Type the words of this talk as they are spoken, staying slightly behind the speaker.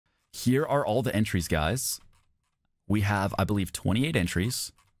here are all the entries, guys. We have, I believe, 28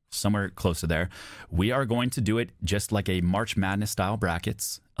 entries, somewhere close to there. We are going to do it just like a March Madness style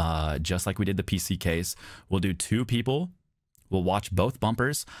brackets, just like we did the PC case. We'll do 2 people. We'll watch both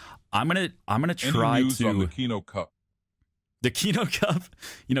bumpers. I'm gonna try Any news to on the Kino Cup. The Kino Cup.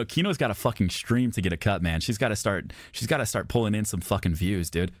 You know, Kino's got a fucking stream to get a cup, man. She's got to start pulling in some fucking views,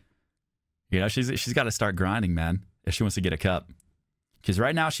 dude. You know, she's got to start grinding, man, if she wants to get a cup. Because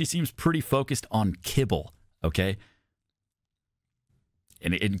right now she seems pretty focused on kibble, okay?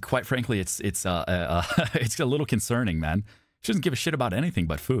 And quite frankly, it's a little concerning, man. She doesn't give a shit about anything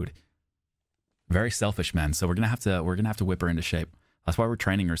but food. Very selfish, man. So we're gonna have to whip her into shape. That's why we're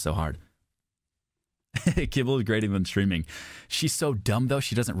training her so hard. Kibble is greater than streaming. She's so dumb though.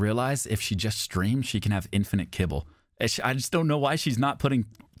 She doesn't realize if she just streams, she can have infinite kibble. I just don't know why she's not putting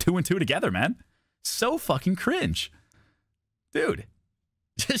 2 and 2 together, man. So fucking cringe, dude.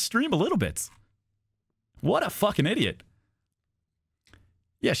 Just stream a little bit. What a fucking idiot.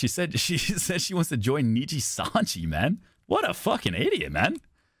 Yeah, she said she wants to join Niji Sanji, man. What a fucking idiot, man.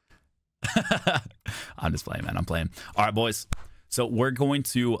 I'm just playing, man. I'm playing. All right, boys. So we're going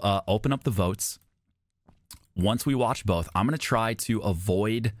to open up the votes. Once we watch both, I'm going to try to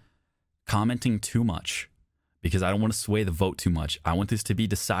avoid commenting too much because I don't want to sway the vote too much. I want this to be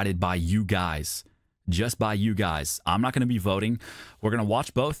decided by you guys. Just by you guys. I'm not going to be voting. We're going to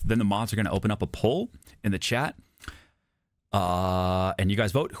watch both. Then the mods are going to open up a poll in the chat. And you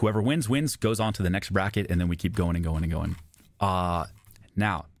guys vote. Whoever wins, goes on to the next bracket, and then we keep going and going and going.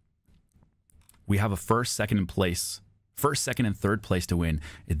 Now, we have a first, second, and third place to win.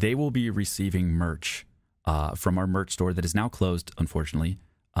 They will be receiving merch from our merch store that is now closed, unfortunately.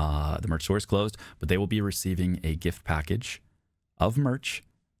 The merch store is closed, but they will be receiving a gift package of merch.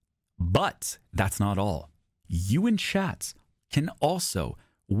 But that's not all. You in chats can also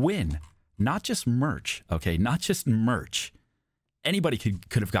win not just merch, okay? Not just merch. Anybody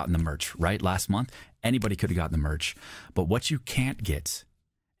could have gotten the merch, right? Last month, anybody could have gotten the merch. But what you can't get,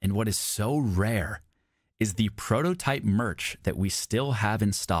 and what is so rare, is the prototype merch that we still have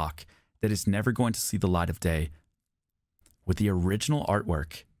in stock that is never going to see the light of day. With the original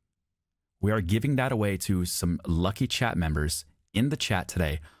artwork, we are giving that away to some lucky chat members in the chat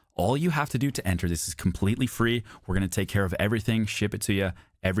today. All you have to do to enter, this is completely free. We're going to take care of everything, ship it to you,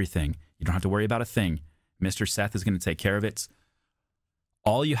 everything. You don't have to worry about a thing. Mr. Seth is going to take care of it.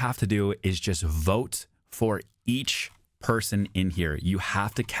 All you have to do is just vote for each person in here. You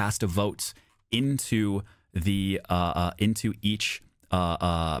have to cast a vote into the into each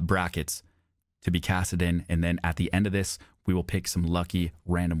brackets to be casted in, and then at the end of this, we will pick some lucky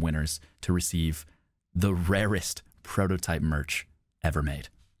random winners to receive the rarest prototype merch ever made.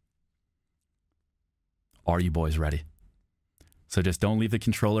 Are you boys ready? So just don't leave the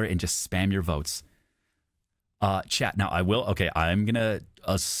controller and just spam your votes. Chat, now I will, okay, I'm gonna,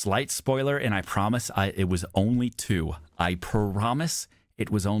 a slight spoiler, and I promise it was only 2. I promise it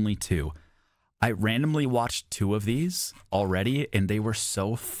was only 2. I randomly watched 2 of these already, and they were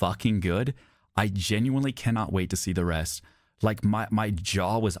so fucking good. I genuinely cannot wait to see the rest. Like, my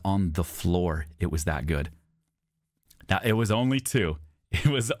jaw was on the floor. It was that good. Now, it was only 2. It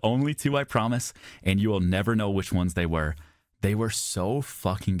was only 2, I promise, and you will never know which ones they were. They were so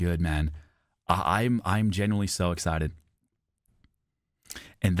fucking good, man. I'm genuinely so excited.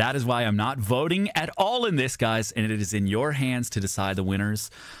 And that is why I'm not voting at all in this, guys, and it is in your hands to decide the winners.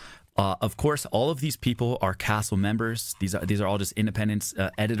 Of course, all of these people are Castle members. These are all just independent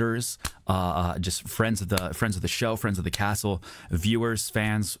editors, just friends of the show, friends of the Castle, viewers,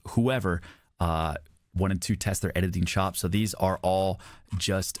 fans, whoever wanted to test their editing chops. So these are all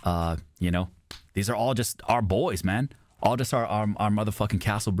just, you know, these are all just our boys, man. All just our motherfucking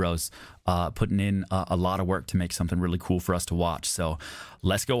Castle bros putting in a lot of work to make something really cool for us to watch. So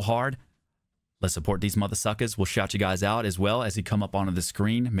let's go hard. Let's support these mother suckers. We'll shout you guys out as well as you come up onto the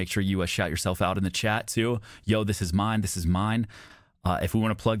screen. Make sure you shout yourself out in the chat too. Yo, this is mine. This is mine. If we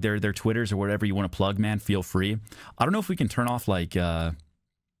want to plug their Twitters or whatever you want to plug, man, feel free. I don't know if we can turn off like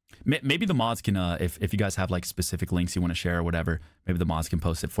maybe the mods can if you guys have like specific links you want to share or whatever, maybe the mods can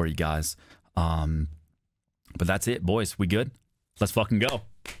post it for you guys. But that's it, boys. We good? Let's fucking go.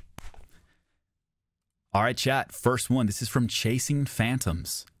 All right, chat. First one. This is from Chasing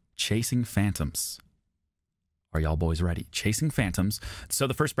Phantoms. Chasing Phantoms. Are y'all boys ready? Chasing Phantoms. So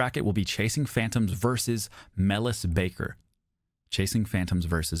the first bracket will be Chasing Phantoms versus Mellis Baker. Chasing Phantoms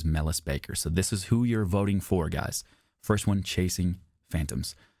versus Mellis Baker. So this is who you're voting for, guys. First one, Chasing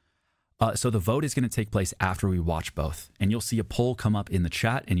Phantoms. So the vote is going to take place after we watch both. And you'll see a poll come up in the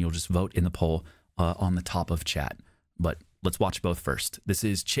chat, and you'll just vote in the poll on the top of chat. But Let's watch both first. This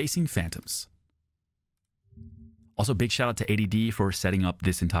is Chasing Phantoms. Also, big shout out to ADD for setting up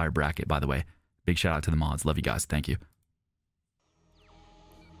this entire bracket, by the way. Big shout out to the mods. Love you guys. Thank you.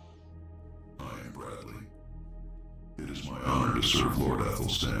 I am Bradley. It is my honor to serve Lord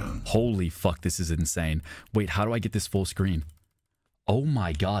Aethelstan. Holy fuck, this is insane. Wait, how do I get this full screen? Oh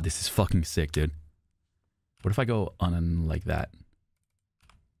my god, this is fucking sick, dude. What if I go on like that?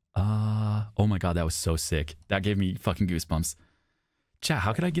 Oh my god, that was so sick. That gave me fucking goosebumps. Chat,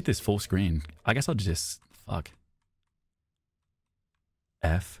 how could I get this full screen? I guess I'll just... Fuck.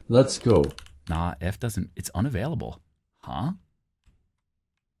 F. Let's go. Nah, F doesn't... It's unavailable. Huh?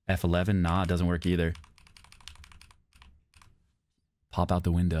 F11, nah, it doesn't work either. Pop out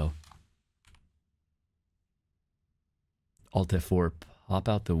the window. Alt F4, pop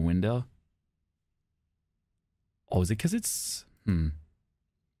out the window. Oh, is it because it's...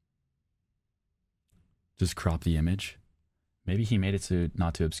 Just crop the image. Maybe he made it to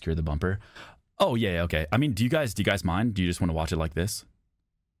not to obscure the bumper. Oh, yeah, okay. I mean, do you guys mind? Do you just want to watch it like this?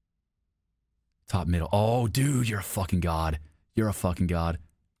 Top middle. Oh, dude, you're a fucking god. You're a fucking god.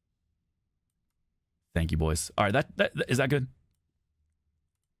 Thank you, boys. All right, is that good?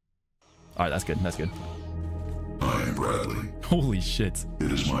 All right, that's good. That's good. I am Bradley. Holy shit.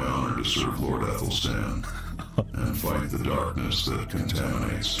 It is my honor to serve Lord Aethelstan and fight the darkness that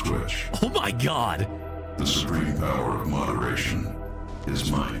contaminates Twitch. Oh my god. The supreme power of moderation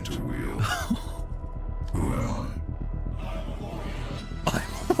is mine to wield. Who am I?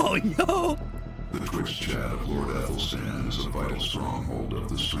 Oh no. The Twitch chat of Lord Aethelstan is a vital stronghold of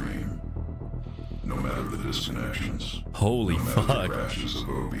the stream. No matter the disconnections, holy no matter fuck, the crashes of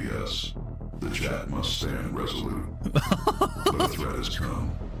OBS, the chat must stand resolute. But a threat has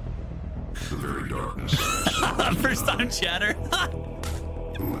come. The very darkness. First time chatter.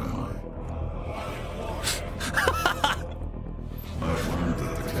 Who am I? I've learned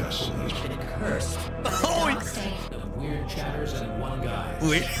that the castle has been cursed. Oh, weird chatters and one guy.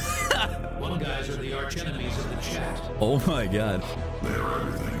 Wait. One guys are the arch enemies of the chat. Oh my god. They are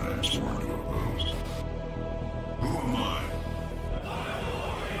everything I am sworn to oppose. Who am I?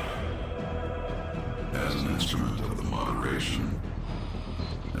 As an instrument of the moderation,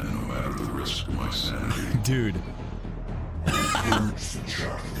 and no matter the risk to my sanity, dude. Purge the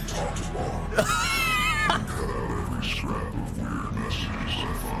chat at the top to bottom, and cut out every scrap of weird messages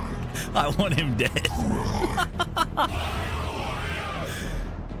I find. I want him dead. Who am I?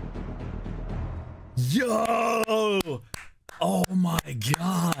 Yo! Oh my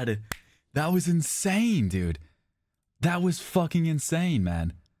god. That was insane, dude. That was fucking insane,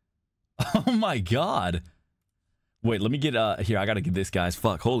 man. Oh my god. Wait, let me get here, I gotta get this, guys.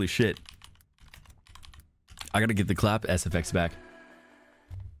 Fuck, holy shit. I gotta get the clap SFX back.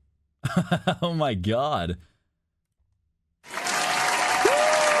 Oh my god.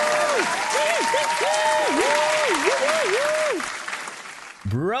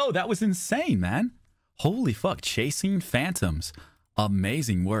 Bro, that was insane, man. Holy fuck, Chasing Phantoms.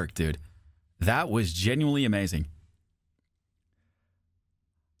 Amazing work, dude. That was genuinely amazing.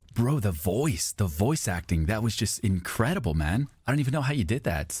 Bro, the voice acting, that was just incredible, man. I don't even know how you did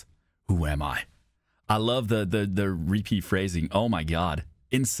that. Who am I? I love the repeat phrasing. Oh my god.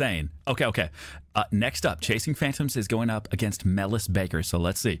 Insane. Okay. Next up, Chasing Phantoms is going up against Melis Baker, so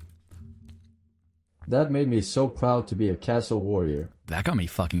let's see. That made me so proud to be a castle warrior. That got me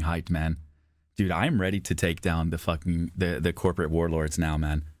fucking hyped, man. Dude, I'm ready to take down the fucking the corporate warlords now,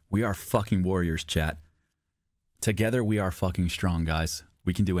 man. We are fucking warriors, chat. Together we are fucking strong, guys.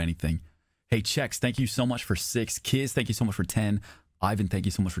 We can do anything. Hey, Chex, thank you so much for 6. Kiz, thank you so much for 10. Ivan, thank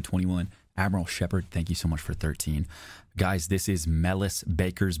you so much for 21. Admiral Shepard, thank you so much for 13. Guys, this is Melis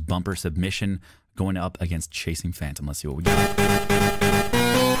Baker's bumper submission going up against Chasing Phantom. Let's see what we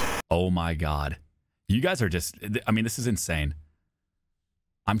got. Oh my god. You guys are just, I mean, this is insane.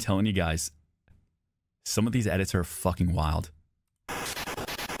 I'm telling you guys, some of these edits are fucking wild.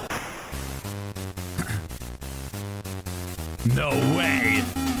 No way!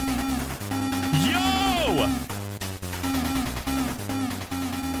 Yo!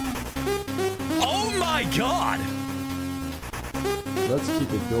 Oh my god! Let's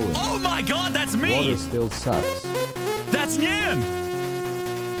keep it going. Oh my god, that's me! Water still sucks. That's Nyan!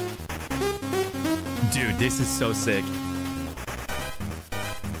 Dude, this is so sick.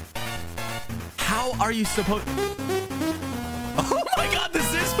 How are you supposed... Oh my god, the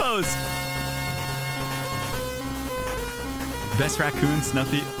Sis pose! Best raccoon,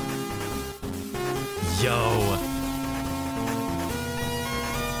 Snuffy. Yo.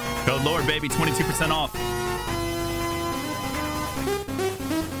 Code Lord, baby, 22% off.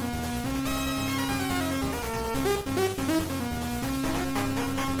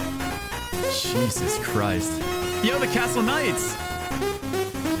 Jesus Christ. Yo, the Castle Knights!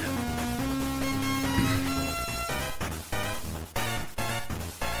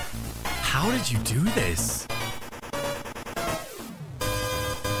 How did you do this?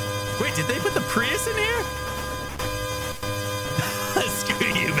 Wait, did they put the Prius in here? Screw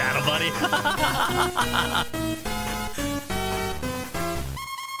you, Battle Buddy.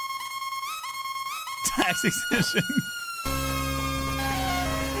 Tax exemption.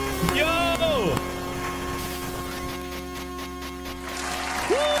 Yo!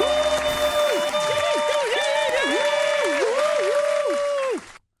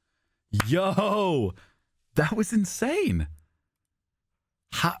 Yo! That was insane.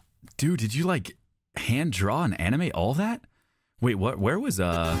 How, dude, did you like hand draw and animate all that? Wait, what? Where was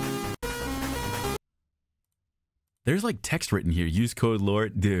There's like text written here. Use code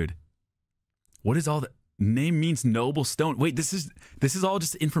Lord, dude. What is all the name means noble stone? Wait, this is all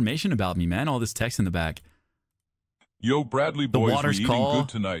just information about me, man. All this text in the back. Yo, Bradley boys, we water's eating call. good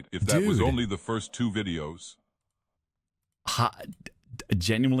tonight. If that was Dude. only the first 2 videos.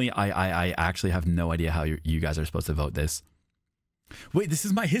 Genuinely, I actually have no idea how you guys are supposed to vote this. Wait, this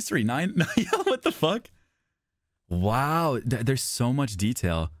is my history. Nine. What the fuck? Wow, there's so much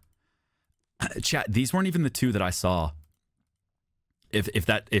detail. Chat, these weren't even the 2 that I saw. If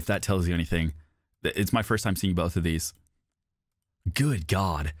that tells you anything, it's my first time seeing both of these. Good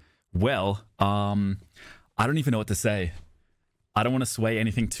God. Well, I don't even know what to say. I don't want to sway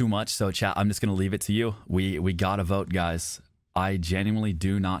anything too much, so chat, I'm just gonna leave it to you. We gotta vote, guys. I genuinely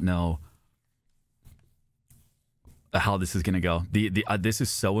do not know how this is gonna go. This is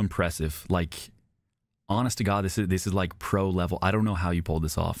so impressive. Like, honest to God, this is like pro level. I don't know how you pulled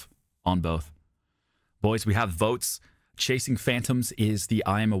this off on both. Boys, we have votes. Chasing Phantoms is the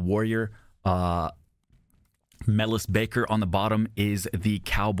I Am a Warrior. Melis Baker on the bottom is the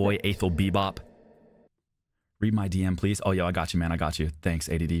Cowboy Aethel Bebop. Read my DM, please. Oh, yo, I got you, man. I got you. Thanks,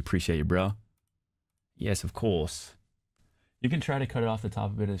 ADD. Appreciate you, bro. Yes, of course. You can try to cut it off the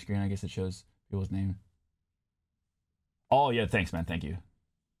top of it of the screen. I guess it shows people's name. Oh, yeah. Thanks, man. Thank you.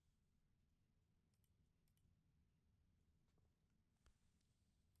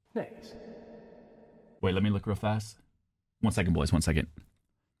 Next. Wait, let me look real fast. 1 second, boys. 1 second.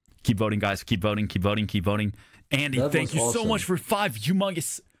 Keep voting, guys. Keep voting. Keep voting. Keep voting. Andy, That thank was you so awesome. much for 5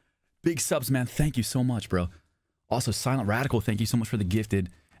 humongous big subs, man. Thank you so much, bro. Also, Silent Radical, thank you so much for the gifted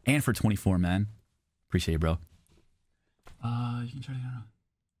and for 24, man. Appreciate it, bro. You can try to...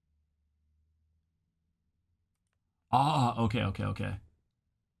 Ah, okay.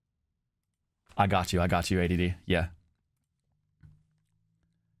 I got you, ADD. Yeah.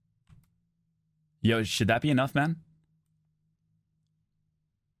 Yo, should that be enough, man?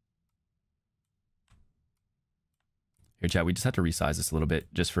 Here, chat, we just have to resize this a little bit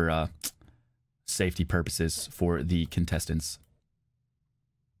just for safety purposes for the contestants.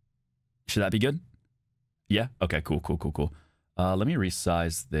 Should that be good? Yeah? Okay, cool. Let me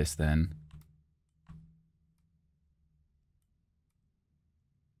resize this then.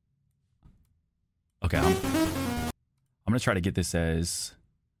 Okay, I'm going to try to get this as...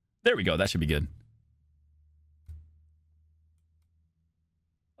 There we go. That should be good.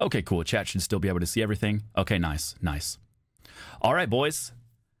 Okay, cool. Chat should still be able to see everything. Okay, nice. All right, boys.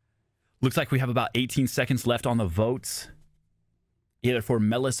 Looks like we have about 18 seconds left on the votes. Either for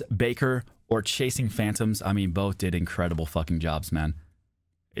Melis Baker or Chasing Phantoms. I mean, both did incredible fucking jobs, man.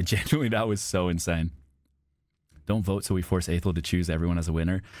 Genuinely, that was so insane. Don't vote so we force Aethel to choose everyone as a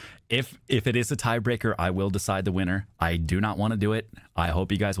winner. If it is a tiebreaker, I will decide the winner. I do not want to do it. I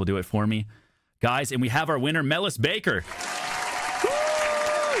hope you guys will do it for me. Guys, and we have our winner, Melis Baker.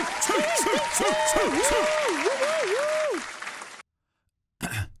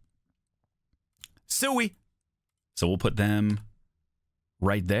 Suey. So we'll put them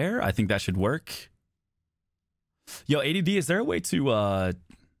right there. I think that should work. Yo, ADD, is there a way to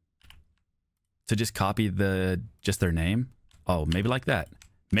just copy just their name? Oh, maybe like that.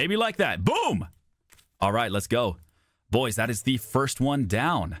 Maybe like that. Boom! All right, let's go. Boys, that is the first one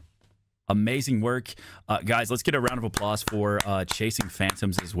down. Amazing work. Guys, let's get a round of applause for Chasing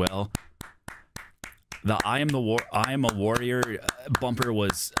Phantoms as well. The I Am a Warrior bumper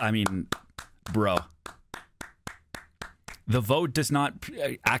was, I mean, bro. The vote does not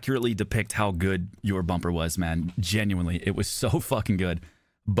accurately depict how good your bumper was, man. Genuinely, it was so fucking good.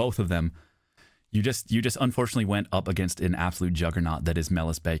 Both of them. You just unfortunately went up against an absolute juggernaut that is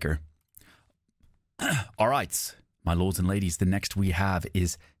Melis Baker. All right, my lords and ladies, the next we have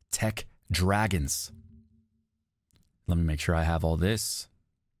is Tech Dragons. Let me make sure I have all this.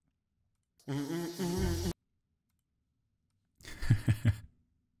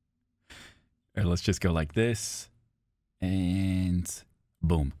 Here, let's just go like this. And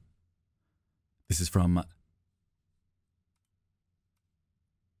boom. This is from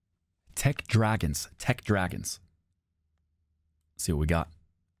Tech Dragons. Tech Dragons. Let's see what we got.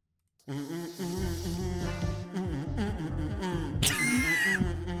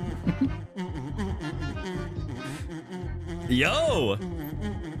 Yo!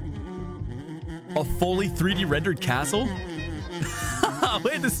 A fully 3D rendered castle?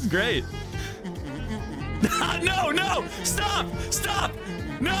 Wait, this is great. No, no! Stop! Stop!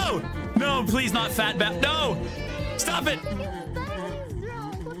 No! No, please not fat bat. No! Stop it!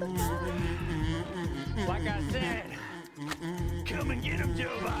 Like I said, come and get him,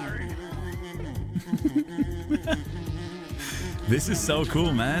 Joe Byron. This is so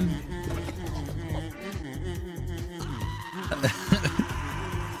cool, man.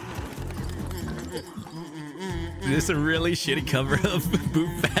 This is a really shitty cover of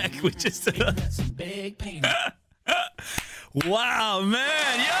Bootback, which is Big pain. wow,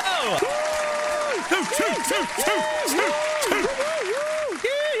 man, yo!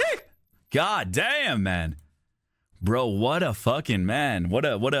 God damn, man, bro, what a fucking man, what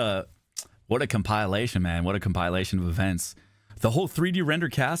a compilation, man, what a compilation of events. The whole 3D render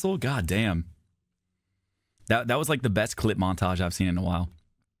castle, god damn. That was like the best clip montage I've seen in a while.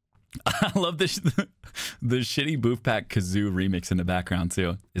 I love this the shitty Boofpack kazoo remix in the background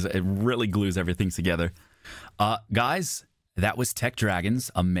too. It really glues everything together. Guys, that was Tech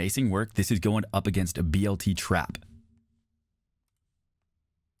Dragons. Amazing work. This is going up against a BLT Trap.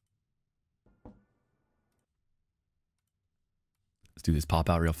 Let's do this pop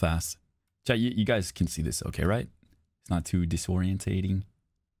out real fast. Chat, you guys can see this okay, right? It's not too disorientating.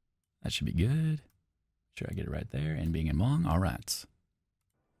 That should be good. Sure, I get it right there. And being in Hmong. All right.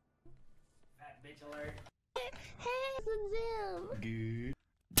 Hey, it's a Jim. Good.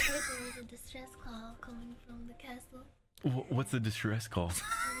 There was a distress call coming from the castle. What's the distress call? There's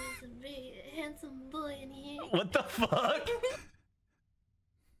a big, handsome boy in here. What the fuck?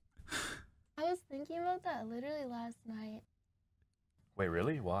 I was thinking about that literally last night. Wait,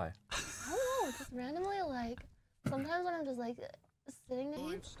 really? Why? I don't know, just randomly, like, sometimes when I'm just, like, sitting there.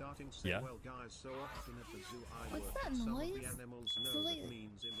 Yeah. What's that noise? So, like...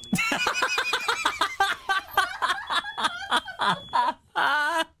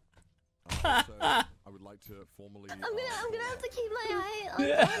 I would like to formally. I'm gonna have to keep my eye on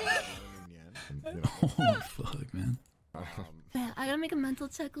it. Oh, fuck, man. Man, I gotta make a mental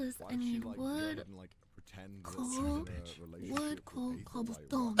checklist. I need wood, coal,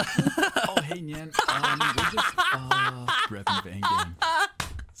 cobblestone. Oh, hey, Nyan. We're just repping Van Game.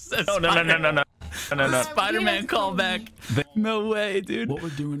 No. Spider-Man callback. No way, dude. What we're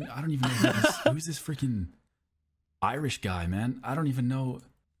doing, I don't even know who's this freaking Irish guy, man. I don't even know.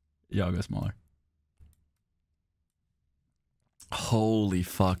 Yeah, I'll go smaller. Holy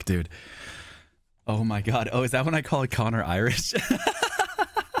fuck, dude. Oh my god. Oh, is that when I call Connor Irish?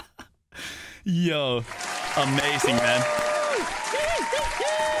 Yo, amazing, man.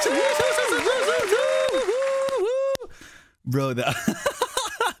 Bro, that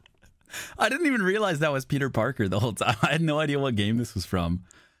I didn't even realize that was Peter Parker the whole time. I had no idea what game this was from.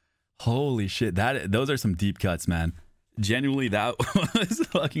 Holy shit, those are some deep cuts, man. Genuinely, that was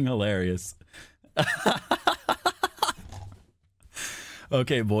fucking hilarious.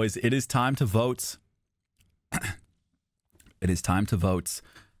 Okay, boys, it is time to vote. It is time to vote.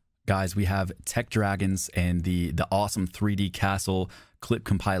 Guys, we have Tech Dragons and the awesome 3D Castle clip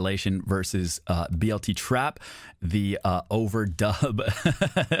compilation versus BLT Trap, the overdub,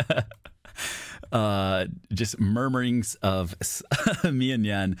 just murmurings of me and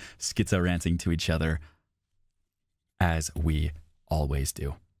Nyan schizo ranting to each other, as we always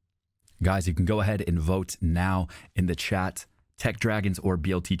do. Guys, you can go ahead and vote now in the chat. Tech Dragons or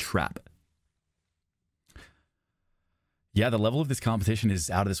BLT Trap. Yeah, the level of this competition is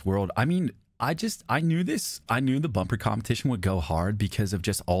out of this world. I mean, I knew this. I knew the bumper competition would go hard because of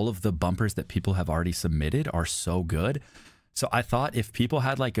just all of the bumpers that people have already submitted are so good. So I thought if people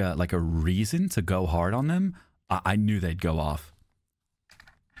had like a reason to go hard on them, I knew they'd go off.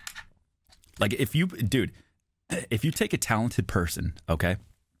 Like if you take a talented person, okay?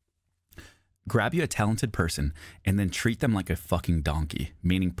 Grab you a talented person and then treat them like a fucking donkey,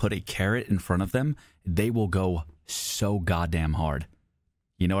 meaning put a carrot in front of them, they will go so goddamn hard.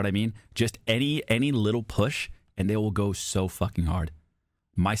 You know what I mean? Just any little push and they will go so fucking hard.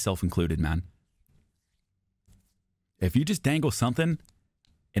 Myself included, man. If you just dangle something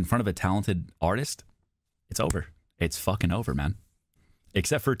in front of a talented artist, it's over. It's fucking over, man.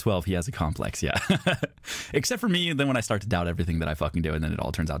 Except for 12, he has a complex, yeah. Except for me, then when I start to doubt everything that I fucking do, and then it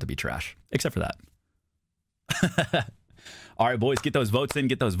all turns out to be trash. Except for that. All right, boys, get those votes in.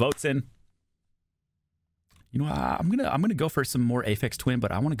 Get those votes in. You know, I'm gonna go for some more Aphex Twin,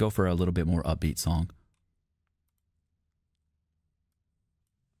 but I want to go for a little bit more upbeat song.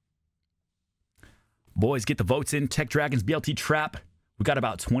 Boys, get the votes in. Tech Dragons, BLT Trap. We got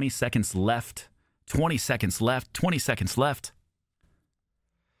about 20 seconds left. 20 seconds left. 20 seconds left.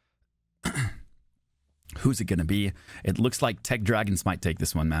 Who's it gonna be? It looks like Tech Dragons might take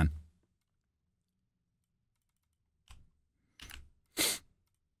this one, man.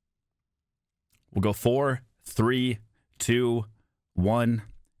 We'll go 4, 3, 2, 1,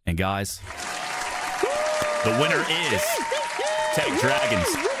 and guys, the winner is Tech Dragons.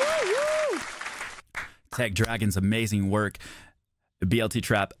 Tech Dragons, amazing work. BLT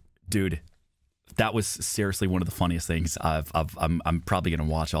Trap, dude, that was seriously one of the funniest things I'm probably gonna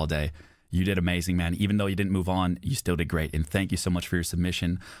watch all day. You did amazing, man. Even though you didn't move on, you still did great. And thank you so much for your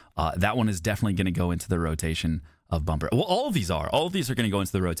submission. That one is definitely going to go into the rotation of bumper. Well, all of these are. All of these are going to go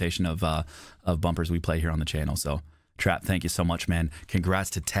into the rotation of bumpers we play here on the channel. So, Trap, thank you so much, man. Congrats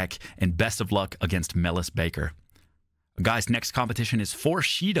to Tech, and best of luck against Melis Baker. Guys, next competition is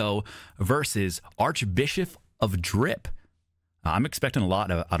Forshido versus Archbishop of Drip. I'm expecting a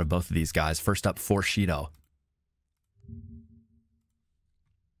lot out of both of these guys. First up, Forshido.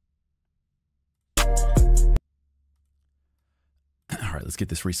 All right, let's get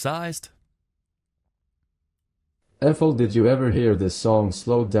this resized. Aethel, did you ever hear this song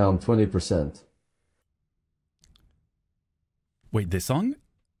slowed down 20%? Wait, this song?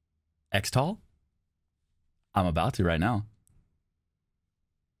 X-Tall? I'm about to right now.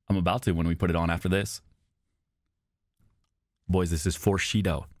 I'm about to when we put it on after this. Boys, this is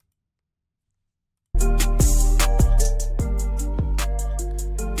Forshido.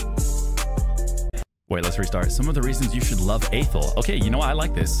 Wait, let's restart. Some of the reasons you should love Aethel. Okay, you know what? I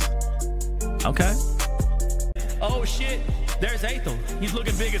like this. Okay. Oh shit, there's Aethel. He's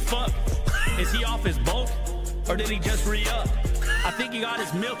looking big as fuck. Is he off his bulk? Or did he just re-up? I think he got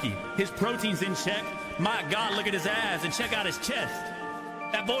his milky. His protein's in check. My God, look at his ass and check out his chest.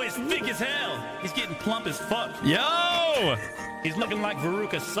 That boy is thick as hell. He's getting plump as fuck. Yo! He's looking like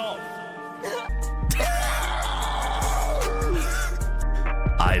Veruca Salt.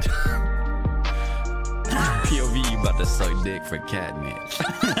 I'd... POV, you about to suck dick for catnip.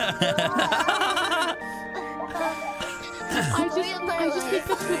 I just picked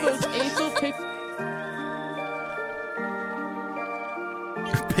the two votes. Aethel picked.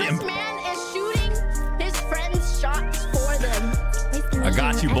 This man is shooting his friends' shots for them. I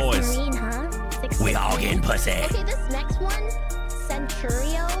got you, boys. Marine, huh? We all getting pussy. Okay, this next one,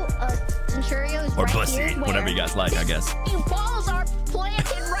 Centurio. Centurio is Or right pussy, here, whatever you guys like, I guess. Balls are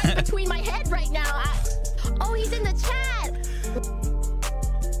planted right between my head right now. Oh, he's in the chat.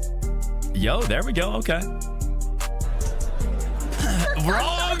 Yo, there we go. Okay.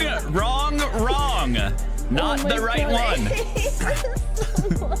 Wrong. Not the right one.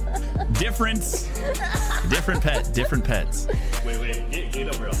 Different pets. Wait, get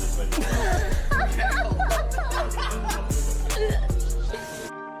over on this way.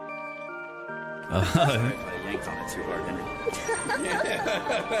 Yanked on it too hard, Henry.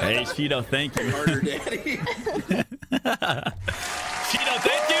 Hey, Cheeto, thank you. Harder, Daddy. Cheeto,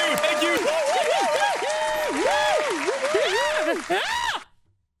 thank you.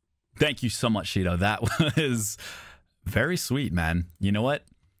 Thank you so much, Cheeto. That was very sweet, man. You know what?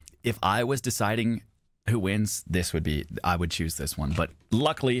 If I was deciding who wins, I would choose this one. But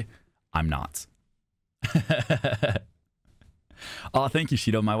luckily, I'm not. Oh, thank you,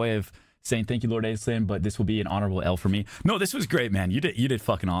 Cheeto. My way of saying thank you, Lord Aethelstan, but this will be an honorable L for me. No, this was great, man. You did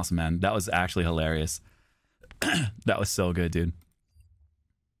fucking awesome, man. That was actually hilarious. That was so good, dude.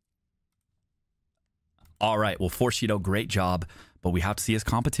 All right, well, Forshido, great job, but we have to see his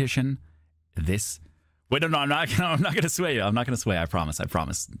competition. Wait, no, I'm not gonna sway you. I'm not gonna sway. I promise.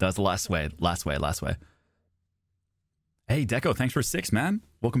 That's the last sway. Last way. Hey, Deco, thanks for 6, man.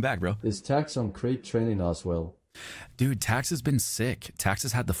 Welcome back, bro. Is Tax on crate training us well? Dude, Tax has been sick. Tax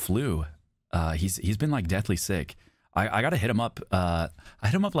has had the flu. He's been like deathly sick. I gotta hit him up. I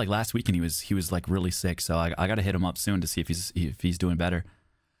hit him up like last week, and he was like really sick. So I gotta hit him up soon to see if he's doing better.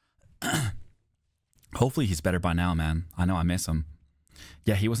 Hopefully he's better by now, man. I know I miss him.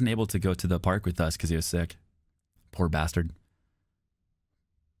 Yeah, he wasn't able to go to the park with us because he was sick. Poor bastard.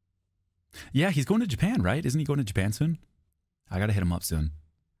 Yeah, he's going to Japan, right? Isn't he going to Japan soon? I gotta hit him up soon.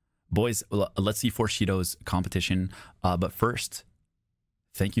 Boys, let's see Forshido's competition. But first,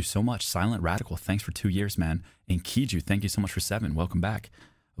 Thank you so much. Silent Radical, thanks for 2 years, man. And Kiju, thank you so much for 7. Welcome back.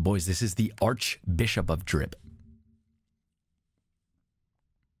 Boys, this is the Archbishop of Drip.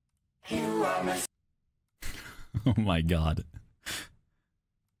 Oh my God.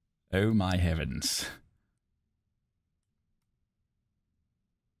 Oh my heavens.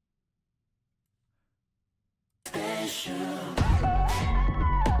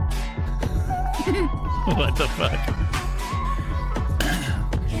 What the fuck?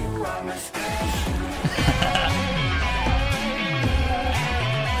 You are my special.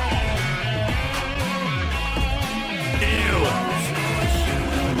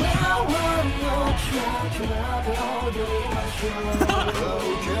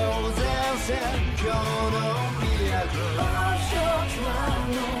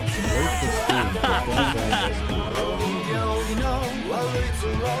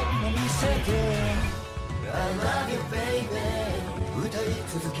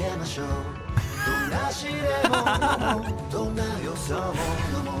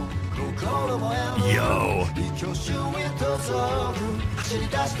 Yo.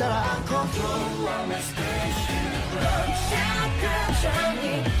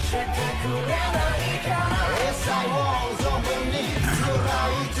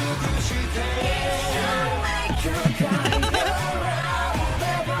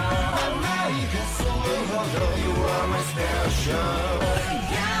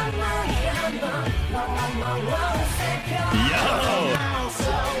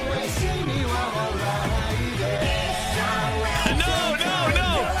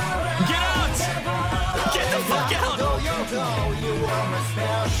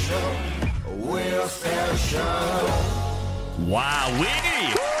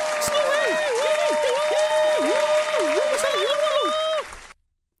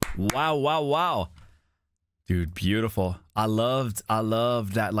 Wow, wow. Dude, beautiful. I loved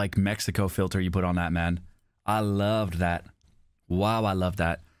that like Mexico filter you put on that, man. I loved that. Wow, I love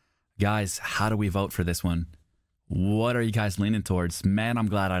that. Guys, how do we vote for this one? What are you guys leaning towards? Man, I'm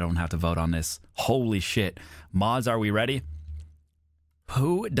glad I don't have to vote on this. Holy shit. Mods, are we ready?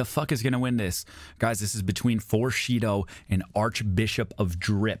 Who the fuck is going to win this? Guys, this is between Forshido and Archbishop of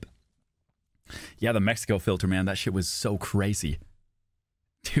Drip. Yeah, the Mexico filter, man. That shit was so crazy.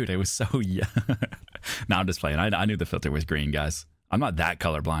 Dude, it was so... Yeah. No, I'm just playing. I knew the filter was green, guys. I'm not that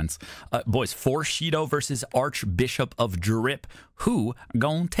colorblind. Boys, Forshido versus Archbishop of Drip. Who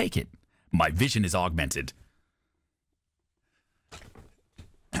gonna take it? My vision is augmented.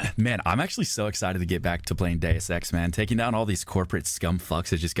 Man, I'm actually so excited to get back to playing Deus Ex, man. Taking down all these corporate scum fucks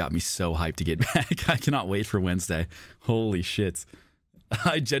has just got me so hyped to get back. I cannot wait for Wednesday. Holy shit.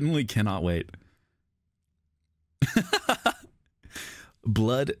 I genuinely cannot wait.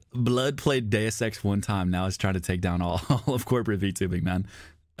 Blood played Deus Ex one time. Now he's trying to take down all of corporate VTubing, man.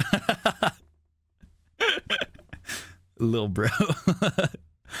 Little bro.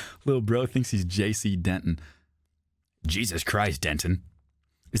 Little bro thinks he's JC Denton. Jesus Christ, Denton.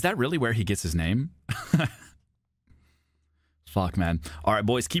 Is that really where he gets his name? Fuck, man. All right,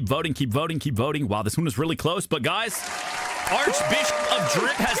 boys, keep voting, keep voting, keep voting. Wow, this one was really close, but guys, Archbishop of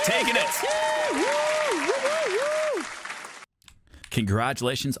Drip has taken it.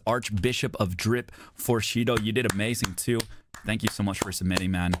 Congratulations, Archbishop of Drip. Forshido, you did amazing too. Thank you so much for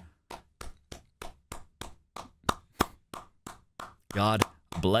submitting, man. God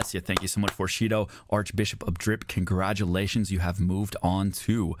bless you. Thank you so much, Forshido. Archbishop of Drip, congratulations. You have moved on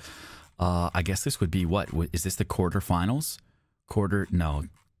to, I guess this would be what? Is this the quarterfinals? No.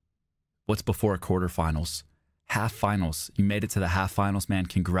 What's before quarterfinals? Half finals. You made it to the half finals, man.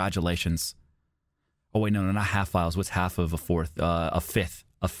 Congratulations. Oh, wait, no, not half finals. What's half of a fourth? A fifth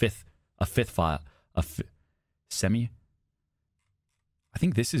file. Semi? I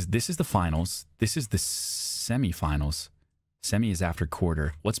think this is the finals. This is the semifinals. Semi is after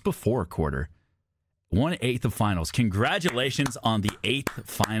quarter. What's before quarter? 1/8 of finals. Congratulations on the 8th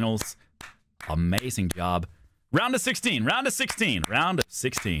finals. Amazing job. Round of 16. Round of 16. Round of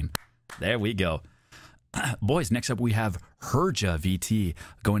 16. There we go. Boys, next up we have Herja VT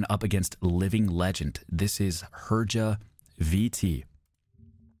going up against Living Legend. This is Herja VT.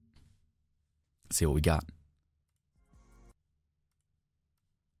 Let's see what we got.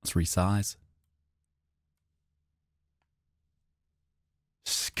 Let's resize.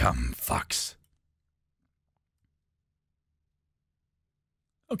 Scum fucks.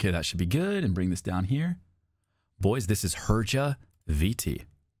 Okay, that should be good. And bring this down here. Boys, this is Herja VT.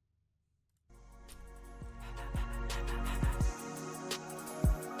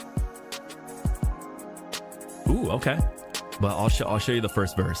 Ooh, okay. But I'll show you the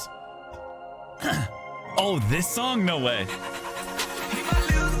first verse. Oh, this song? No way.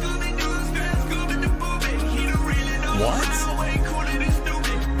 What?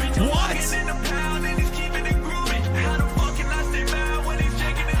 What?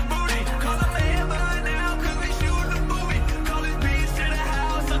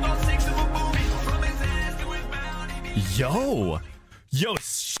 Yo,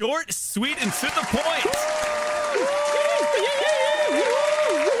 short, sweet, and to the point.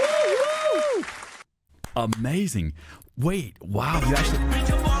 Amazing. Wait, wow,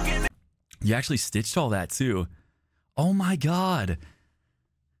 you actually stitched all that too. Oh my god.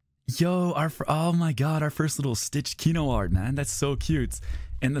 Yo, oh my god, our first little stitched Kino art, man. That's so cute.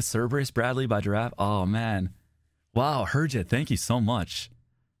 And the Cerberus Bradley by Giraffe. Oh man. Wow, Herja, thank you so much.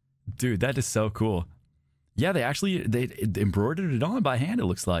 Dude, that is so cool. Yeah, they embroidered it on by hand, it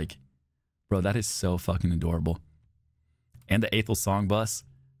looks like. Bro, that is so fucking adorable. And the Aethel song buff.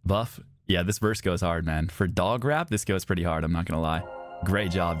 Yeah, this verse goes hard, man. For dog rap, this goes pretty hard, I'm not gonna lie.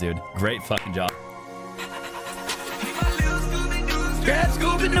 Great job, dude. Great fucking job. Grab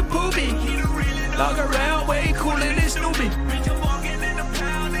scooping the poopy. Dog around way cooler than Snoopy.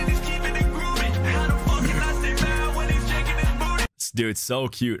 Dude, so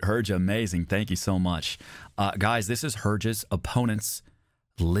cute. Herja, amazing. Thank you so much. Guys, this is Herja's opponent's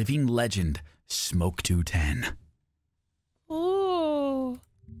living legend, Smoke 210. Oh.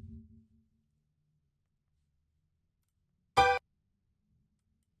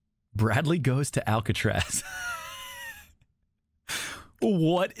 Bradley goes to Alcatraz.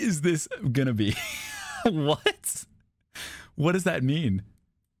 What is this gonna be? What? What does that mean?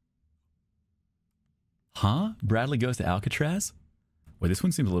 Huh? Bradley goes to Alcatraz? Wait, this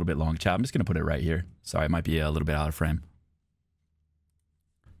one seems a little bit long. Chat, I'm just gonna put it right here. Sorry, it might be a little bit out of frame.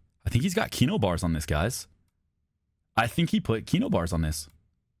 I think he's got Kino bars on this, guys. I think he put Kino bars on this.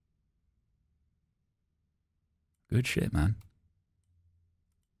 Good shit, man.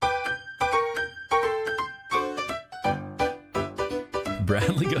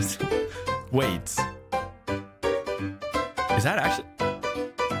 Bradley goes... Wait. Is that actually...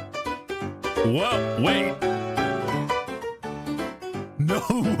 Whoa, wait. No.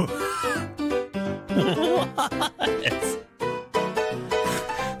 What?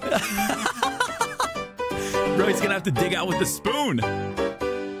 Bro, he's gonna have to dig out with the spoon.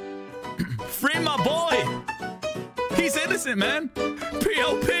 Free my boy. He's innocent, man.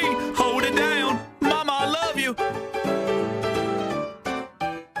 P.O.P. Hold it down. Mama, I love you.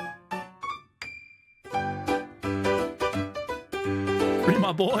 Free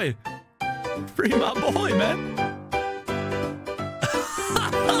my boy. Free my boy, man.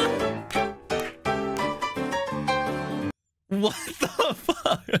 What the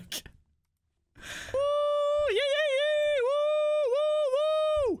fuck?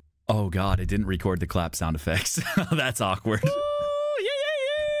 Oh god, it didn't record the clap sound effects. That's awkward.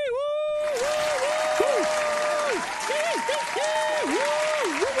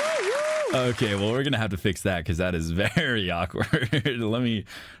 Okay, well, we're gonna have to fix that because that is very awkward. Let me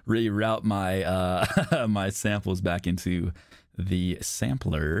reroute my my samples back into the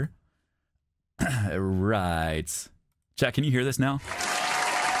sampler. Right. Chat, can you hear this now?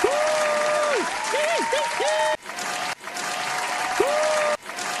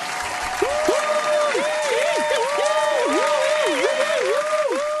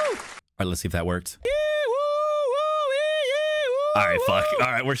 All right, let's see if that worked. All right, fuck.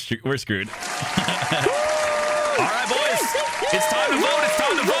 All right, we're screwed. All right, boys. It's time to vote. It's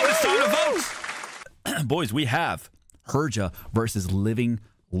time to vote. It's time to vote. Boys, we have Herja versus Living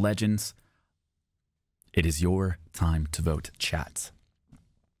Legends. It is your time to vote, chat.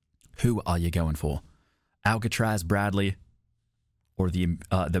 Who are you going for? Alcatraz Bradley or the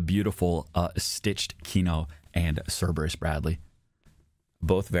beautiful stitched Kino and Cerberus Bradley?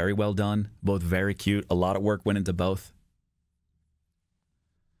 Both very well done. Both very cute. A lot of work went into both.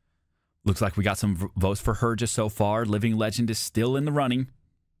 Looks like we got some votes for Herja so far. Living Legend is still in the running.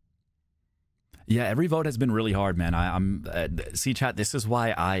 Yeah, every vote has been really hard, man. See, chat, this is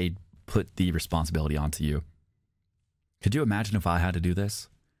why I put the responsibility onto you. Could you imagine if I had to do this?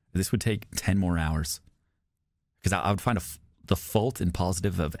 This would take 10 more hours. Because I would find the fault and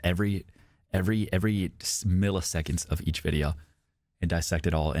positive of every milliseconds of each video and dissect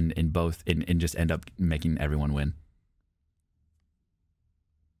it all in both and just end up making everyone win.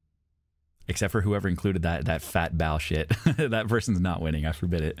 Except for whoever included that fat bow shit. That person's not winning. I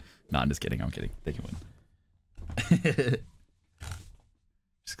forbid it. No, I'm just kidding. I'm kidding. They can win.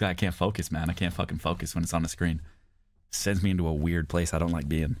 Just glad I can't focus, man. I can't fucking focus when it's on the screen. Sends me into a weird place. I don't like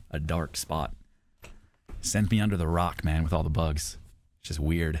being a dark spot. Sends me under the rock, man, with all the bugs. It's just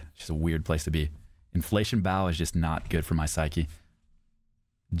weird. It's just a weird place to be. Inflation bow is just not good for my psyche.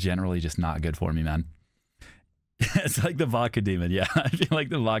 Generally just not good for me, man. It's like the vodka demon. Yeah, I feel like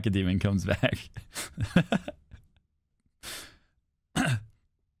the vodka demon comes back.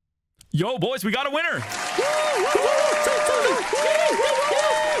 Yo, boys, we got a winner.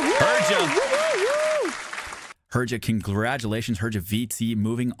 Heard ya, congratulations. Heard ya, VT,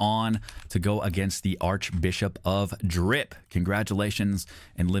 moving on to go against the Archbishop of Drip. Congratulations,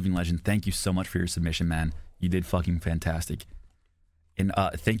 and Living Legend, thank you so much for your submission, man. You did fucking fantastic. And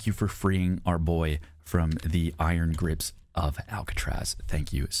thank you for freeing our boy from the iron grips of Alcatraz.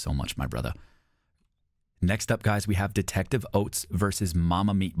 Thank you so much, my brother. Next up, guys, we have Detective Oats versus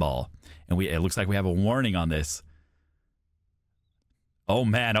Mama Meatball. And it looks like we have a warning on this. Oh,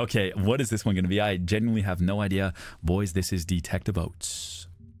 man. Okay. What is this one going to be? I genuinely have no idea. Boys, this is Detective Oats.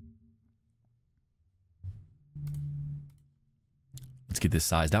 Let's get this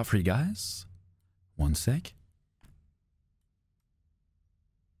sized out for you guys. One sec.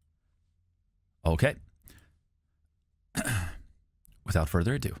 Okay. Without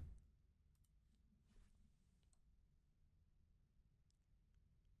further ado.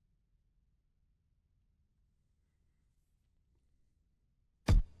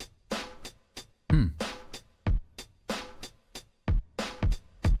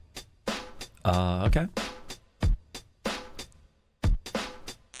 Okay.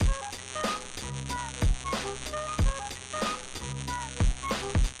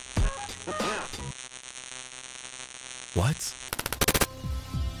 What?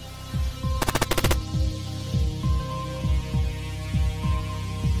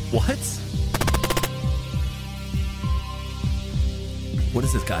 What? What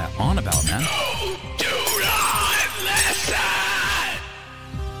is this guy on about, man? Do not listen!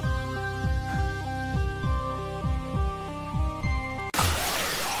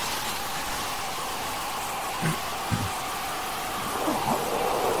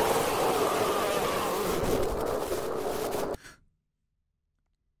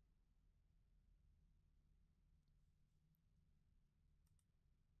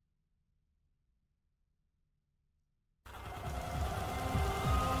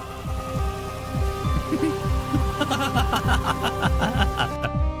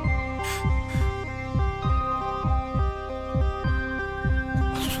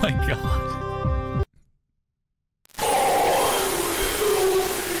 Oh my god.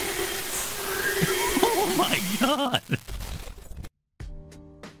 Oh my god.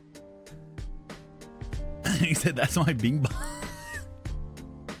 He said, that's my bing bong.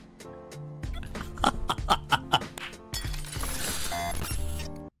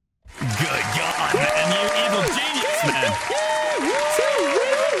 Good god, man. You evil genius, man.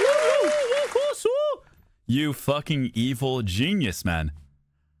 You fucking evil genius, man.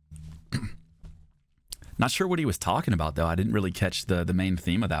 Not sure what he was talking about, though. I didn't really catch the main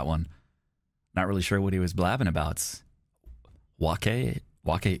theme of that one. Not really sure what he was blabbing about. Wake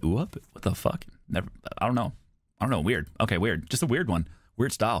uop? What the fuck? Never. I don't know. Weird. Okay, weird. Just a weird one.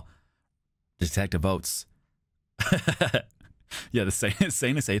 Weird style. Detective Oats. Yeah, the sanest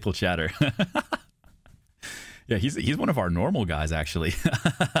Aethel chatter. Yeah, he's one of our normal guys, actually.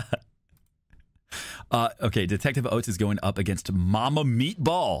 Okay, Detective Oats is going up against Mama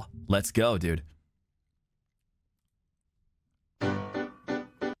Meatball. Let's go, dude.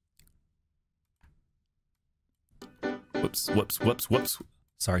 Whoops.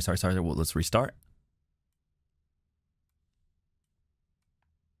 Sorry. Well, let's restart.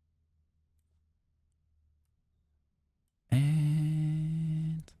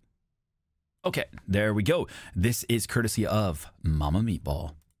 And okay, there we go. This is courtesy of Mama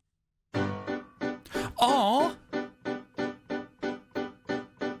Meatball. Aww.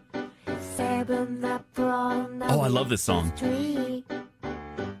 Oh, I love this song.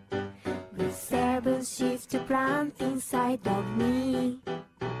 With 7 shifts to plant inside of me.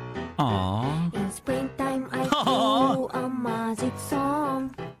 Aww. In springtime I do a magic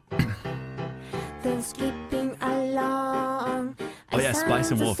song. Then skipping along. Oh yeah,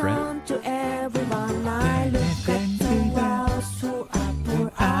 Spice and Wolf, right? To everyone I look at the world through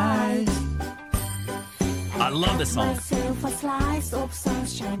upper eyes. I love this song. Myself a slice of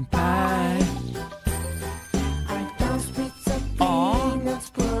sunshine pie. I dance with the peanuts,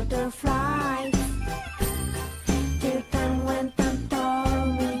 butterflies. Till time when time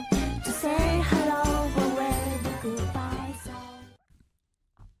told me to say hello or wave goodbye.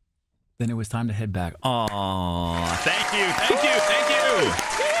 Then it was time to head back. Aww. Thank you.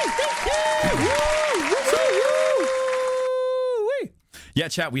 Yeah,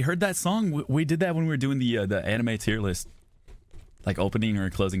 chat, we heard that song. We did that when we were doing the anime tier list. Like opening or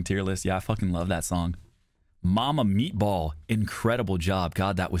closing tier list. Yeah, I fucking love that song. Mama Meatball. Incredible job.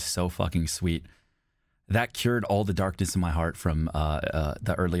 God, that was so fucking sweet. That cured all the darkness in my heart from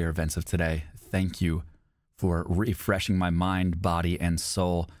the earlier events of today. Thank you for refreshing my mind, body, and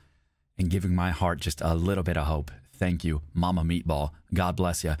soul and giving my heart just a little bit of hope. Thank you, Mama Meatball. God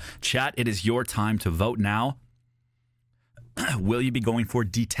bless you. Chat, it is your time to vote now. Will you be going for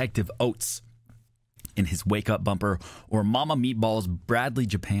Detective Oates in his Wake Up bumper or Mama Meatball's Bradley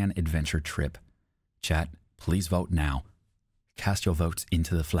Japan adventure trip? Chat, please vote now. Cast your votes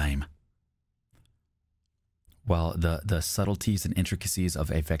into the flame. While the subtleties and intricacies of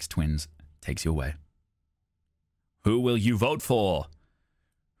Aphex Twins takes you away. Who will you vote for?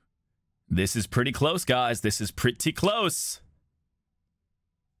 This is pretty close, guys. This is pretty close.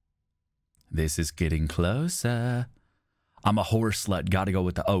 This is getting closer. I'm a horror slut. Got to go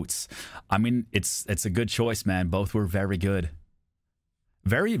with the Oats. I mean, it's a good choice, man. Both were very good.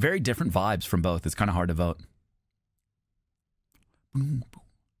 Very, very different vibes from both. It's kind of hard to vote.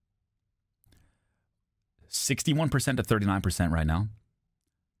 61% to 39% right now.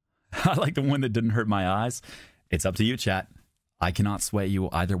 I like the one that didn't hurt my eyes. It's up to you, chat. I cannot sway you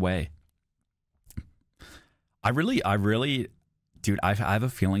either way. I really, dude, I have a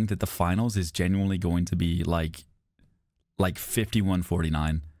feeling that the finals is genuinely going to be like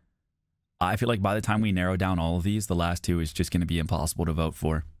 51-49. I feel like by the time we narrow down all of these, the last two is just going to be impossible to vote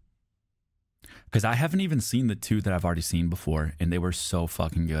for. Because I haven't even seen the two that I've already seen before, and they were so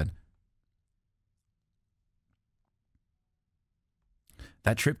fucking good.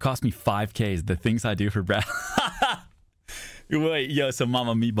 That trip cost me $5,000. The things I do for Brad. Wait, yo, so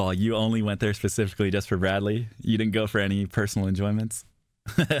Mama Meatball, you only went there specifically just for Bradley? You didn't go for any personal enjoyments?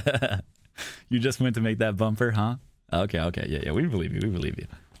 You just went to make that bumper, huh? Okay, yeah, we believe you.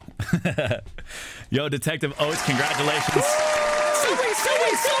 Yo, Detective Oates, congratulations.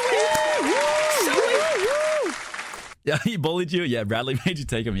 Yeah, he bullied you? Yeah, Bradley made you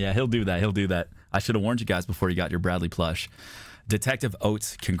take him. Yeah, he'll do that. I should have warned you guys before you got your Bradley plush. Detective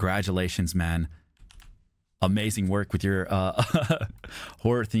Oates, congratulations, man. Amazing work with your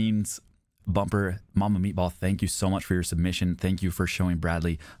horror themes bumper. Mama Meatball, thank you so much for your submission. Thank you for showing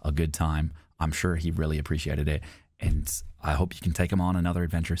Bradley a good time. I'm sure he really appreciated it. And I hope you can take him on another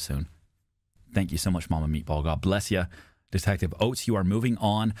adventure soon. Thank you so much, Mama Meatball. God bless you. Detective Oates, you are moving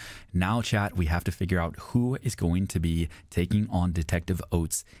on. Now, chat, we have to figure out who is going to be taking on Detective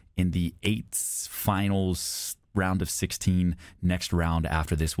Oates in the 8 finals round of 16 next round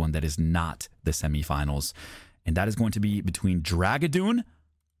after this one that is not the semifinals. And that is going to be between Dragadoon,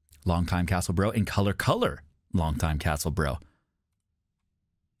 longtime Castle Bro, and Color, longtime Castle Bro.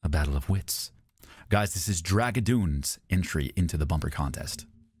 A battle of wits. Guys, this is Dragadoon's entry into the bumper contest.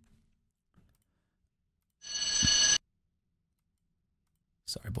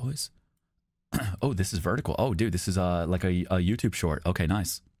 Sorry, boys. Oh, this is vertical. Oh, dude, this is like a YouTube short. Okay,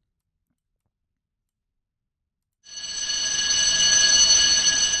 nice.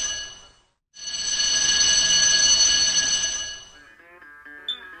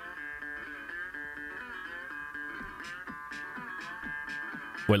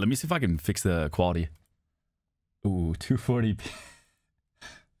 Wait, let me see if I can fix the quality. Ooh, 240p.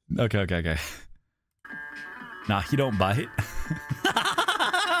 Okay. Nah, he don't bite.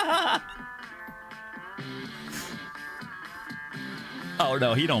 Oh,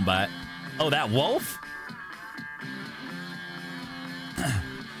 no, he don't bite. Oh, that wolf?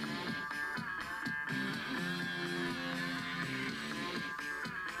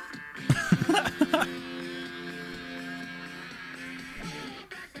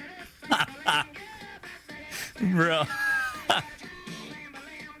 Bro.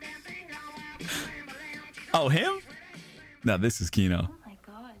 Oh, him? No, this is Kino. Oh my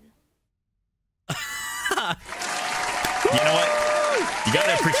god. You know what? You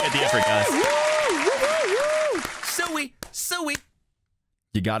gotta appreciate the effort, guys. Suey.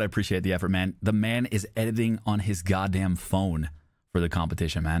 You gotta appreciate the effort, man. The man is editing on his goddamn phone for the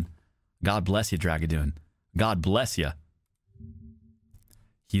competition, man. God bless you, Dragadoon. God bless you.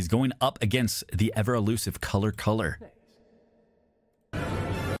 He's going up against the ever elusive Color.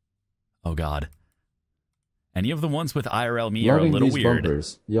 Oh, God. Any of the ones with IRL me are a little weird.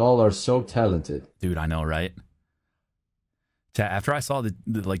 Bumpers. Y'all are so talented. Dude, I know, right? After I saw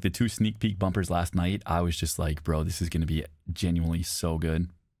the 2 sneak peek bumpers last night, I was just like, bro, this is going to be genuinely so good.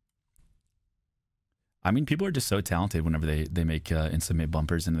 I mean, people are just so talented whenever they make and submit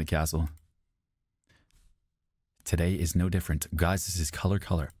bumpers into the castle. Today is no different. Guys, this is Color.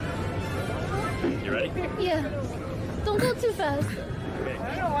 You ready? Yeah. Don't go too fast.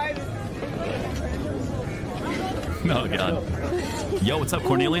 Oh god. Yo, what's up,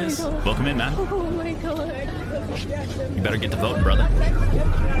 Cornelius? Welcome in, man. Oh my god. You better get to voting, brother.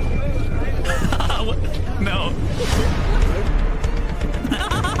 What? No.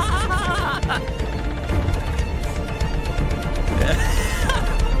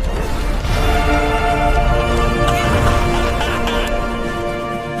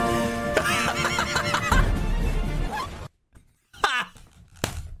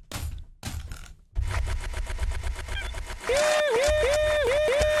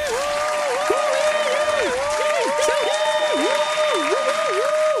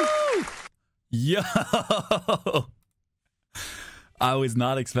 Yo! I was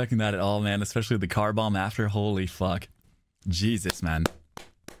not expecting that at all, man, especially the car bomb after. Holy fuck. Jesus, man.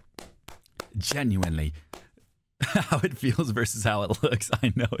 Genuinely. How it feels versus how it looks.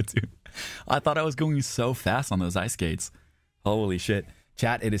 I know, dude. I thought I was going so fast on those ice skates. Holy shit.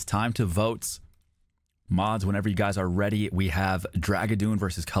 Chat, it is time to vote. Mods, whenever you guys are ready, we have Dragadoon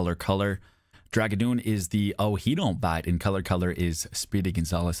versus Color Color. Dragadoon is the oh he don't bite, and Color Color is Speedy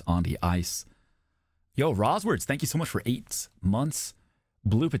Gonzalez on the ice. Yo, Roswords, thank you so much for 8 months.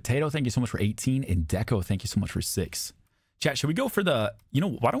 Blue Potato, thank you so much for 18. And Deco, thank you so much for 6. Chat, should we go for the, you know,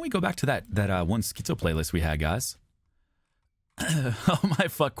 why don't we go back to that one Schizo playlist we had, guys? Oh, my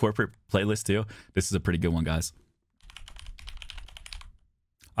fuck corporate playlist, too. This is a pretty good one, guys.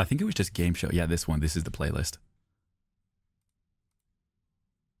 I think it was just game show. Yeah, this one. This is the playlist.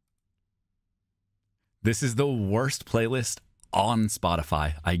 This is the worst playlist on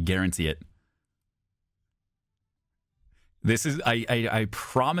Spotify. I guarantee it. This is, I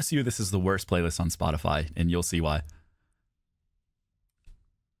promise you this is the worst playlist on Spotify, and you'll see why.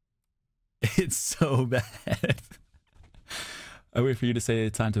 It's so bad. I wait for you to say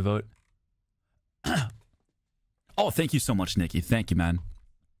it's time to vote. Oh, thank you so much, Nikki. Thank you, man.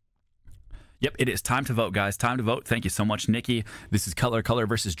 Yep, it is time to vote, guys. Time to vote. Thank you so much, Nikki. This is Color Color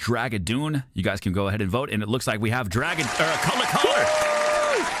versus Dragadoon. You guys can go ahead and vote, and it looks like we have Color Color.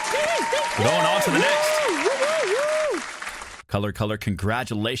 We're going on to the next. Color Color,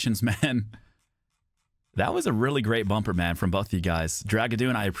 congratulations, man. That was a really great bumper, man, from both of you guys.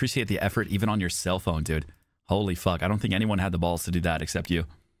 Dragadoon, I appreciate the effort, even on your cell phone, dude. Holy fuck. I don't think anyone had the balls to do that except you.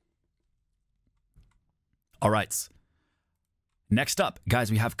 All right. Next up,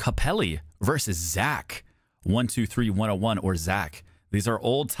 guys, we have Capelli versus Zach. 123101 or Zach. These are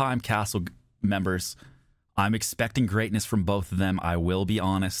old-time Castle members. I'm expecting greatness from both of them. I will be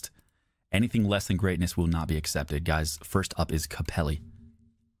honest. Anything less than greatness will not be accepted. Guys, first up is Capelli.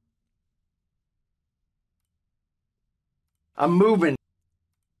 I'm moving.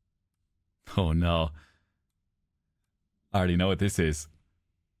 Oh, no. I already know what this is.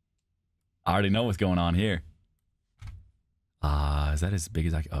 I already know what's going on here. Is that as big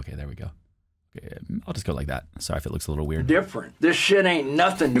as I can? Okay, there we go. Okay, I'll just go like that. Sorry if it looks a little weird. Different. This shit ain't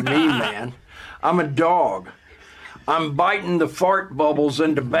nothing to me, man. I'm a dog. I'm biting the fart bubbles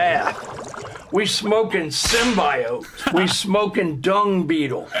in the bath. We smoking symbiotes. We smoking dung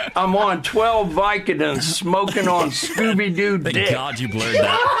beetle. I'm on 12 Vicodins smoking on Scooby-Doo dick. Thank God you blurred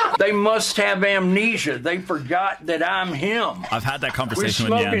that. They must have amnesia. They forgot that I'm him. I've had that conversation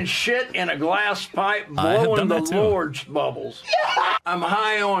We're with smoking Yan. shit in a glass pipe, blowing the Lord's bubbles. I'm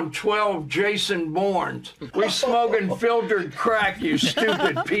high on 12 Jason Bournes. We smoking filtered crack, you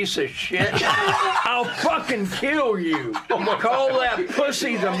stupid piece of shit. I'll fucking kill you. Call that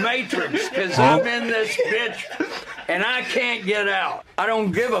pussy the Matrix, because I'm in this bitch and I can't get out. I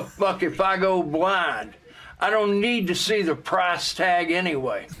don't give a fuck if I go blind. I don't need to see the price tag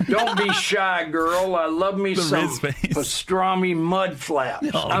anyway. Don't be shy, girl. I love me some pastrami mud flaps.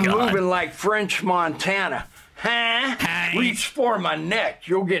 Oh, I'm God. moving like French Montana. Huh? Reach for my neck.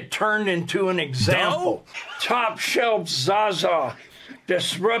 You'll get turned into an example. Top shelf Zaza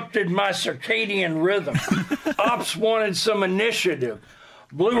disrupted my circadian rhythm. Ops wanted some initiative.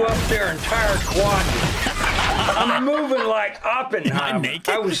 Blew up their entire quadrant. I'm moving like Oppenheimer.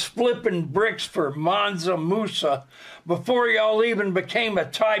 I was flipping bricks for Mansa Musa before y'all even became a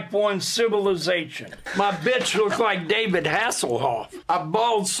Type 1 civilization. My bitch looked like David Hasselhoff. I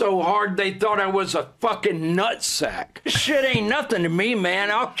bawled so hard they thought I was a fucking nutsack. This shit ain't nothing to me,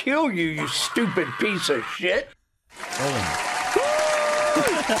 man. I'll kill you, you stupid piece of shit.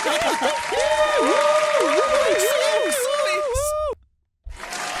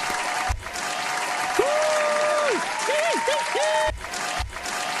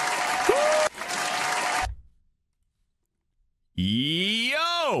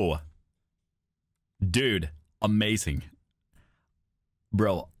 Yo! Dude, amazing.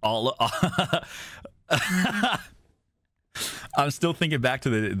 Bro, I'm still thinking back to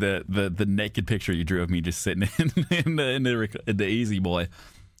the naked picture you drew of me just sitting in the easy boy.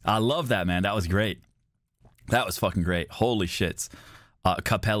 I love that, man. That was great. That was fucking great. Holy shits.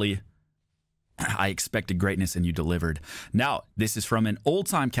 Capelli, I expected greatness and you delivered. Now, this is from an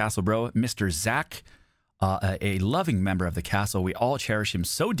old-time castle bro, Mr. Zach, a loving member of the castle. We all cherish him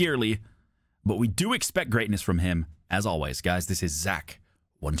so dearly, but we do expect greatness from him. As always, guys, this is Zach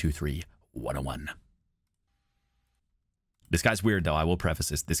 123-101. This guy's weird, though. I will preface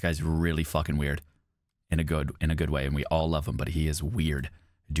this. This guy's really fucking weird in a good way, and we all love him, but he is weird.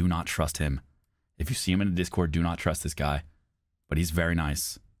 Do not trust him. If you see him in the Discord, do not trust this guy. But he's very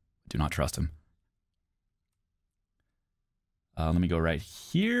nice. Do not trust him. Let me go right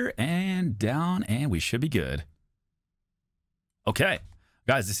here and down, and we should be good. Okay.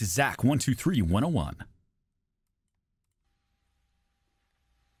 Guys, this is Zach 123-101.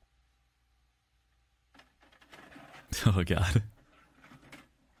 Oh, God.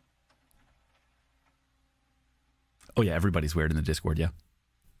 Oh, yeah, everybody's weird in the Discord, yeah.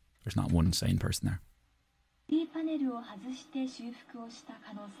 There's not one insane person there.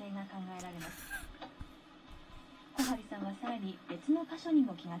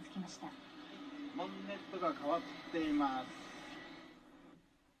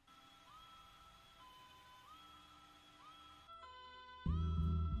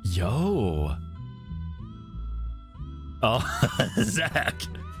 Yo. Oh, Zach.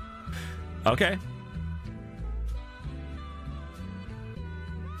 Okay.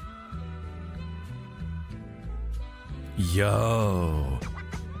 Yo.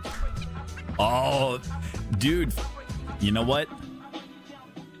 Oh, dude. You know what?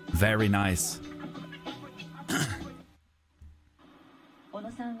 Very nice.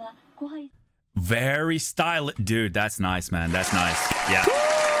 Very stylish. Dude, that's nice, man. That's nice. Yeah.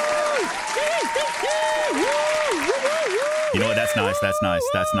 You know what? That's nice. That's nice.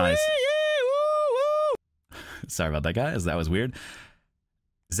 That's nice. Sorry about that, guys. That was weird.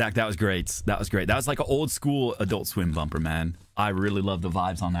 Zach, that was great. That was great. That was like an old school Adult Swim bumper, man. I really love the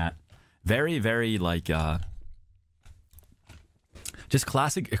vibes on that. Very, very like just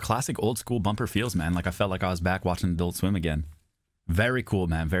classic old school bumper feels, man. Like I felt like I was back watching Adult Swim again. Very cool,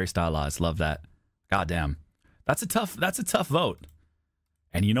 man. Very stylized. Love that. God damn. That's a tough vote.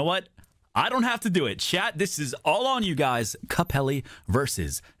 And you know what? I don't have to do it. Chat, this is all on you guys. Capelli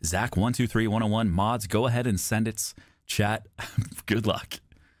versus Zach 123-101. Mods, go ahead and send it. Chat, good luck.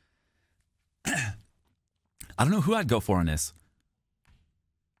 I don't know who I'd go for on this.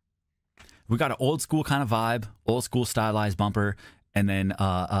 We got an old school kind of vibe, old school stylized bumper, and then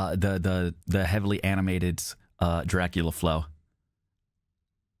the heavily animated Dracula flow.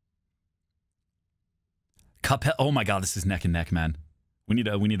 Cuphead. Oh my god, this is neck and neck, man. We need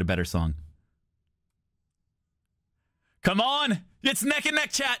a better song. Come on, it's neck and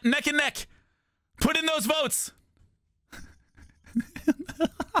neck, chat, neck and neck. Put in those votes.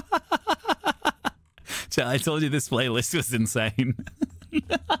 Chat, I told you this playlist was insane.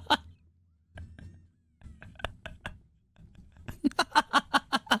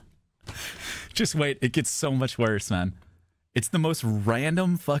 Just wait, it gets so much worse, man. It's the most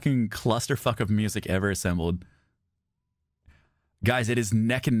random fucking clusterfuck of music ever assembled. Guys, it is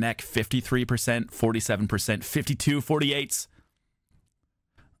neck and neck, 53%, 47%, 52, 48.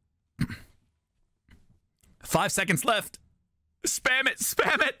 5 seconds left. Spam it,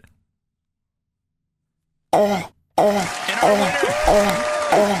 spam it. And our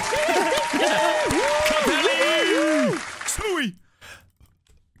winner, Capelli! Sooie!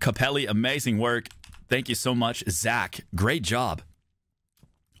 Capelli, amazing work. Thank you so much. Zach, great job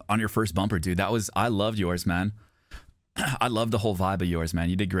on your first bumper, dude. I loved yours, man. I love the whole vibe of yours, man.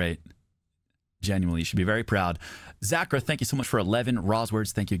 You did great. Genuinely, you should be very proud. Zachra, thank you so much for 11.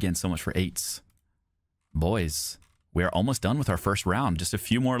 Roswords, thank you again so much for 8. Boys, we are almost done with our first round. Just a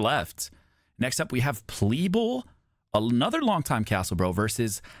few more left. Next up, we have Pleeble, another longtime Castle Bro,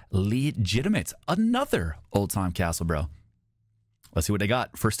 versus Legitimate, another old-time Castle Bro. Let's see what they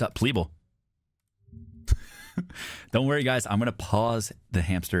got. First up, Pleeble. Don't worry, guys. I'm going to pause the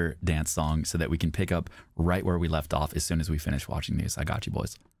hamster dance song so that we can pick up right where we left off as soon as we finish watching these. I got you,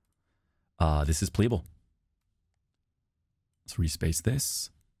 boys. This is Pleeble. Let's respace this.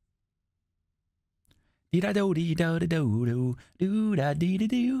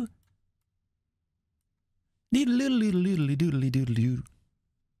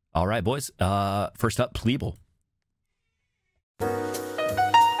 All right, boys. First up, Pleeble.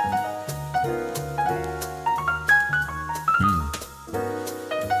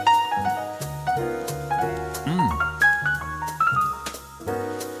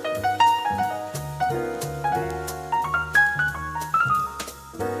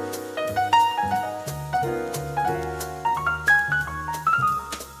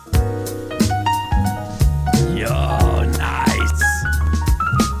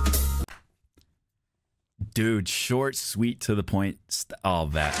 Dude, short, sweet, to the point. Oh,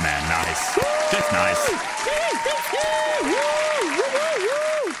 that, man, nice. Just nice.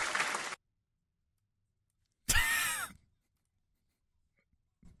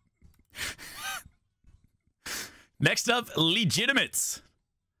 Next up, Legitimates.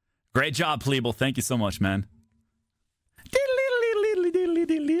 Great job, Pleeble. Thank you so much, man.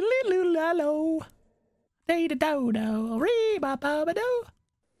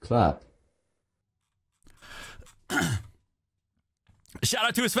 Clap. Shout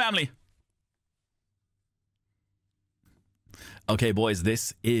out to his family. Okay, boys,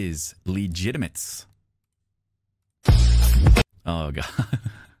 this is Legitimates. Oh, God.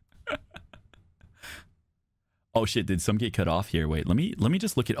 Oh, shit, did some get cut off here? Wait, let me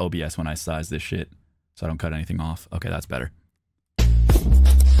just look at OBS when I size this shit so I don't cut anything off. Okay, that's better.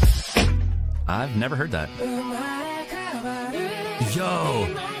 I've never heard that. Yo.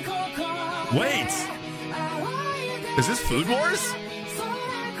 Wait. Is this Food Wars?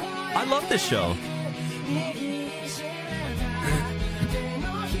 I love this show.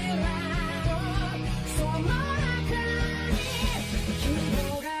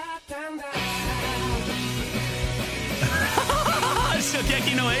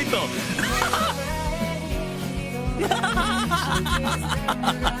 Shokeki no Aethel.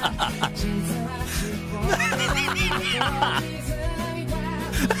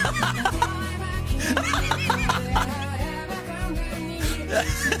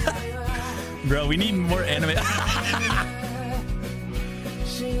 Bro, we need more anime.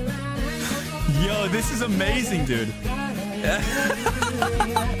 Yo, this is amazing, dude.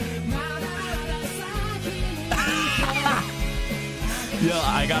 Yo,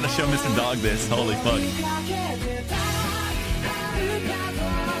 I gotta show Mr. Dog this. Holy fuck.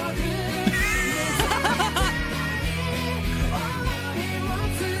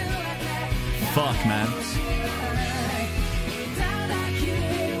 Fuck, man.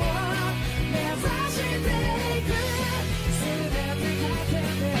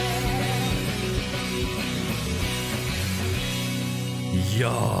 Yo.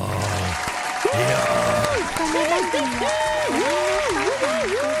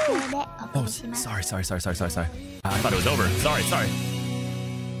 Oh, sorry. I thought it was over. Sorry.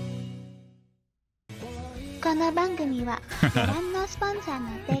 この番組はご覧のスポンサーの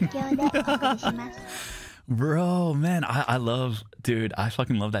提供でお送りします。 Bro, man, I love, dude, I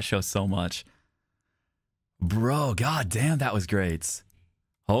fucking love that show so much. Bro, god damn, that was great.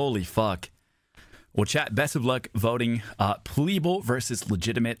 Holy fuck. Well, chat, best of luck voting. Pleeble versus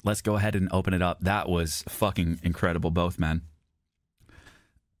Legitimate. Let's go ahead and open it up. That was fucking incredible, both, man.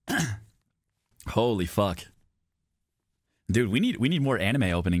 Holy fuck. Dude, we need more anime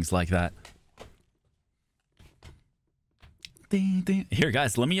openings like that. Ding, ding. Here,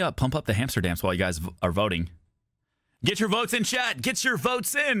 guys, let me pump up the hamster dance while you guys are voting. Get your votes in, chat. Get your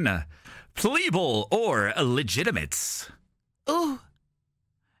votes in. Pleeble or Legitimates. Ooh.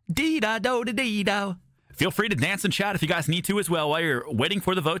 Dee-da-do-da-dee-do. Feel free to dance and chat if you guys need to as well while you're waiting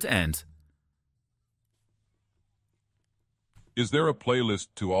for the vote to end. Is there a playlist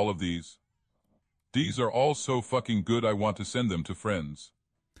to all of these? These are all so fucking good I want to send them to friends.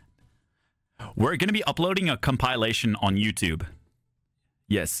 We're going to be uploading a compilation on YouTube.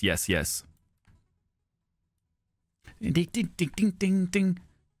 Yes. Ding, ding, ding, ding, ding, ding.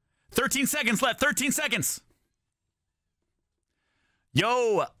 13 seconds left. 13 seconds.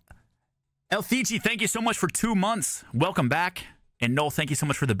 Yo, El Fiji, thank you so much for 2 months. Welcome back. And Noel, thank you so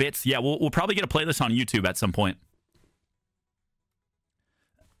much for the bits. Yeah, we'll probably get a playlist on YouTube at some point.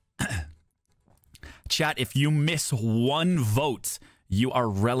 Chat, if you miss one vote, you are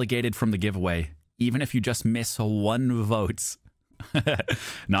relegated from the giveaway. Even if you just miss one vote.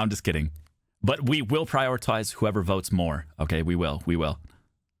 No, I'm just kidding. But we will prioritize whoever votes more. Okay, we will.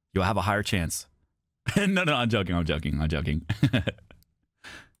 You'll have a higher chance. No, I'm joking.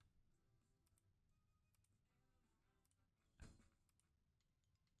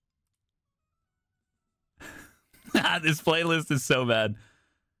 This playlist is so bad.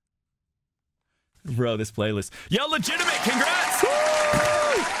 Bro, this playlist. Yo, Legitimate, congrats!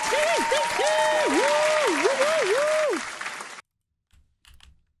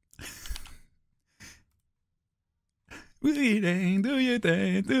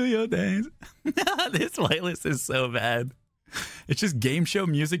 Do your dance. This playlist is so bad. It's just game show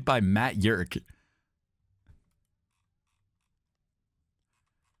music by Matt Yerk.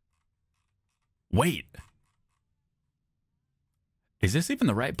 Wait. Is this even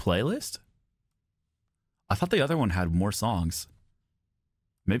the right playlist? I thought the other one had more songs.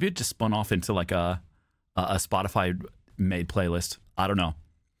 Maybe it just spun off into like a Spotify made playlist. I don't know.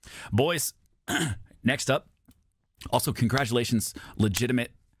 Boys, next up, Also, congratulations,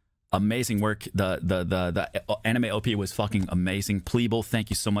 legitimate, amazing work. The anime OP was fucking amazing. Pleeble, thank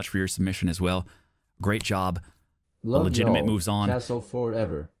you so much for your submission as well. Great job. Love legitimate y'all. moves on. Castle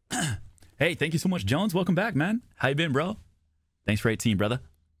forever. Hey, thank you so much, Jones. Welcome back, man. How you been, bro? Thanks for 18, brother.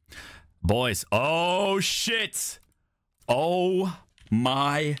 Boys, oh shit. Oh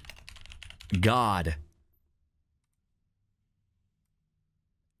my God.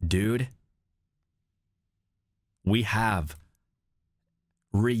 Dude, we have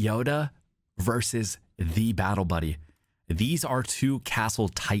Ryota versus the Battle Buddy. These are two castle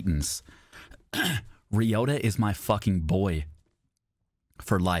titans. Ryota is my fucking boy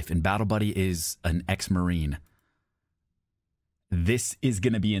for life, and Battle Buddy is an ex-Marine. This is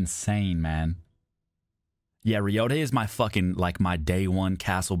gonna be insane, man. Yeah, Ryota is my fucking, like, my day one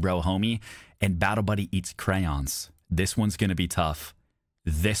castle bro homie, and Battle Buddy eats crayons. This one's gonna be tough.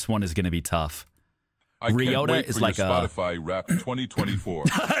 This one is gonna be tough. Ryota is like Spotify Rap 2024.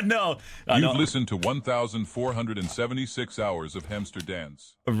 No, You've listened to 1,476 hours of Hamster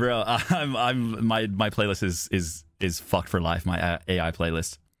Dance. Bro, my playlist is fucked for life. My AI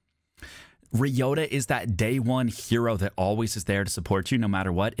playlist. Ryota is that day one hero that always is there to support you no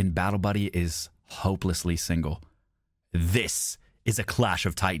matter what, and Battle Buddy is hopelessly single. This is a clash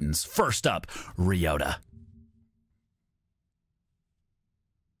of titans. First up, Ryota.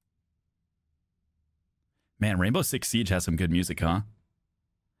 Man, Rainbow Six Siege has some good music, huh?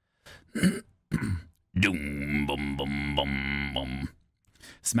 Doom, bum, bum, bum, bum.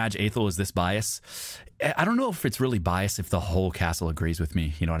 Smadge Aethel, is this bias? I don't know if it's really bias if the whole castle agrees with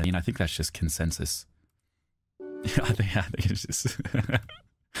me. You know what I mean? I think that's just consensus. I think it's just I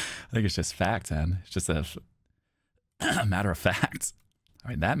think it's just fact, man. It's just a matter of fact. I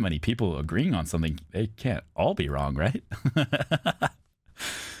mean, that many people agreeing on something, they can't all be wrong, right?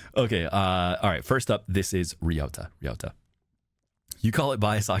 Okay, all right, first up, this is Ryota. You call it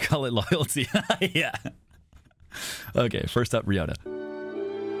bias, I call it loyalty. Yeah. Okay, first up, Ryota.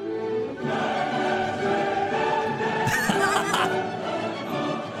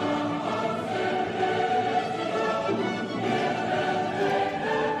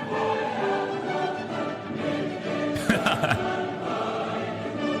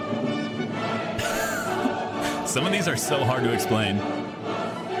 Some of these are so hard to explain.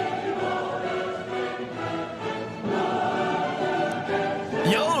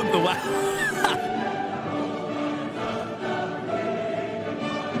 Yo, the wow.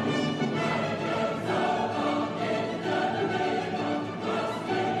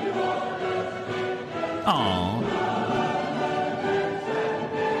 Aww.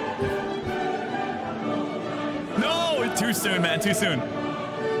 No, too soon, man, too soon.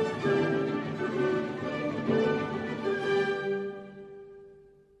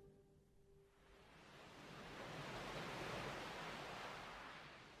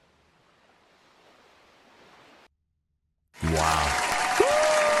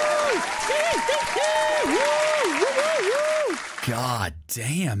 God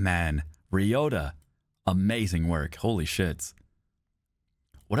damn, man. Ryota, amazing work. Holy shit.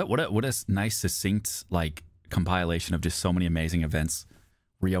 What a nice, succinct, like, compilation of just so many amazing events.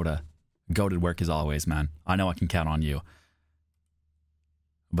 Ryota, goated work as always, man. I know I can count on you.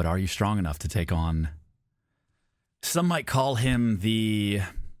 But are you strong enough to take on... Some might call him the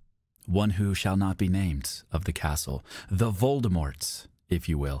one who shall not be named of the castle. The Voldemort, if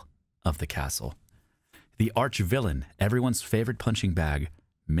you will, of the castle. The arch-villain, everyone's favorite punching bag,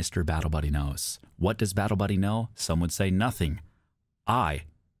 Mr. Battle Buddy knows. What does Battle Buddy know? Some would say nothing. I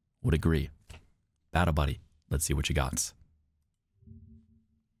would agree. Battle Buddy, let's see what you got.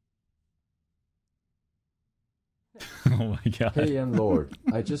 Oh my God. Hey, and Lord,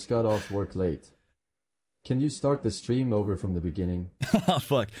 I just got off work late. Can you start the stream over from the beginning? Oh,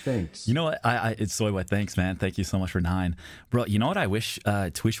 fuck. Thanks. You know what? It's Soy What. Thanks, man. Thank you so much for 9. Bro, you know what I wish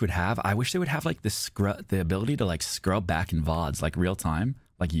Twitch would have? I wish they would have, like, the ability to, like, scrub back in VODs, like, real time,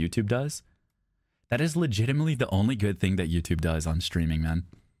 like YouTube does. That is legitimately the only good thing that YouTube does on streaming, man.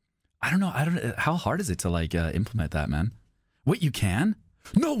 I don't know. How hard is it to, like, implement that, man? Wait, you can?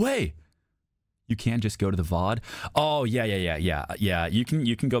 No way! You can just go to the VOD? Oh, yeah. You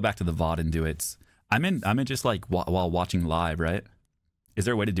can go back to the VOD and do it. I'm in just like while watching live, right? Is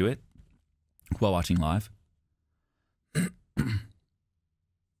there a way to do it while watching live?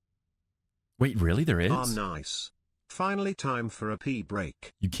 Wait, really? There is? Oh, nice. Finally time for a pee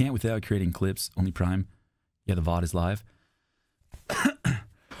break. You can't without creating clips, only Prime. Yeah, the VOD is live.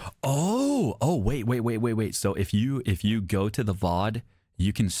 Oh, wait. So if you go to the VOD,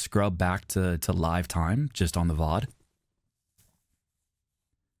 you can scrub back to live time just on the VOD.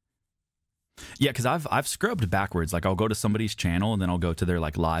 Yeah, because I've scrubbed backwards. Like I'll go to somebody's channel and then I'll go to their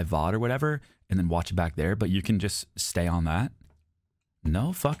like live VOD or whatever and then watch it back there. But you can just stay on that.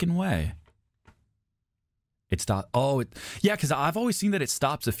 No fucking way. It stopped. Oh, yeah, because I've always seen that it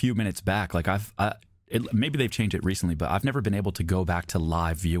stops a few minutes back. Like maybe they've changed it recently, but I've never been able to go back to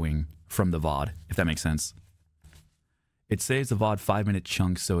live viewing from the VOD, if that makes sense. It saves the VOD 5-minute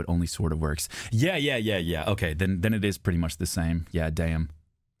chunks, so it only sort of works. Yeah. Okay, then it is pretty much the same. Yeah, damn.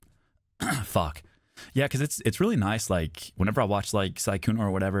 Fuck. Yeah, because it's really nice. Like whenever I watch like Sykkuno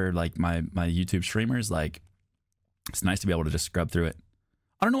or whatever, like my YouTube streamers, like it's nice to be able to just scrub through it.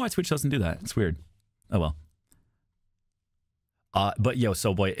 I don't know why Twitch doesn't do that. It's weird. Oh well. But yo,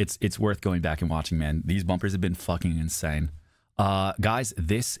 so boy, it's worth going back and watching, man. These bumpers have been fucking insane. Guys,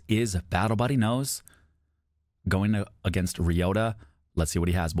 this is Battle Buddy Knows going against Ryota. Let's see what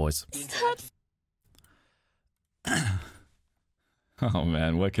he has, boys. Oh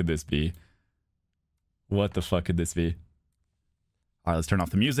man, what could this be? What the fuck could this be? All right, let's turn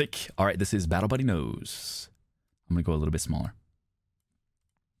off the music. All right, this is Battle Buddy Knows. I'm gonna go a little bit smaller.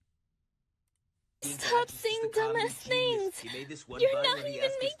 Stop saying dumbass things. You're not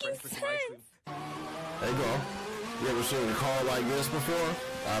even making sense. Hey, girl. You ever seen a car like this before?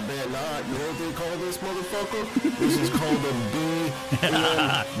 I bet not. You know what they call this motherfucker? This is called a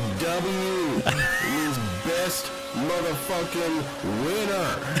BMW. It means best motherfucking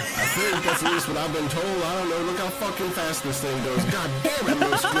winner. I think that's at least what I've been told. I don't know. Look how fucking fast this thing goes. God damn, it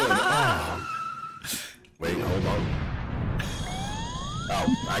looks good. Oh. Wait, hold on. Oh,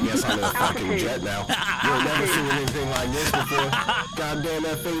 I guess I'm in a fucking jet now. You've never seen anything like this before. Goddamn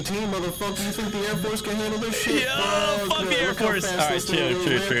F-18, motherfucker. You think the Air Force can handle this shit? Yo, fuck the Air Force. All right,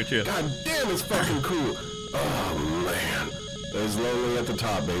 chill. God damn, it's fucking cool. Oh, man. It's lonely at the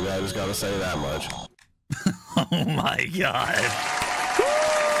top, baby. I just gotta say that much. Oh, my God.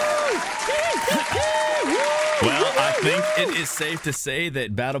 Well, I think it is safe to say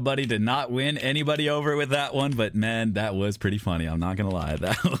that Battle Buddy did not win anybody over with that one, but man, that was pretty funny. I'm not gonna lie,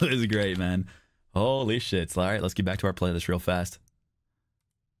 that was great, man. Holy shit! All right, let's get back to our playlist real fast.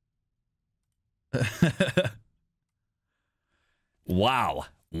 Wow,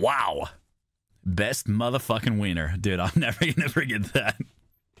 best motherfucking wiener, dude. I'm never gonna forget that.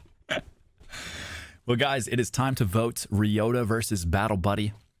 Well, guys, it is time to vote. Ryota versus Battle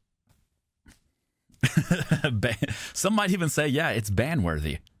Buddy. Some might even say, yeah, it's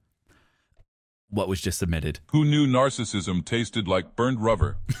ban-worthy. What was just submitted? Who knew narcissism tasted like burned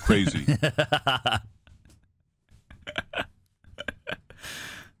rubber? Crazy.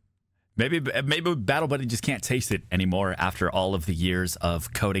 Maybe Battle Buddy just can't taste it anymore after all of the years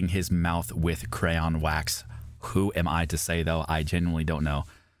of coating his mouth with crayon wax. Who am I to say, though? I genuinely don't know.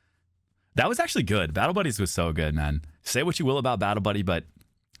 That was actually good. Battle Buddies was so good, man. Say what you will about Battle Buddy, but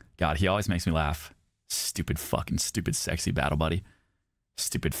God, he always makes me laugh. Stupid sexy Battle Buddy.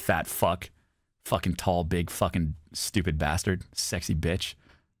 Stupid fat fuck. Fucking tall, big, fucking stupid bastard. Sexy bitch.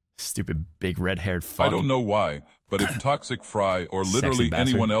 Stupid big red-haired fuck. I don't know why, but if Toxic Fry or literally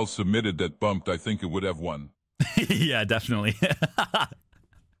anyone else submitted that bumped, I think it would have won. Yeah, definitely.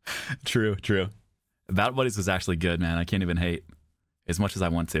 True. Battle Buddies was actually good, man. I can't even hate as much as I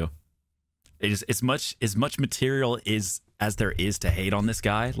want to. It is as much material as there is to hate on this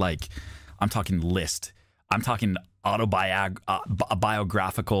guy. Like, I'm talking list. I'm talking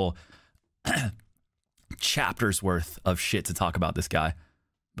autobiographical chapters worth of shit to talk about this guy.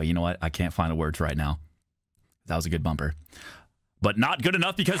 But you know what? I can't find the words right now. That was a good bumper. But not good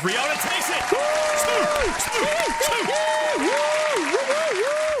enough because Ryota takes it!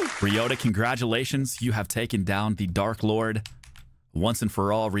 Ryota, congratulations. You have taken down the Dark Lord. Once and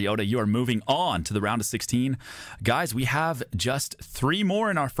for all, Ryota, you are moving on to the round of 16. Guys, we have just 3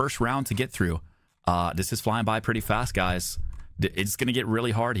 more in our first round to get through. This is flying by pretty fast, guys. It's going to get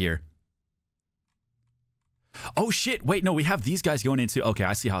really hard here. Oh, shit. Wait, no, we have these guys going into... Okay,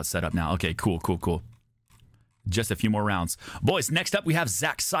 I see how it's set up now. Okay, cool. Just a few more rounds. Boys, next up, we have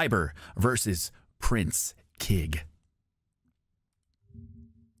Zack Cyber versus Prince Kig.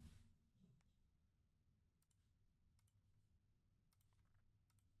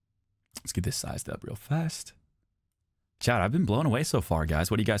 Let's get this sized up real fast. Chat, I've been blown away so far, guys.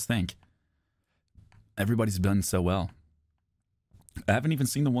 What do you guys think? Everybody's done so well. I haven't even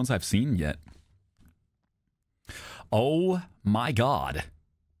seen the ones I've seen yet. Oh my God.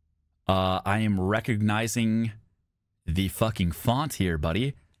 I am recognizing the fucking font here,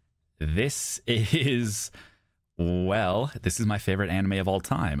 buddy. This is, well, this is my favorite anime of all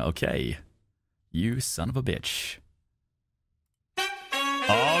time. Okay. You son of a bitch.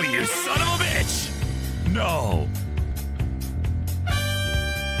 Oh, you son of a bitch! No!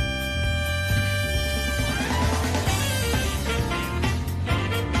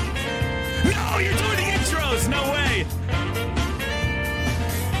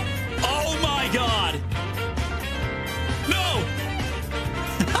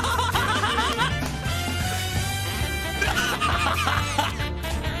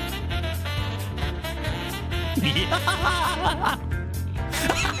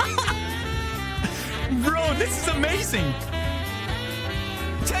 Bro, this is amazing.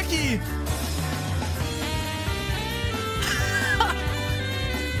 Techie.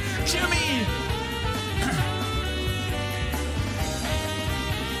 Jimmy.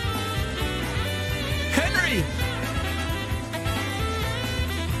 Henry.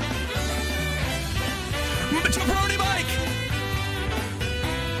 Jabroni Mike.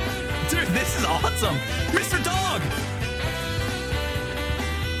 Dude, this is awesome. Mr. Dog.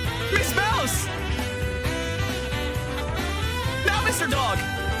 Miss Mouse. Now Mr. Dog.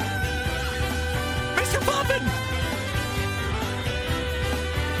 Mr. Puffin.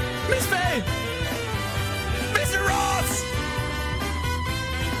 Miss Faye. Mr. Ross.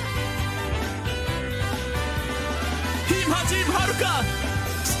 Him Hatim Haruka.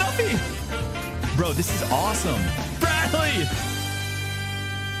 Snuffy. Bro, this is awesome. Bradley.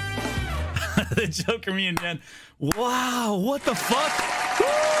 The Joker me and Dan. Wow, what the fuck?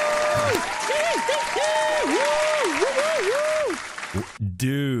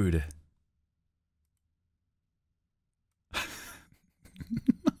 Dude.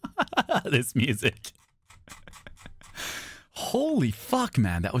 This music. Holy fuck,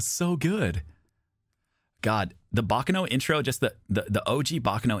 man. That was so good. God, the Bakano intro, just the OG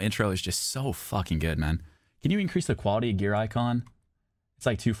Bakano intro is just so fucking good, man. Can you increase the quality of gear icon? It's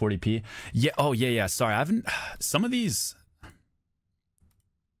like 240p. Yeah. Oh, yeah. Sorry, I haven't. Some of these.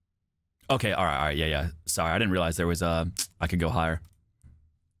 Okay. All right. Yeah. Sorry, I didn't realize there was I could go higher.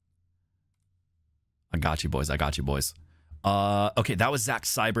 I got you, boys. Okay, that was Zack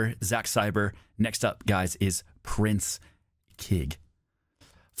Cyber. Next up, guys, is Prince Kig.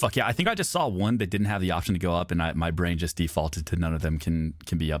 Fuck yeah, I think I just saw one that didn't have the option to go up, and my brain just defaulted to none of them can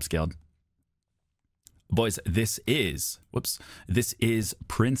be upscaled. Boys, this is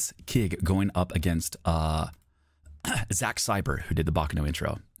Prince Kig going up against Zack Cyber, who did the Bakano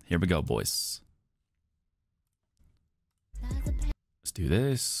intro. Here we go, boys. Let's do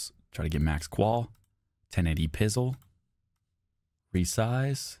this. Try to get max qual. 1080 pizzle.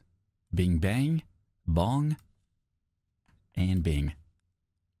 Resize. Bing bang. Bong. And bing.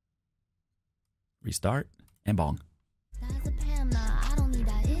 Restart. And bong.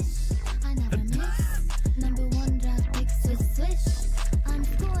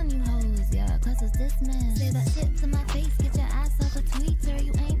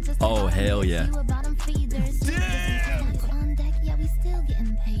 Oh, hell yeah. Damn!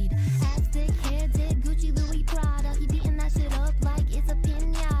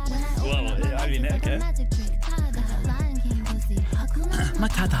 Whoa, I mean, okay.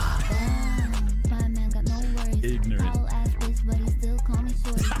 Matata. Ignorant.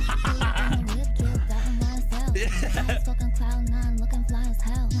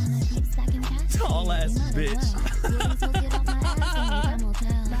 Tall ass bitch.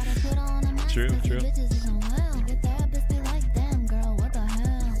 True.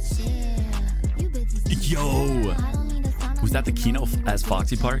 Yo! Was that the keynote as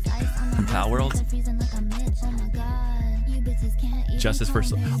Foxy Park from Pal World? Justice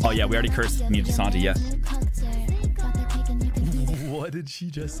first. Oh yeah, we already cursed Nina Sanji, yeah. What did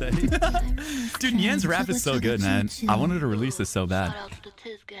she just say? Dude, Nyan's rap is so good, man. I wanted to release this so bad.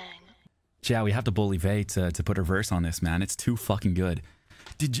 Yeah, we have to bully Vay to put her verse on this, man. It's too fucking good.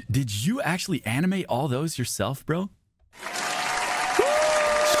 Did you actually animate all those yourself, bro?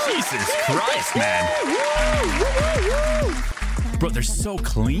 Jesus Christ, man. Bro, they're so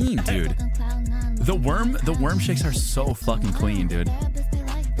clean, dude. The worm shakes are so fucking clean, dude.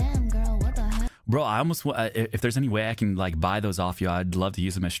 Bro, I almost if there's any way I can like buy those off you, I'd love to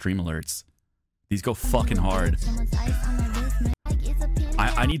use them as stream alerts. These go fucking hard.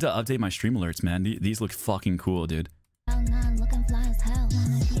 I need to update my stream alerts, man. These look fucking cool, dude. Tall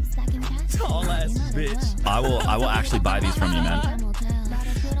ass bitch. I will actually buy these from you, man.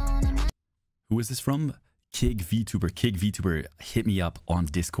 Who is this from? Kig VTuber. Kig VTuber, hit me up on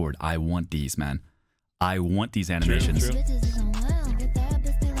Discord. I want these, man. I want these animations. True.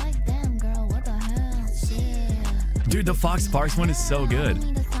 Dude, the Fox Parks one is so good.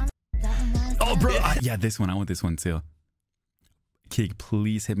 Oh, bro. Yeah, this one. I want this one too. Kig,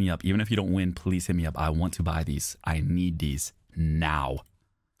 please hit me up. Even if you don't win, please hit me up. I want to buy these. I need these now.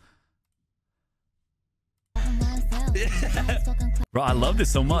 Bro, I love this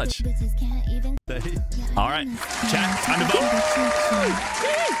so much. All right, chat, time to vote.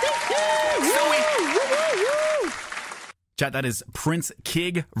 Chat, that is Prince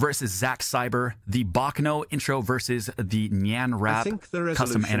Kig versus Zack Cyber, the Bakno intro versus the Nyan Rap I think the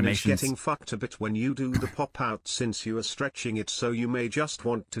custom resolution is animations. getting fucked a bit when you do the pop-out since you are stretching it, so you may just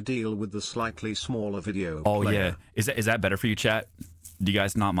want to deal with the slightly smaller video Oh player. yeah, is that better for you, chat? Do you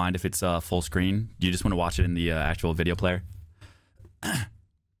guys not mind if it's full screen? Do you just want to watch it in the actual video player?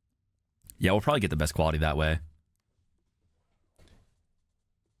 Yeah, we'll probably get the best quality that way.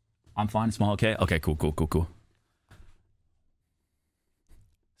 I'm fine. Small, okay? Okay, cool.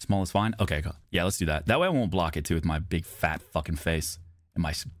 Small is fine? Okay, cool. Yeah, let's do that. That way I won't block it, too, with my big, fat fucking face. And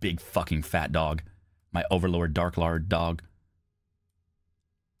my big, fucking, fat dog. My Overlord, Dark Lord dog.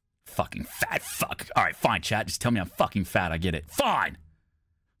 Fucking fat fuck. Alright, fine, chat. Just tell me I'm fucking fat. I get it. Fine!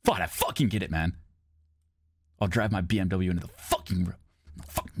 Fine, I fucking get it, man. I'll drive my BMW into the fucking room.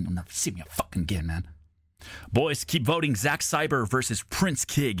 You'll never see me fucking again, man. Boys, keep voting. Zack Cyber versus Prince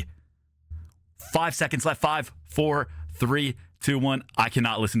Kig. 5 seconds left. 5, 4, 3, 2, 1. I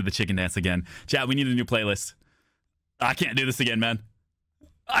cannot listen to the chicken dance again. Chat, we need a new playlist. I can't do this again, man.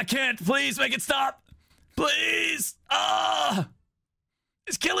 I can't. Please make it stop. Please.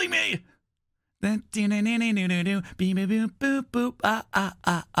 It's killing me. And Zack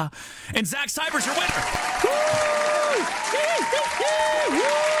Cyber's your winner.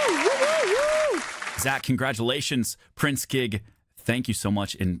 Zack, congratulations. Prince Kig, thank you so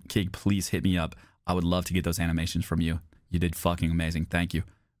much. And Kig, please hit me up. I would love to get those animations from you. You did fucking amazing. Thank you.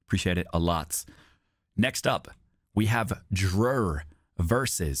 Appreciate it a lot. Next up, we have Drur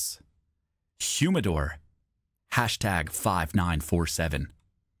versus Humidor. Hashtag 5947.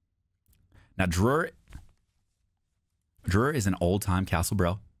 Now, Drur is an old-time castle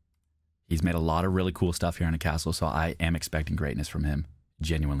bro. He's made a lot of really cool stuff here in the castle, so I am expecting greatness from him.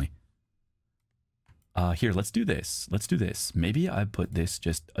 Genuinely. Here, let's do this. Maybe I put this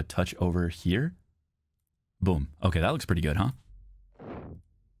just a touch over here. Boom. Okay, that looks pretty good, huh?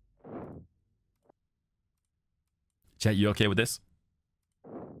 Chat, you okay with this?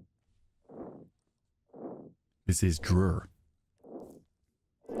 This is Drur.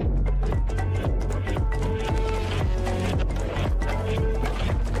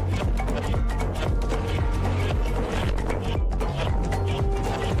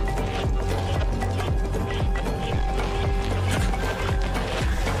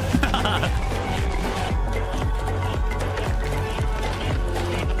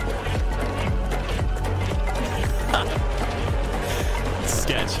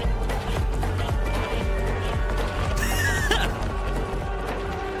 Sketch.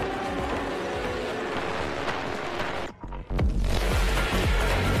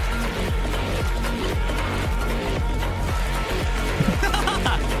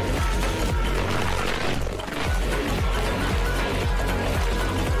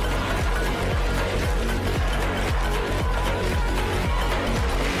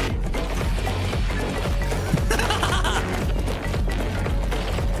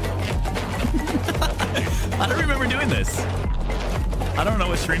 I don't remember doing this. I don't know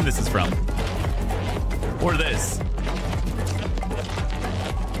what stream this is from. Or this.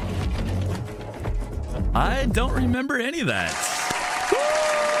 I don't remember any of that.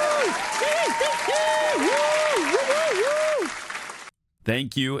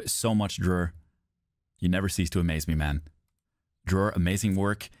 Thank you so much, Drur. You never cease to amaze me, man. Drur, amazing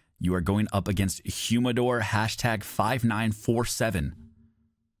work. You are going up against Humidor. Hashtag 5947.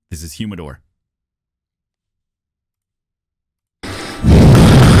 This is Humidor.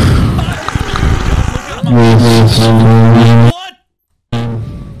 What?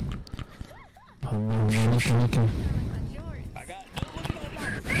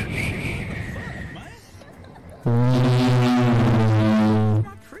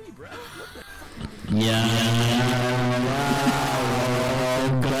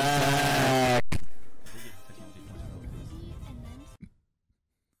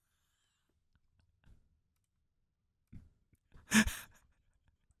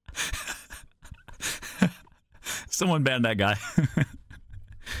 Someone ban that guy.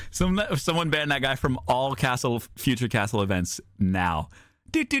 Someone ban that guy from all future castle events now.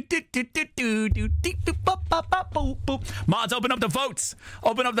 Mods, open up the votes.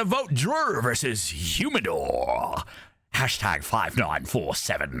 Open up the vote. Drur versus Humidor. Hashtag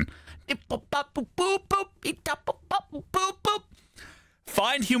 5947.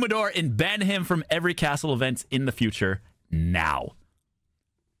 Find Humidor and ban him from every castle events in the future now.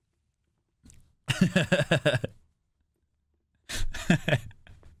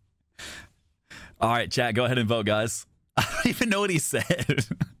 All right, chat, go ahead and vote, guys. I don't even know what he said.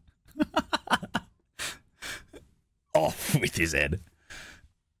 Off with his head.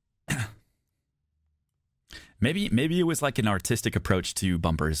 Maybe it was like an artistic approach to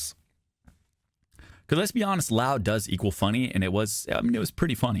bumpers. Because let's be honest, loud does equal funny, and it was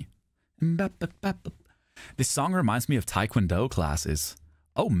pretty funny. This song reminds me of Taekwondo classes.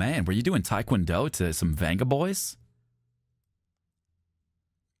 Oh man, were you doing Taekwondo to some Vanga boys?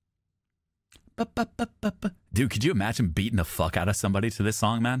 Dude, could you imagine beating the fuck out of somebody to this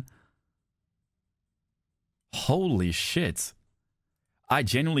song, man? Holy shit. I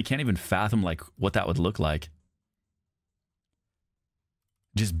genuinely can't even fathom like what that would look like.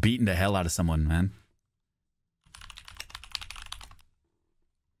 Just beating the hell out of someone, man.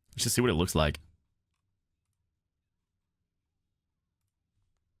 Let's just see what it looks like.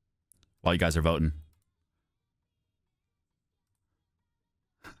 While you guys are voting.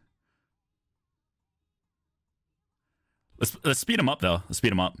 Let's speed them up, though. Let's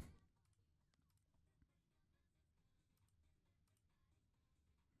speed them up.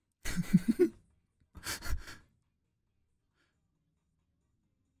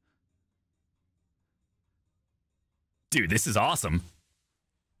 Dude, this is awesome.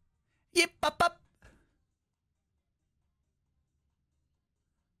 Yep, up.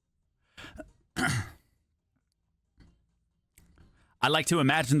 I like to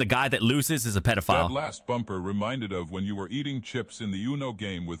imagine the guy that loses is a pedophile. That last bumper reminded of when you were eating chips in the Uno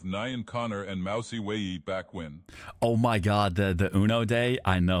game with Nyan Connor and Mousy Wei back when. Oh my god, the Uno day?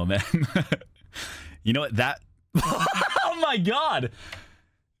 I know, man. You know what? That... Oh my god!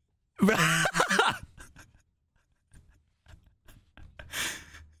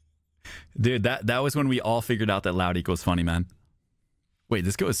 Dude, that was when we all figured out that loud equals funny, man. Wait,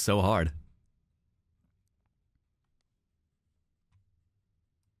 this goes so hard.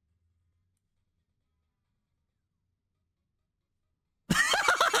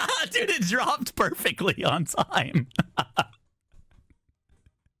 Dude, it dropped perfectly on time.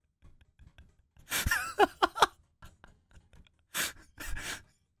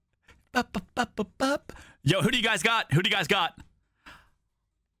 Yo, who do you guys got? Who do you guys got?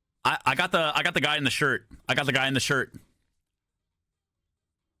 I got the guy in the shirt. I got the guy in the shirt.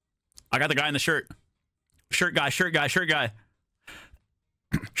 I got the guy in the shirt. Shirt guy, shirt guy, shirt guy.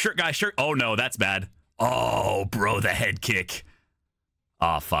 Shirt guy, shirt. Oh no, that's bad. Oh, bro, the head kick.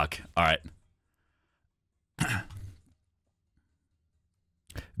 Oh, fuck. All right.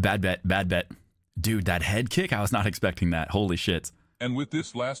 Bad bet, bad bet. Dude, that head kick, I was not expecting that. Holy shit. And with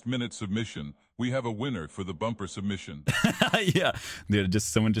this last-minute submission, we have a winner for the bumper submission. Yeah. Dude,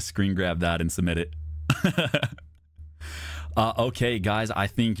 someone just screen grab that and submit it. Okay, guys, I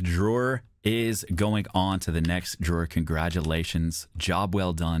think Drawer is going on to the next drawer. Congratulations. Job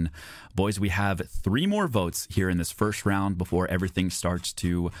well done. Boys, we have 3 more votes here in this first round before everything starts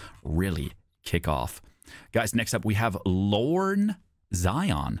to really kick off. Guys, next up we have Lorne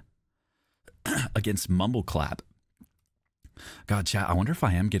Zion against Mumbleclap. God, chat, I wonder if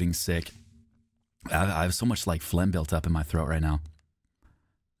I am getting sick. I have so much like phlegm built up in my throat right now.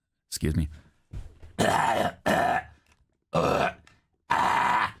 Excuse me.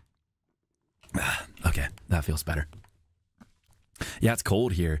 Okay, that feels better. Yeah, it's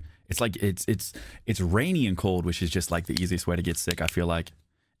cold here. It's like it's rainy and cold, which is just like the easiest way to get sick, I feel like.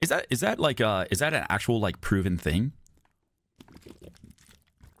 Is that like is that an actual like proven thing?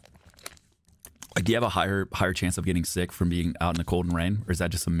 Like, do you have a higher chance of getting sick from being out in the cold and rain, or is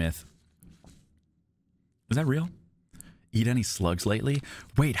that just a myth? Is that real? Eat any slugs lately?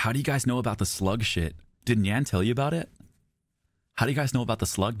 Wait, how do you guys know about the slug shit? Did Nyan tell you about it? How do you guys know about the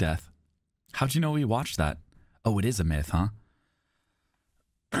slug death? How'd you know we watched that? Oh, it is a myth, huh?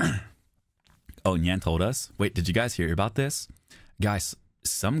 Oh, Nyan told us. Wait, did you guys hear about this? Guys,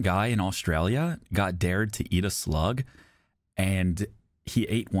 some guy in Australia got dared to eat a slug, and he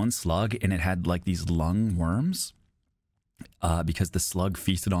ate one slug and it had like these lung worms because the slug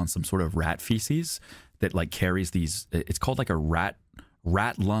feasted on some sort of rat feces that like carries these, it's called like a rat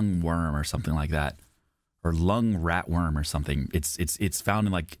lung worm or something like that, or lung rat worm or something. It's found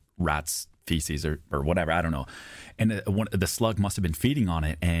in like rats feces or whatever, I don't know. And the slug must have been feeding on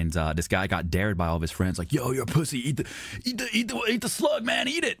it, and this guy got dared by all of his friends, like, yo, you're a pussy, eat the slug, man,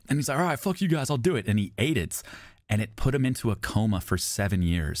 eat it. And he's like, all right, fuck you guys, I'll do it. And he ate it, and it put him into a coma for 7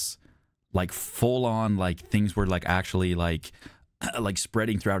 years. Like full on, like things were like actually like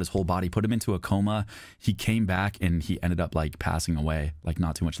spreading throughout his whole body, put him into a coma. He came back and he ended up like passing away like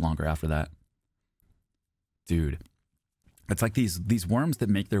not too much longer after that. Dude, it's like these worms that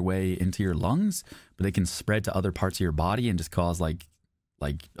make their way into your lungs, but they can spread to other parts of your body and just cause like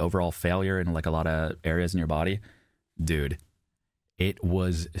overall failure in like a lot of areas in your body. Dude, it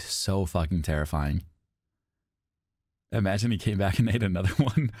was so fucking terrifying. Imagine he came back and ate another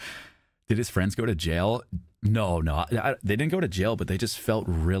one. Did his friends go to jail? No, they didn't go to jail, but they just felt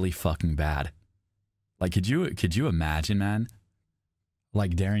really fucking bad. Like, could you imagine, man?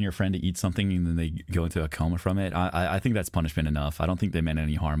 Like daring your friend to eat something and then they go into a coma from it? I think that's punishment enough. I don't think they meant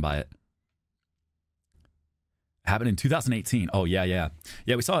any harm by it. Happened in 2018. Oh, yeah.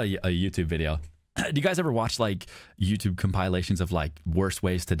 We saw a YouTube video. Do you guys ever watch like YouTube compilations of like worst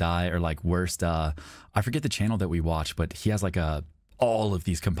ways to die or like worst, I forget the channel that we watch, but he has like all of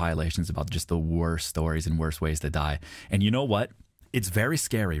these compilations about just the worst stories and worst ways to die. And you know what? It's very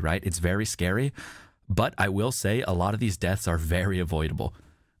scary, right? It's very scary. But I will say a lot of these deaths are very avoidable.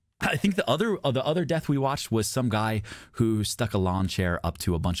 I think the other death we watched was some guy who stuck a lawn chair up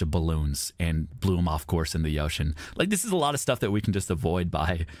to a bunch of balloons and blew them off course in the ocean. Like, this is a lot of stuff that we can just avoid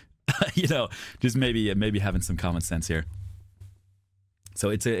by, you know, just maybe having some common sense here. So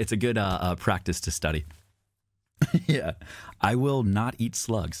it's a good practice to study. Yeah, I will not eat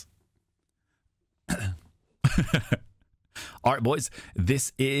slugs. All right, boys,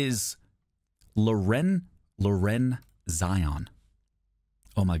 this is Loren Zion.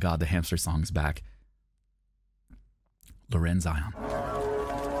 Oh my God, the hamster song's back. Loren Zion.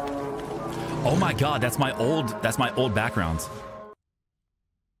 Oh my God, that's my old background.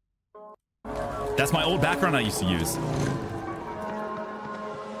 That's my old background I used to use.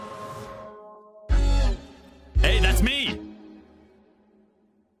 Hey, that's me.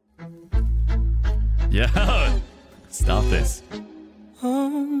 Yeah. Stop this.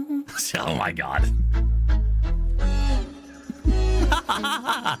 Oh my God.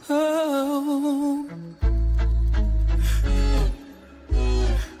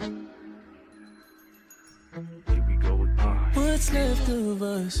 Here we go again. What's left of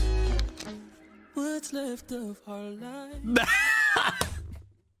us? What's left of our life?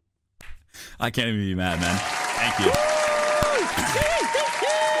 I can't even be mad, man. Thank you.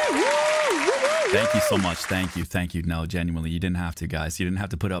 Thank you so much. Thank you. No, genuinely, you didn't have to, guys. You didn't have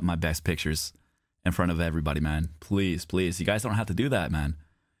to put up my best pictures in front of everybody, man. Please. You guys don't have to do that, man.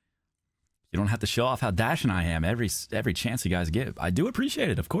 You don't have to show off how dashing I am every chance you guys get. I do appreciate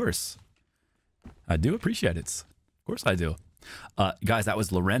it, of course. I do appreciate it. Of course I do. Guys, that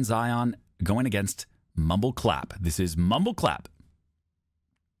was Loren Zion going against Mumble Clap. This is Mumble Clap.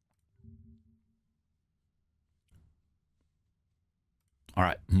 All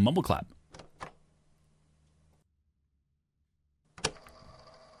right, Mumble Clap.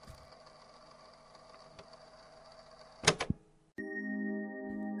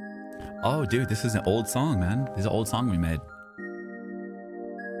 Oh, dude, this is an old song, man. This is an old song we made.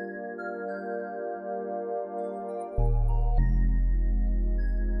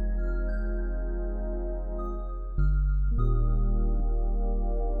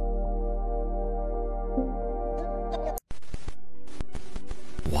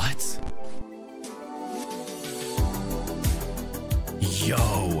 What?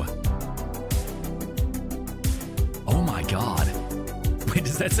 Yo. Oh my God. Wait,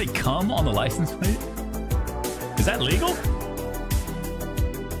 does that say "cum" on the license plate? Is that legal?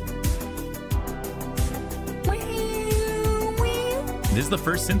 This is the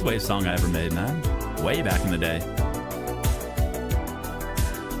first synthwave song I ever made, man. Way back in the day.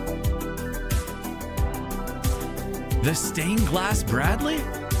 The stained glass Bradley?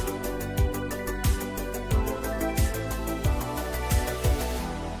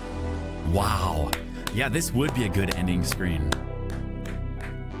 Wow. Yeah, this would be a good ending screen.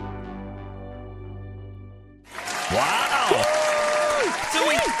 Wow!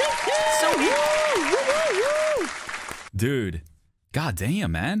 Sweet! Dude, god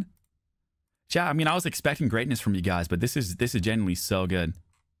damn, man. Yeah, I mean, I was expecting greatness from you guys, but this is genuinely so good.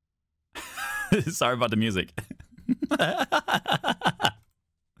 Sorry about the music.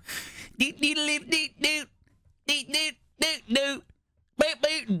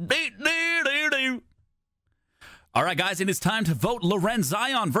 All right, guys, it is time to vote Loren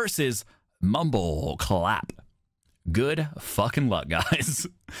Zion versus Mumble Clap. Good fucking luck, guys.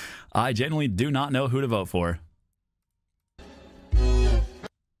 I genuinely do not know who to vote for.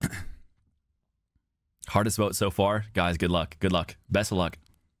 Hardest vote so far. Guys, good luck. Good luck. Best of luck.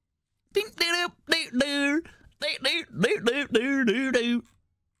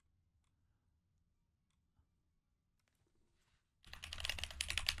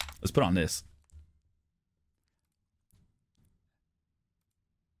 Let's put on this.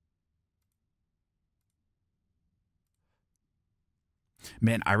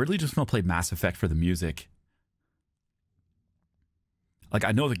 Man, I really just want to play Mass Effect for the music. Like,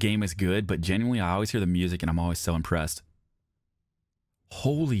 I know the game is good, but genuinely, I always hear the music and I'm always so impressed.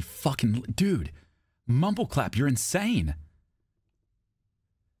 Holy fucking... Dude, Mumble Clap, you're insane.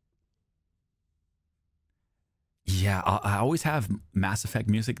 Yeah, I always have Mass Effect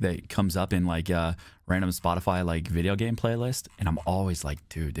music that comes up in like random Spotify like video game playlist, and I'm always like,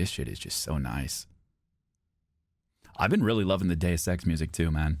 dude, this shit is just so nice. I've been really loving the Deus Ex music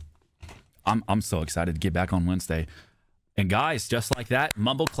too, man. I'm so excited to get back on Wednesday. And guys, just like that,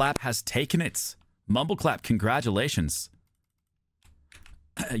 Mumbleclap has taken it. Mumbleclap, congratulations.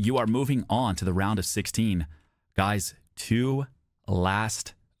 You are moving on to the round of 16. Guys, 2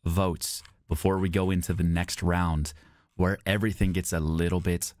 last votes before we go into the next round where everything gets a little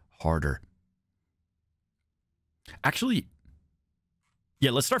bit harder. Actually,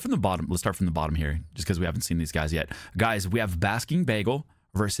 yeah, let's start from the bottom. Let's start from the bottom here, just because we haven't seen these guys yet. Guys, we have Basking Bagel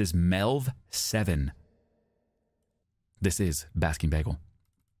versus Melv7. This is Basking Bagel.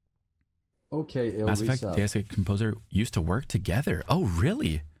 Okay, Mass Effect, Elisa. Deus Ex Composer used to work together. Oh,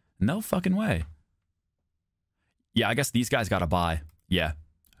 really? No fucking way. Yeah, I guess these guys got to buy. Yeah.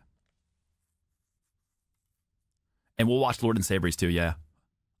 And we'll watch Lord and Sabres too, yeah.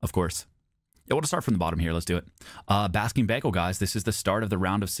 Of course. Yeah, we'll just start from the bottom here. Let's do it. Basking Bagel, guys. This is the start of the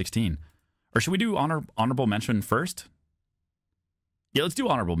round of 16. Or should we do honorable mention first? Yeah, let's do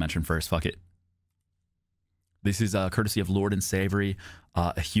honorable mention first. Fuck it. This is courtesy of Lord and Savory,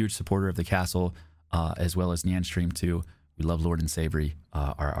 a huge supporter of the castle, as well as Nyan Stream too. We love Lord and Savory,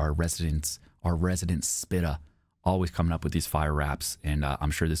 our resident spitta, always coming up with these fire raps, and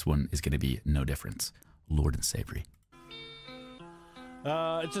I'm sure this one is going to be no different. Lord and Savory.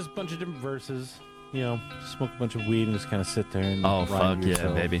 It's just a bunch of different verses. You know, smoke a bunch of weed and just kind of sit there and oh rhyme fuck yeah,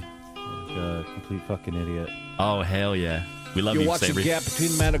 yourself baby! Like a complete fucking idiot. Oh hell yeah! We love you. You, Watch Savory. the gap between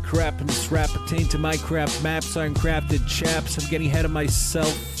the amount of crap and this rap pertain to my craft. Maps are uncrafted chaps. I'm getting ahead of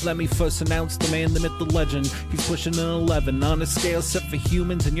myself. Let me first announce the man, the myth, the legend. He's pushing an 11 on a scale set for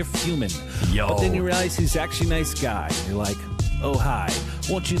humans, and you're fuming. Yo. But then you realize he's actually a nice guy. You're like, oh hi,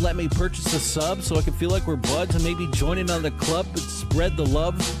 won't you let me purchase a sub so I can feel like we're buds and maybe join in on the club and spread the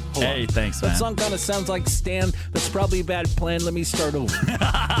love? Hold Hey, on. thanks, man. That song kind of sounds like Stan. That's probably a bad plan. Let me start over.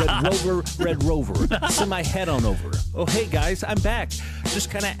 Red Rover. Send my head on over. Oh, hey, guys, I'm back.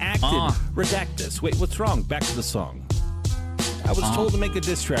 Just kind of acted. Redact this. Wait, what's wrong? Back to the song. I was told to make a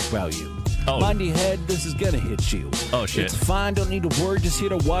diss track about you. Oh. Mind your head, this is gonna hit you. Oh, shit. It's fine, don't need to worry, just here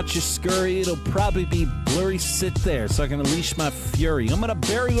to watch you scurry. It'll probably be blurry, sit there so I can unleash my fury. I'm gonna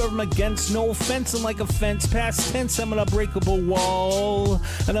bury whoever I'm against, no offense, I'm like a fence. Past tense, I'm an unbreakable wall,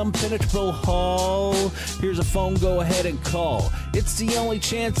 an impenetrable hall. Here's a phone, go ahead and call. It's the only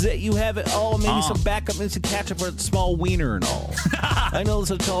chance that you have it all. Maybe some backup, instant catch up for a small wiener and all. I know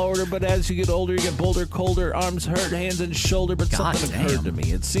it's a tall order, but as you get older, you get bolder, colder, arms hurt, hands and shoulder, but God something damn. occurred to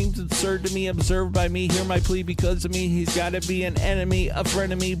me. It seems absurd to me, observed by me, hear my plea because of me. He's gotta be an enemy, a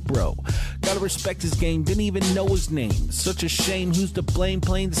frenemy, bro. Gotta respect his game, didn't even know his name. Such a shame, who's to blame?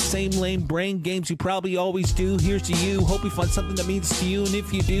 Playing the same lame brain games you probably always do. Here's to you, hope you find something that means to you. And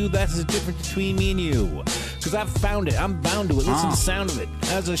if you do, that's the difference between me and you. Cause I've found it, I'm bound to it, listen to the sound of it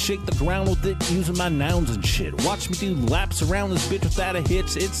as I shake the ground with it, using my nouns and shit. Watch me do laps around this bitch without a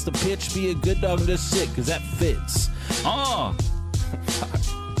hitch. It's the pitch, be a good dog and just sit, cause that fits.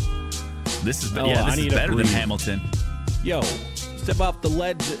 This is Oh, yeah, I this need is a better than breathe. Hamilton. Yo, step off the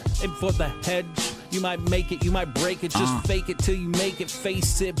ledge, aim for the hedge. You might make it, you might break it, just fake it till you make it.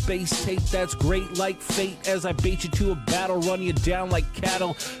 Face it, base tape, that's great like fate. As I bait you to a battle, run you down like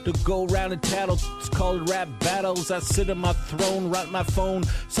cattle. To go round and tattle, it's called rap battles. I sit on my throne, write my phone.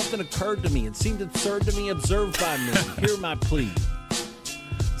 Something occurred to me, it seemed absurd to me, observed by me. Hear my plea.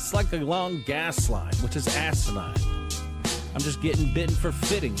 It's like a long gas line, which is asinine. I'm just getting bitten for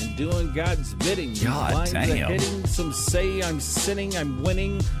fitting and doing God's bidding. God Lines are damn. hitting. Some say I'm sinning, I'm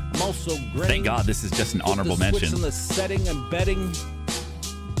winning. I'm also grinning. Thank God this is just an honorable With the switch mention. in the setting, I'm betting.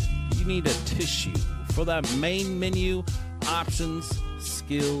 You need a tissue for that main menu. Options,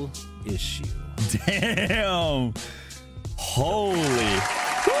 skill, issue. Damn. Holy.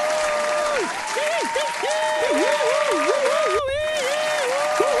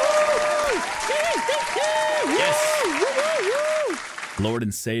 Yes. Lord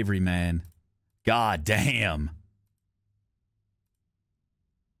and Savory, man. God damn.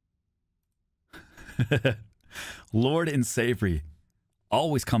 Lord and Savory.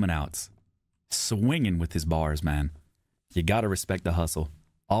 Always coming out. Swinging with his bars, man. You got to respect the hustle.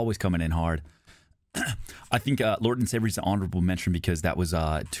 Always coming in hard. I think Lord and Savory's an honorable mention because that was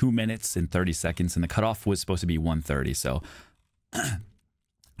 2 minutes and 30 seconds, and the cutoff was supposed to be 1:30. So I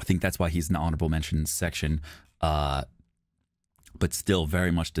think that's why he's in the honorable mention section. But still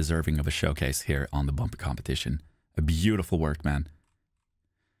very much deserving of a showcase here on the bumper competition. A beautiful work, man.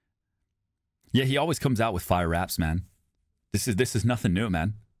 Yeah, he always comes out with fire raps, man. This is nothing new,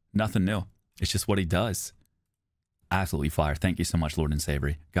 man. Nothing new. It's just what he does. Absolutely fire. Thank you so much, Lord and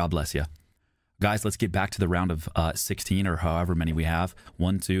Savory. God bless you. Guys, let's get back to the round of 16 or however many we have.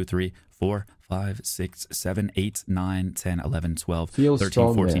 1, 2, 3, 4, 5, 6, 7, 8, 9, 10, 11, 12, Feel 13,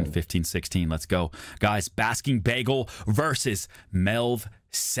 strong, 14, man. 15, 16. Let's go. Guys, Basking Bagel versus Melv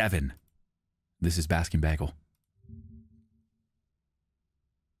 7. This is Basking Bagel.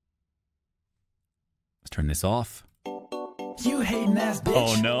 Let's turn this off. You hating ass bitch.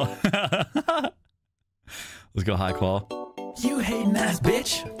 Oh, no. Let's go high qual. You hating ass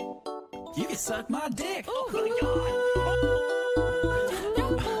bitch. You can suck my dick. Oh my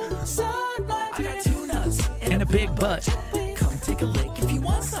god. Suck my dick. I got 2 nuts and a big butt. Come take a lick if you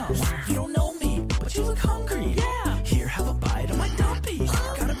want some. You don't know me, but you look hungry. Yeah. Here, have a bite of my dumpy.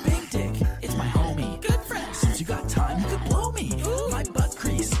 Got a big dick. It's my homie. Good friend. Since you got time, you could blow me. My butt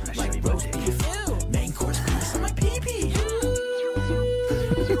crease like roast beef. Main course piece on my pee-pee.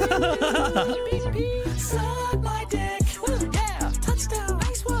 Suck my dick. Yeah. Touchdown.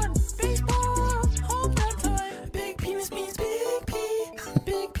 Nice one. Baseball. Home run time. Big penis means big P.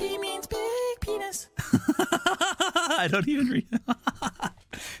 Big P means big penis. I don't even read.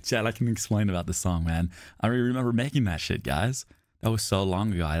 Chad, I can explain about this song, man. I don't even remember making that shit, guys. That was so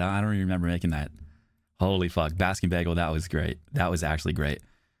long ago. I don't even remember making that. Holy fuck. Basking Bagel, that was great. That was actually great.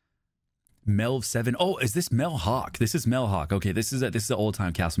 Melv 7. Oh, is this Mel Hawk? This is Mel Hawk. Okay, this is an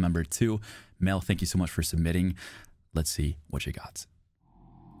old-time cast member too. Mel, thank you so much for submitting. Let's see what you got.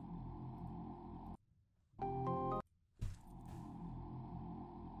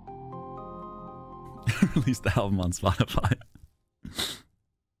 Release the album on Spotify.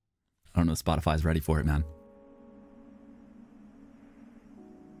 I don't know if Spotify's ready for it, man.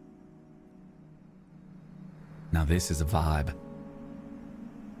 Now this is a vibe.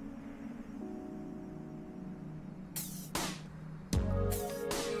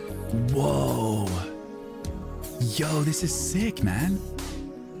 Whoa. Yo, this is sick, man.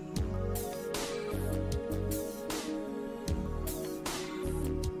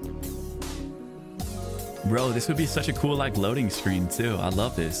 Bro, this would be such a cool like loading screen too. I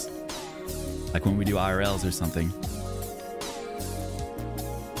love this. Like when we do IRLs or something.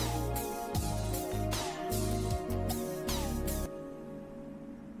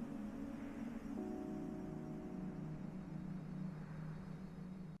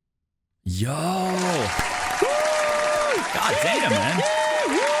 Yo! God damn, man.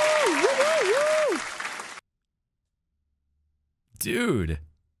 Dude.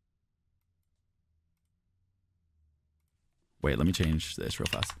 Wait, let me change this real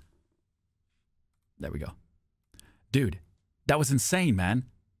fast. There we go. Dude, that was insane, man.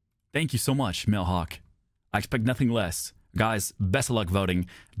 Thank you so much, Mel Hawk. I expect nothing less. Guys, best of luck voting.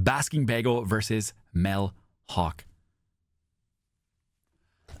 Basking Bagel versus Mel Hawk.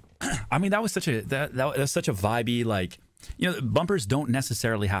 I mean, that was such a that was such a vibey, like, you know, bumpers don't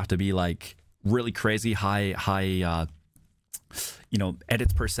necessarily have to be like really crazy high you know,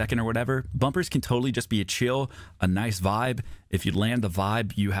 edits per second or whatever. Bumpers can totally just be a chill, a nice vibe. If you land the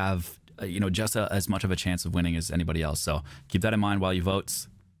vibe, you have you know, just as much of a chance of winning as anybody else. So keep that in mind while you vote.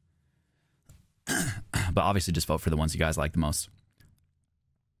 But obviously just vote for the ones you guys like the most.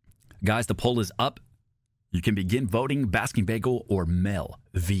 Guys, the poll is up. You can begin voting Basking Bagel or Mel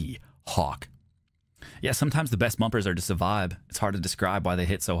V Hawk. Yeah, sometimes the best bumpers are just a vibe. It's hard to describe why they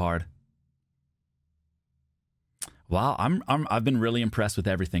hit so hard. Wow, I've been really impressed with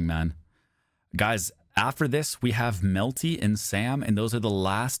everything, man. Guys, after this, we have Melty and Sam, and those are the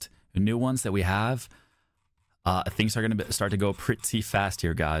last new ones that we have. Things are going to start to go pretty fast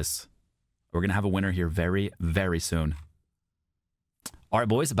here, guys. We're going to have a winner here very, very soon. All right,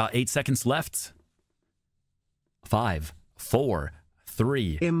 boys, about 8 seconds left. 5, 4,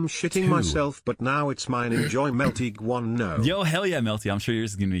 3. I'm shitting 2. myself, but now it's mine. Enjoy Melty one no. Yo, hell yeah, Melty. I'm sure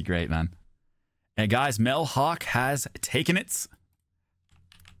yours is going to be great, man. And guys, Mel Hawk has taken it. Suey.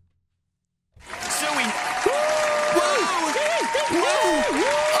 Whoa!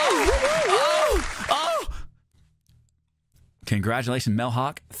 Oh! Congratulations, Mel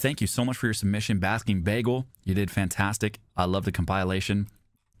Hawk. Thank you so much for your submission, Basking Bagel. You did fantastic. I love the compilation.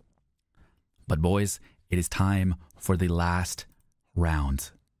 But boys, it is time for the last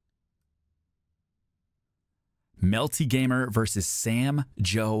round. Melty Gamer versus Sam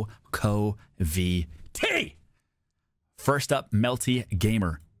Joe Co VT. First up, Melty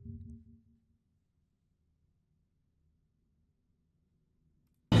Gamer.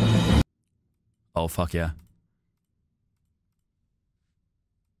 Oh, fuck yeah.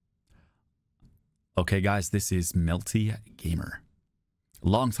 Okay, guys, this is Melty Gamer.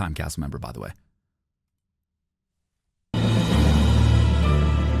 Longtime cast member, by the way.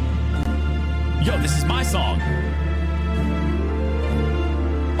 Yo, this is my song.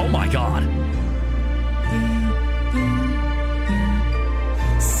 my god.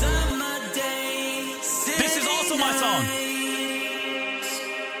 This is also my song.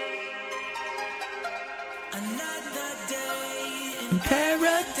 In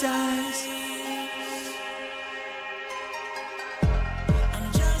paradise.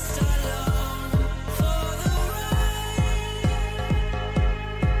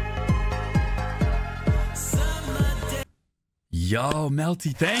 Yo,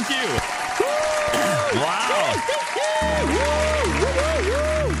 Melty, thank you. Wow.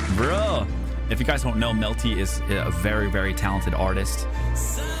 Bro, if you guys don't know, Melty is a very, very talented artist.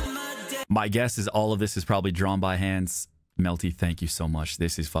 My guess is all of this is probably drawn by hands. Melty, thank you so much.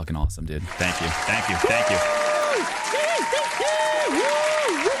 This is fucking awesome, dude. Thank you. Thank you. Thank you.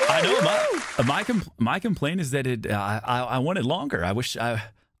 I know my complaint is that I wanted longer. I wish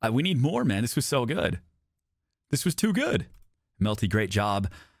we need more, man. This was so good. This was too good. Melty, great job.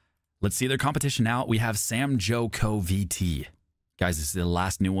 Let's see their competition now. We have Sam Joe Co VT. Guys, this is the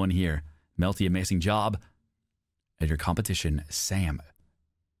last new one here. Melty, amazing job. And your competition, Sam.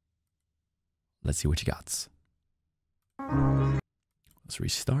 Let's see what you got. Let's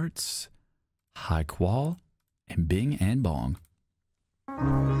restart. High qual and bing and bong.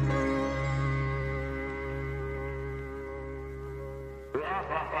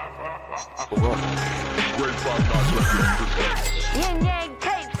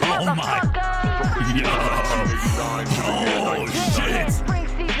 Oh my! Yo! Oh shit! Spring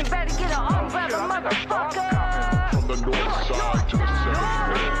season, better get an umbrella, motherfucker. From the north side to the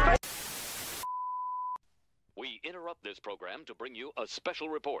south. We interrupt this program to bring you a special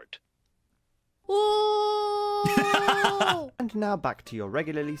report. And now back to your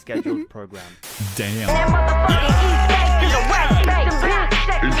regularly scheduled program. Damn.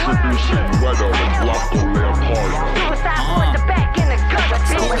 Introducing Weather and Blanco Leopardo.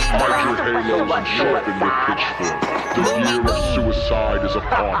 Hide your halos and sharpen your pitchfork. The year of suicide is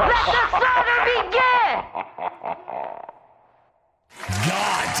upon us. Let the slaughter begin!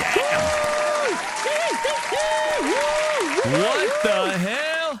 God damn! What the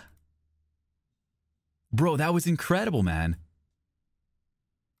hell? Bro, that was incredible, man.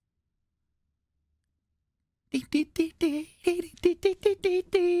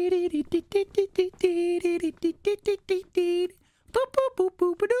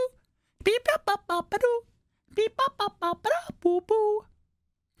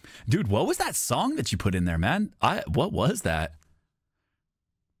 Dude, what was that song that you put in there, man? What was that?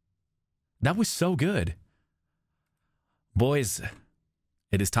 That was so good. Boys,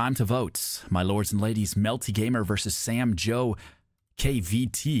 it is time to vote. My lords and ladies, Melty Gamer versus Sam Joe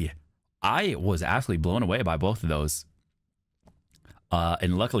KVT. I was absolutely blown away by both of those.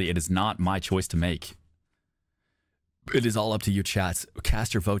 And luckily, it is not my choice to make. It is all up to you, chats.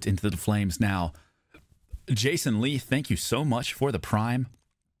 Cast your vote into the flames now. Jason Lee, thank you so much for the prime.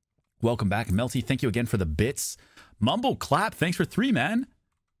 Welcome back. Melty, thank you again for the bits. Mumble Clap, thanks for 3, man.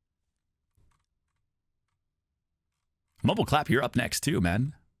 Mumble Clap, you're up next too,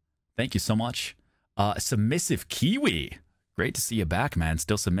 man. Thank you so much. Submissive Kiwi. Great to see you back, man.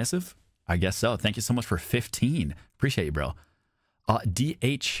 Still submissive? I guess so. Thank you so much for 15. Appreciate you, bro.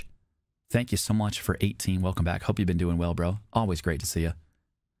 DH, thank you so much for 18. Welcome back. Hope you've been doing well, bro. Always great to see you.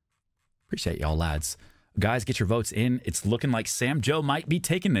 Appreciate y'all, lads. Guys, get your votes in. It's looking like Sam Joe might be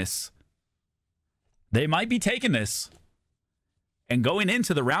taking this. They might be taking this. And going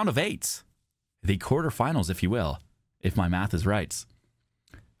into the round of 8. The quarterfinals, if you will. If my math is right.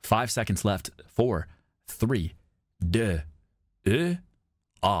 5 seconds left. 4, 3, 2,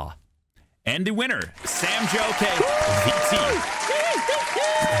 1. And the winner, Sam Joe K. VT.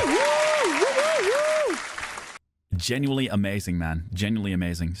 Genuinely amazing, man. Genuinely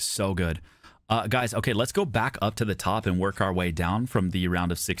amazing. So good. Guys, okay, let's go back up to the top and work our way down from the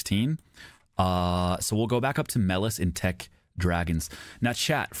round of 16. So we'll go back up to Melis and Tech Dragons. Now,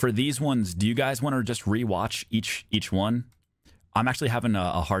 chat, for these ones, do you guys want to just rewatch each one? I'm actually having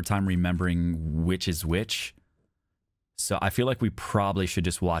a hard time remembering which is which. So I feel like we probably should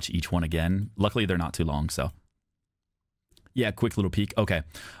just watch each one again. Luckily, they're not too long, so. Yeah, quick little peek. Okay.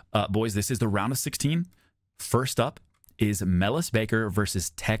 Boys, this is the round of 16. First up is Melis Baker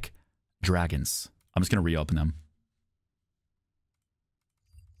versus Tech Dragons. I'm just going to reopen them.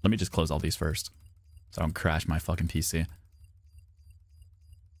 Let me just close all these first so I don't crash my fucking PC.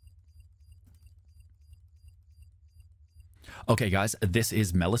 Okay, guys, this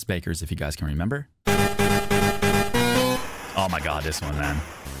is Melis Baker's, if you guys can remember. Oh my god, this one, man.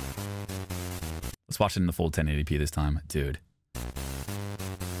 Let's watch it in the full 1080p this time. Dude.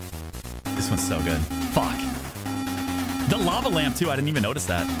 This one's so good. Fuck. The lava lamp too. I didn't even notice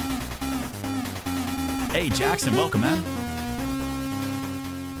that. Hey Jackson, welcome, man.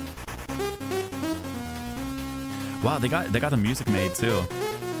 Wow, they got the music made too.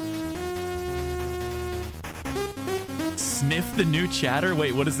 Sniff the new chatter.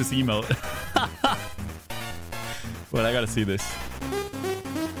 Wait, what is this emote? Wait, I gotta see this.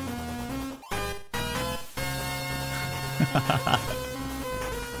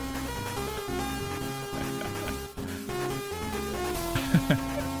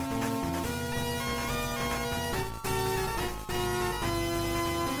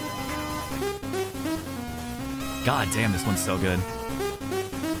 God damn, this one's so good.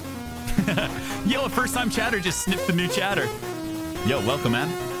 Yo, a first-time chatter just sniffed the new chatter. Yo, welcome, man.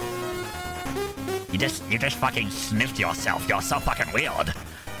 You just fucking sniffed yourself. You're so fucking weird.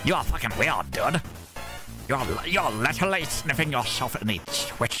 You are fucking weird, dude. You're literally sniffing yourself in the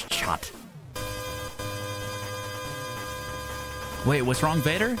Twitch chat. Wait, what's wrong,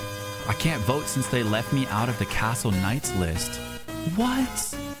 Vader? I can't vote since they left me out of the Castle Knights list.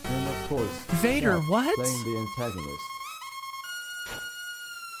 What? And of course, Vader, Jack what? playing the antagonist.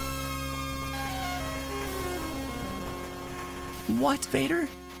 What, Vader?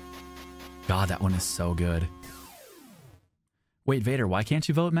 God, that one is so good. Wait, Vader, why can't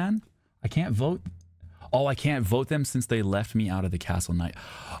you vote, man? I can't vote. Oh, I can't vote them since they left me out of the Castle Knight.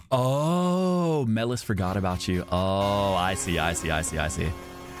 Oh, Melis forgot about you. Oh, I see.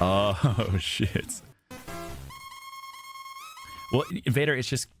 Oh, shit. Well, Vader, it's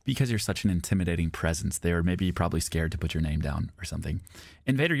just because you're such an intimidating presence. They were maybe probably scared to put your name down or something.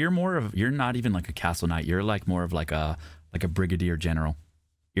 And Vader, you're not even like a Castle Knight. You're like more of like a brigadier general.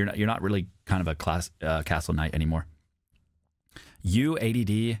 You're not really kind of a Castle Knight anymore. You,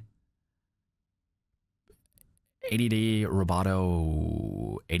 ADD,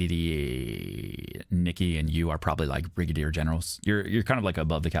 Roboto, ADD, Nikki, and you are probably like brigadier generals. You're kind of like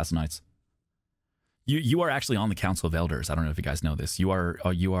above the Castle Knights. You are actually on the Council of Elders. I don't know if you guys know this.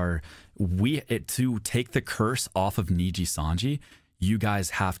 To take the curse off of Niji Sanji, you guys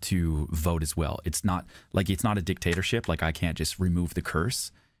have to vote as well. It's not a dictatorship. Like, I can't just remove the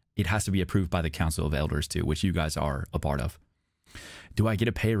curse. It has to be approved by the Council of Elders too, which you guys are a part of. Do I get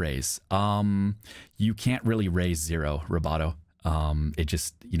a pay raise? You can't really raise 0, Roboto. It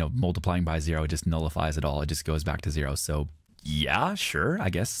just, multiplying by 0, it just nullifies it all. It just goes back to 0. So yeah, sure. I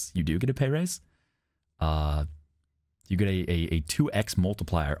guess you do get a pay raise. You get a 2x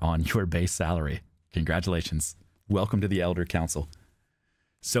multiplier on your base salary. Congratulations. Welcome to the Elder Council.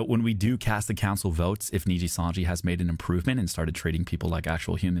 So when we do cast the council votes, if Niji Sanji has made an improvement and started treating people like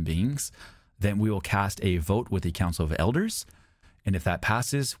actual human beings, then we will cast a vote with the Council of Elders. And if that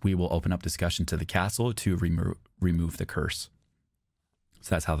passes, we will open up discussion to the castle to remove the curse.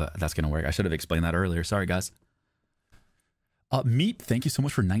 So that's how that's going to work. I should have explained that earlier. Sorry, guys. Meat, thank you so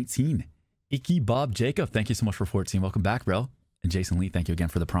much for 19. Icky Bob Jacob, thank you so much for 14. Welcome back, bro. And Jason Lee, thank you again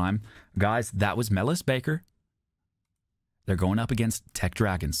for the prime. Guys, that was Melis Baker. They're going up against Tech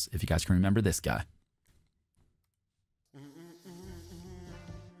Dragons, if you guys can remember this guy.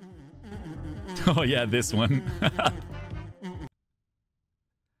 Oh, yeah, this one.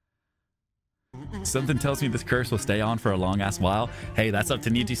 Something tells me this curse will stay on for a long-ass while. Hey, that's up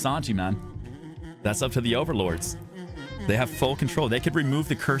to Niji Sanji, man. That's up to the overlords. They have full control. They could remove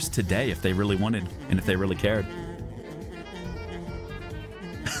the curse today if they really wanted and if they really cared.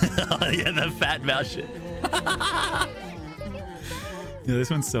 Yeah, the fat mouse shit. Yeah,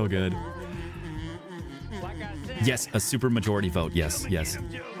 this one's so good. Yes, a super majority vote. Yes.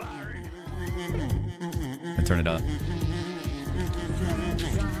 And turn it up.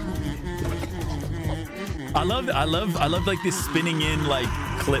 I love like this spinning in like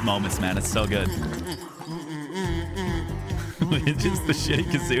clip moments, man. It's so good. It's just the shitty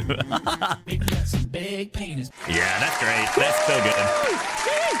kazoo. Yeah, that's great. That's so good.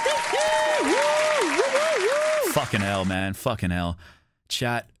 Fucking hell, man. Fucking hell.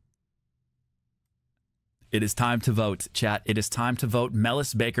 Chat. It is time to vote. Chat. It is time to vote.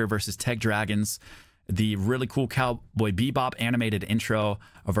 Melis Baker versus Tech Dragons. The really cool Cowboy Bebop animated intro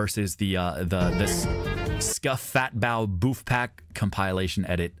versus this Scuff Fat Bow Boof Pack compilation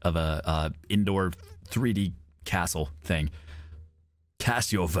edit of a indoor 3D castle thing.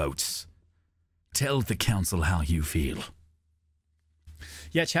 Cast your votes. Tell the council how you feel.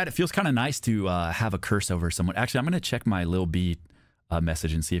 Yeah, chat, it feels kind of nice to have a curse over someone. Actually, I'm going to check my Lil B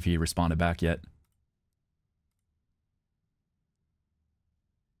message and see if he responded back yet.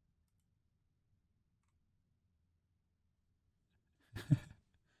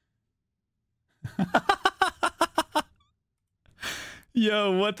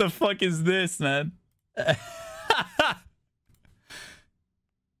 Yo, what the fuck is this, man?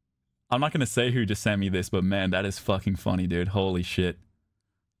 I'm not gonna say who just sent me this, but man, that is fucking funny, dude. Holy shit.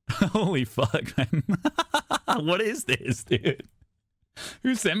 Holy fuck, man. What is this, dude?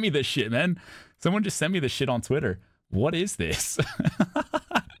 Who sent me this shit, man? Someone just sent me this shit on Twitter. What is this?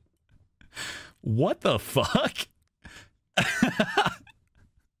 What the fuck?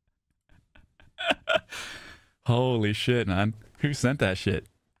 Holy shit, man. Who sent that shit?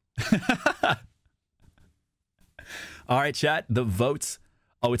 All right, chat. The votes.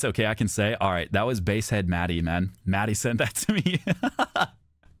 Oh, it's okay. I can say. All right. That was Basehead Maddie, man. Maddie sent that to me.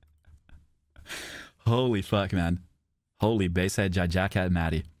 Holy fuck, man. Holy Basehead Jackhead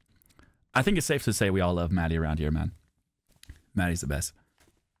Maddie. I think it's safe to say we all love Maddie around here, man. Maddie's the best.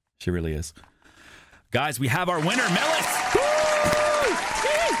 She really is. Guys, we have our winner, Melis.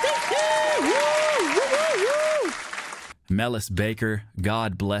 Melis Baker,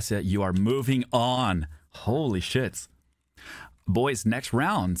 God bless it. You are moving on. Holy shits. Boys, next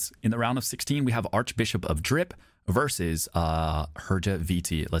rounds. In the round of 16, we have Archbishop of Drip versus Herja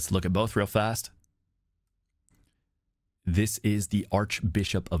VT. Let's look at both real fast. This is the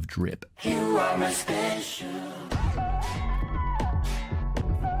Archbishop of Drip. You are my special.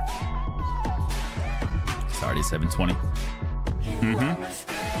 It's already 7:20.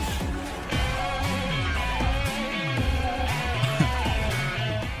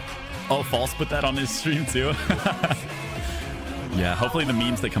 Oh, False put that on his stream too. Yeah, hopefully the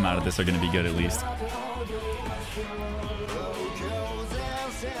memes that come out of this are going to be good at least.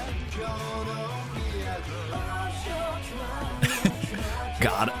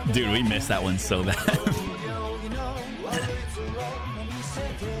 God, dude, we missed that one so bad.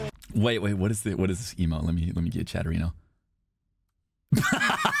 Wait, what is this emote? Let me get Chatterino.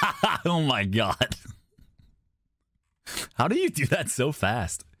 Oh my god. How do you do that so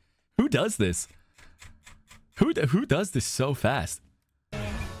fast? Who does this? Who does this so fast?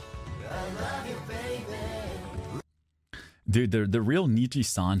 Dude, the real Niji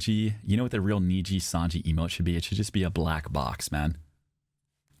Sanji, you know what the real Niji Sanji emote should be? It should just be a black box, man.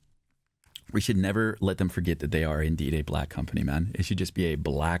 We should never let them forget that they are indeed a black company, man. It should just be a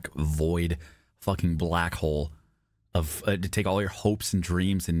black void, fucking black hole of to take all your hopes and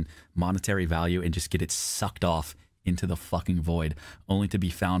dreams and monetary value and just get it sucked off into the fucking void, only to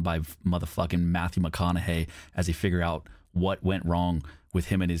be found by motherfucking Matthew McConaughey as he figure out what went wrong with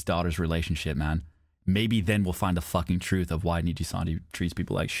him and his daughter's relationship, man. Maybe then we'll find the fucking truth of why Niji Sanji treats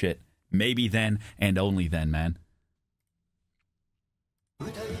people like shit. Maybe then and only then, man.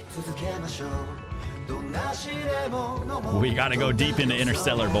 We gotta go deep into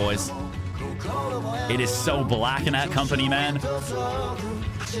Interstellar, boys. It is so black in that company, man. Not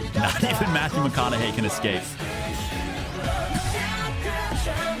even Matthew McConaughey can escape.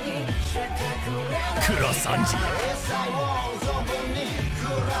 Kuro-sanji.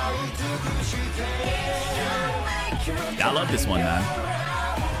 I love this one, man.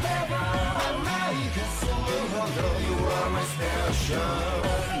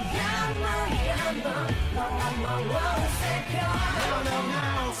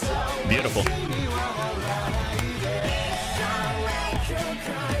 Beautiful.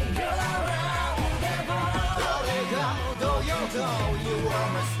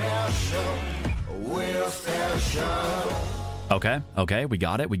 Okay, we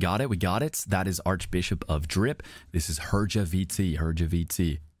got it. That is Archbishop of Drip. This is Herja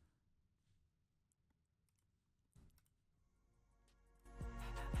VT.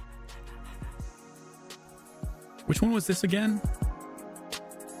 Which one was this again?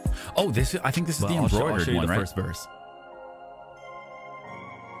 Oh, I think this is the embroidered one, right? First verse.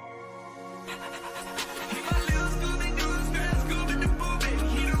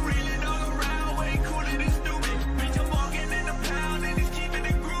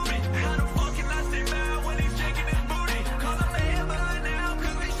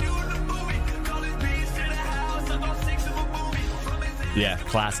 Yeah,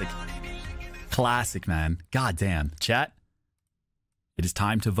 classic. Classic, man. God damn. Chat, it is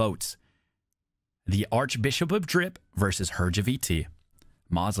time to vote. The Archbishop of Drip versus Herja VT.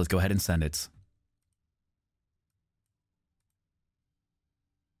 Moz, let's go ahead and send it.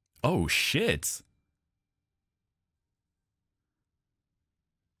 Oh, shit.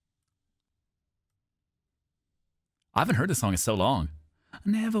 I haven't heard this song in so long. I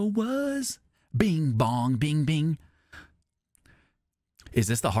never was. Bing, bong, bing, bing. Is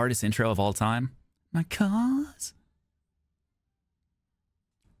this the hardest intro of all time? My cause.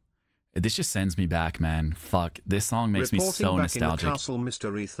 This just sends me back, man. Fuck. This song makes me so nostalgic. In the castle,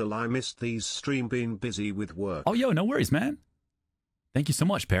 Mr. Aethel, I missed these stream, been busy with work. Oh, yo, no worries, man. Thank you so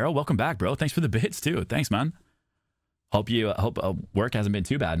much, Pero. Welcome back, bro. Thanks for the bits, too. Thanks, man. Hope work hasn't been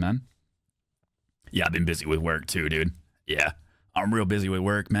too bad, man. Yeah, I've been busy with work too, dude. Yeah, I'm real busy with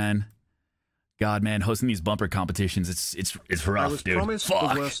work, man. God, man, hosting these bumper competitions, it's rough, I was dude. promised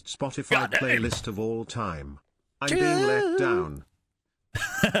Fuck. the worst Spotify God damn. playlist of all time. I'm being let down.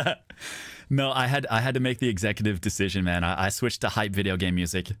 No, I had to make the executive decision, man. I switched to hype video game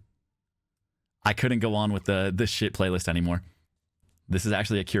music. I couldn't go on with the shit playlist anymore. This is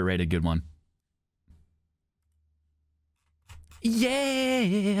actually a curated good one.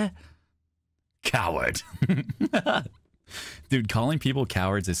 Yeah. Coward. Dude, calling people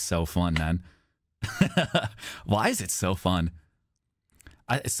cowards is so fun, man. Why is it so fun?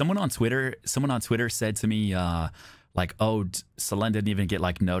 Someone on Twitter said to me, like, oh, Selene didn't even get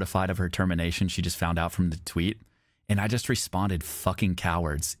like notified of her termination. She just found out from the tweet. And I just responded, fucking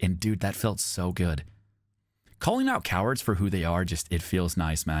cowards. And dude, that felt so good. Calling out cowards for who they are, it feels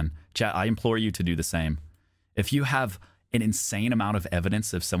nice, man. Chat, I implore you to do the same. If you have an insane amount of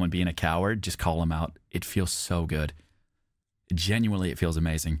evidence of someone being a coward, just call them out. It feels so good. Genuinely, it feels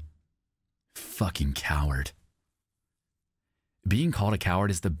amazing. Fucking coward. Being called a coward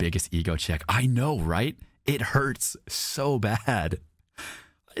is the biggest ego check. I know, right? It hurts so bad.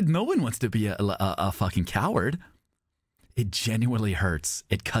 No one wants to be a fucking coward. It genuinely hurts.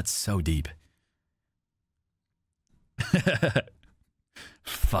 It cuts so deep.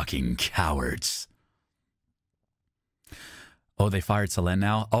 Fucking cowards. Oh, they fired Selene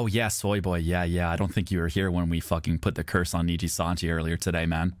now? Oh, yeah, Soy Boy. Yeah. I don't think you were here when we fucking put the curse on Niji Sanji earlier today,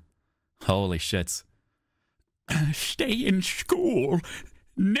 man. Holy shits. Stay in school.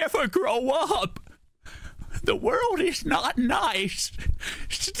 Never grow up. The world is not nice.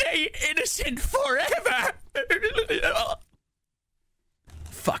 Stay innocent forever.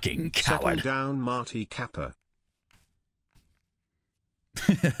 Fucking coward. Settle down, Marty Kappa.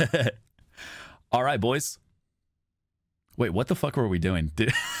 All right, boys. Wait, what the fuck were we doing?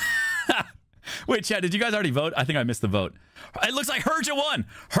 Wait, chat, did you guys already vote? I think I missed the vote. It looks like Herja won.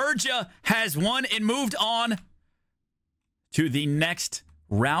 Herja has won and moved on to the next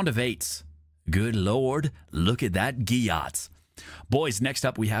round of 8s. Good Lord, look at that Giat. Boys, next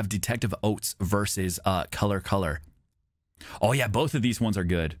up we have Detective Oats versus Color. Oh yeah, both of these ones are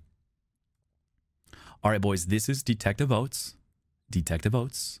good. All right, boys, this is Detective Oats. Detective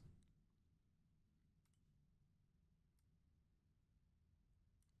Oats.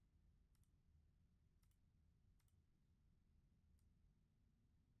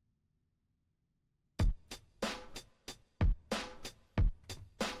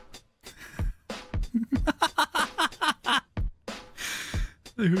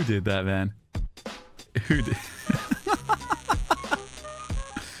 Who did that, man? Who did?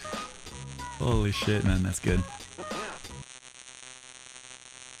 Holy shit, man, that's good.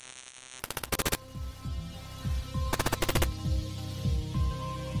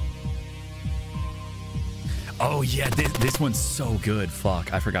 Oh yeah, this one's so good.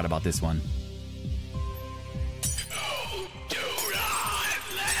 Fuck, I forgot about this one.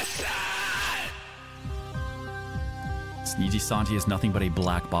 Niji Sanji is nothing but a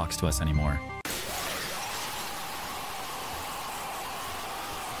black box to us anymore.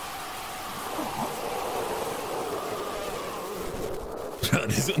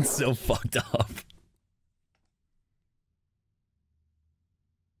 This one's so fucked up.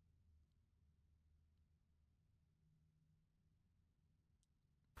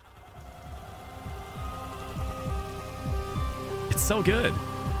 It's so good.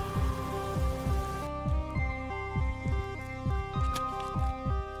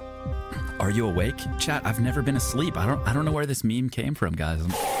 Are you awake? Chat, I've never been asleep. I don't know where this meme came from, guys.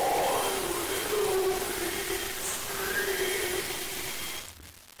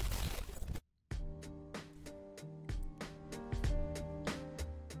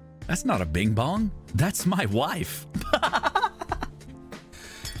 That's not a bing bong. That's my wife.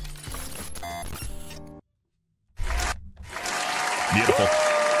 Beautiful.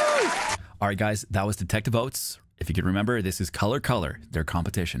 All right, guys, that was Detective Oats. If you can remember, this is Color, their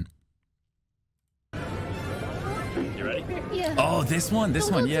competition. You ready? Yeah. Oh, this one.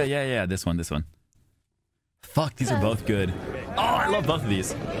 Yeah. This one. Fuck, these are both good. Oh, I love both of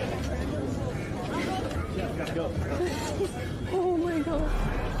these. Oh my god.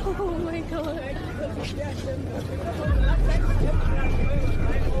 Oh my god.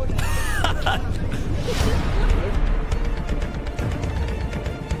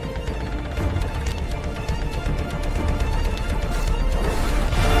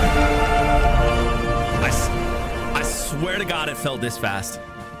 I swear to God it felt this fast.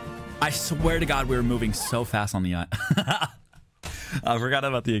 I swear to God we were moving so fast on the I forgot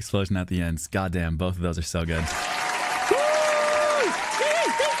about the explosion at the ends. Goddamn, both of those are so good.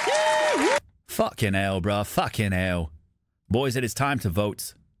 Fucking hell, bruh. Fucking hell. Boys, it is time to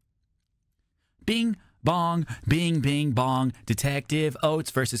vote. Bing, bong, bing, bing, bong. Detective Oats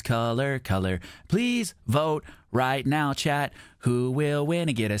versus Color. Please vote right now, chat. Who will win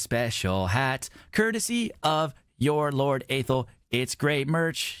and get a special hat? Courtesy of your Lord Aethel. It's great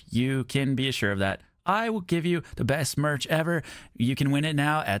merch. You can be assured of that. I will give you the best merch ever. You can win it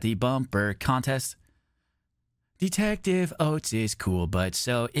now at the bumper contest. Detective Oats is cool, but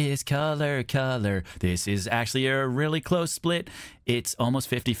so is Color. This is actually a really close split. It's almost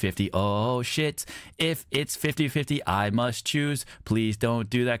 50-50. Oh, shit. If it's 50-50, I must choose. Please don't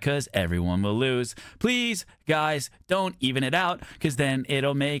do that because everyone will lose. Please, guys, don't even it out because then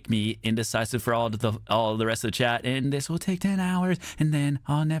it'll make me indecisive for all the rest of the chat. And this will take 10 hours. And then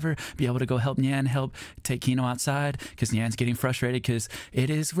I'll never be able to go help Nyan take Kino outside because Nyan's getting frustrated because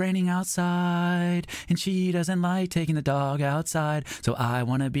it is raining outside. And she doesn't like taking the dog outside. So I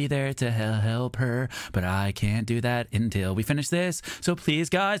want to be there to help her. But I can't do that until we finish this. So please,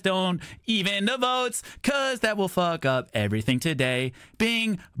 guys, don't even the votes, cause that will fuck up everything today.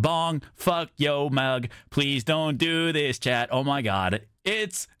 Bing, bong, fuck yo mug. Please don't do this, chat. Oh my god.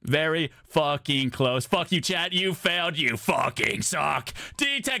 It's very fucking close. Fuck you, chat. You failed. You fucking suck.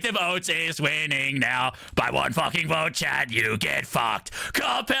 Detective Oats is winning now. By one fucking vote, chat. You get fucked.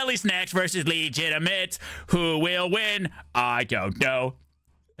 Capelli Snacks versus Legitimate. Who will win? I don't know.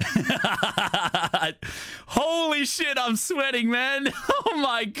 Holy shit, I'm sweating, man. Oh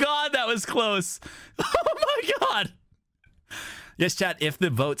my god, that was close. Oh my god. Yes, chat, if the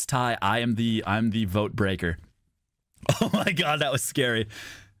votes tie, I'm the vote breaker. Oh my god, that was scary.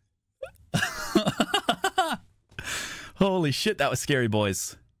 Holy shit, that was scary,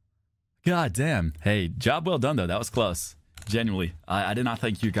 boys. God damn. Hey, job well done though. That was close. Genuinely. I did not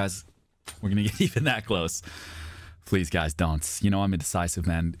think you guys were gonna get even that close. Please, guys, don't. You know I'm indecisive,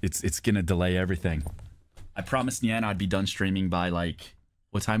 man. It's gonna delay everything. I promised Nyan I'd be done streaming by, like,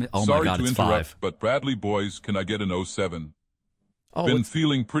 what time? Oh my god, it's 5. But Bradley boys, can I get an 07? Oh, Been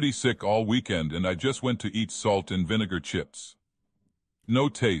feeling pretty sick all weekend, and I just went to eat salt and vinegar chips. No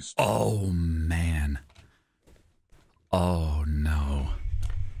taste. Oh, man. Oh, no.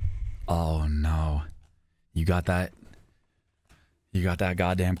 Oh, no. You got that? You got that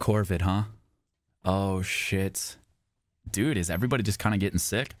goddamn Corvid, huh? Oh, shit. Dude, is everybody just kind of getting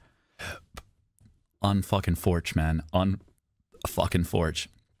sick? Unfucking forge, man. Unfucking forge.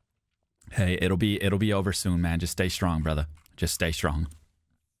 Hey, it'll be over soon, man. Just stay strong, brother. Just stay strong.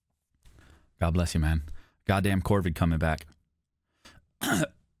 God bless you, man. Goddamn Corvid coming back.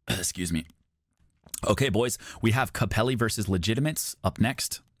 Excuse me. Okay, boys. We have Capelli versus Legitimates up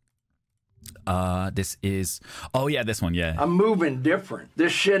next. This is... Oh, yeah, this one, yeah. I'm moving different.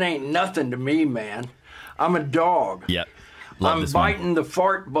 This shit ain't nothing to me, man. I'm a dog. Yep. Love I'm this biting one. the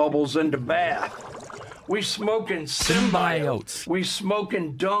fart bubbles into bath. We smoking symbiotes. We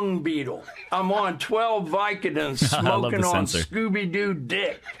smoking dung beetle. I'm on 12 Vicodins smoking on Scooby-Doo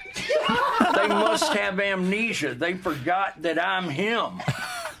dick. They must have amnesia. They forgot that I'm him.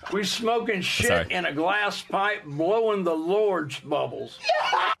 We smoking shit in a glass pipe, blowing the Lord's bubbles.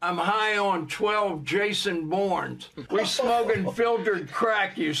 I'm high on 12 Jason Bournes. We smoking filtered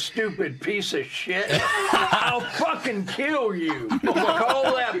crack, you stupid piece of shit. I'll fucking kill you.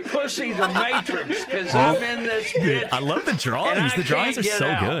 Call that pussy the Matrix, because I'm in this bitch. Dude, I love the drawings. The drawings are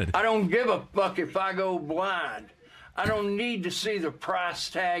so good. I don't give a fuck if I go blind. I don't need to see the price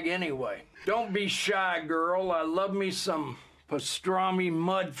tag anyway. Don't be shy, girl. I love me some pastrami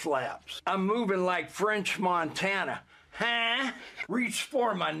mud flaps. I'm moving like French Montana. Huh? Reach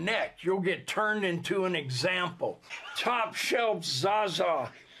for my neck. You'll get turned into an example. Top shelf Zaza.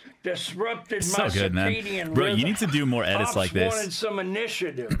 Disrupted my good, man. circadian Bro, rhythm. you need to do more edits Ops like this. wanted some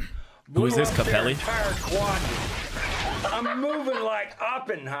initiative. Who is this, Blew up their Capelli? entire quadrant. I'm moving like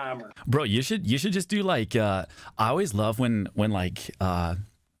Oppenheimer. Bro, you should just do like I always love when like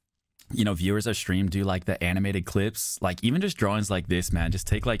you know, viewers of stream do like the animated clips, like even just drawings like this, man. Just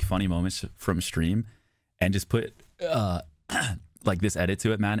take like funny moments from stream and just put like this edit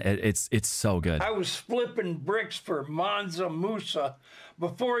to it, man. It's so good. I was flipping bricks for Mansa Musa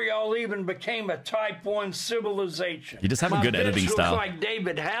before y'all even became a Type 1 civilization. You just have a good editing style. Like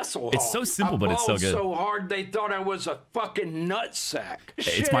David Hasselhoff. It's so simple, but it's so good. So hard they thought I was a fucking nutsack.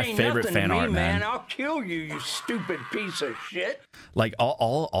 It's my favorite fan art, man. I'll kill you, you stupid piece of shit. Like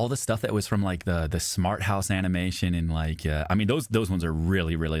all the stuff that was from like the Smart House animation and like I mean those ones are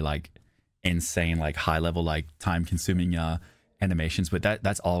really like insane, like high level, like time consuming animations, but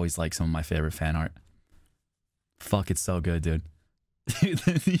that's always like some of my favorite fan art. Fuck, it's so good, dude. Dude,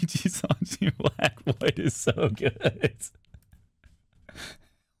 the VG Songs Black White is so good.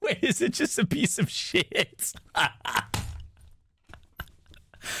 Wait, is it just a piece of shit?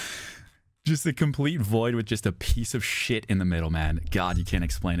 Just a complete void with just a piece of shit in the middle, man. God, you can't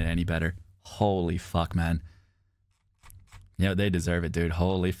explain it any better. Holy fuck, man. Yeah, they deserve it, dude.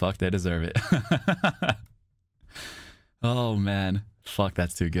 Holy fuck, they deserve it. Oh, man. Fuck,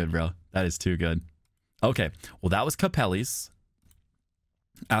 that's too good, bro. That is too good. Okay, well, that was Capelli's.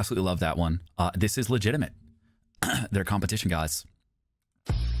 Absolutely love that one. This is legitimate. They're competition guys.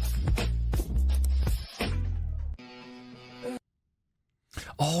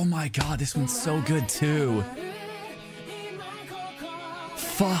 Oh my god, this one's so good too.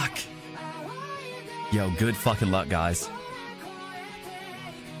 Fuck. Yo, good fucking luck, guys.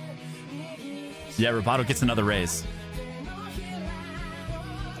 Yeah, Roboto gets another raise.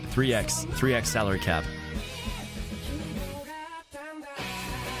 3x salary cap.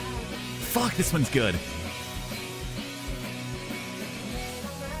 Fuck, this one's good.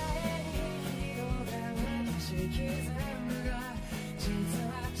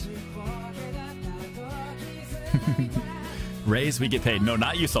 Raise, we get paid. No,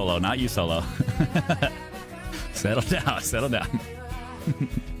 not you, Solo. Not you, Solo. Settle down. Settle down.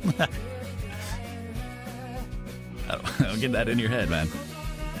 Don't get that in your head, man.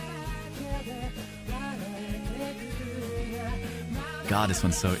 God, this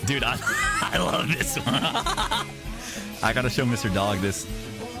one's so... Dude, I love this one. I gotta show Mr. Dog this.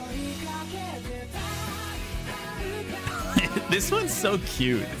 This one's so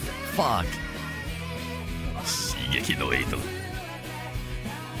cute. Fuck.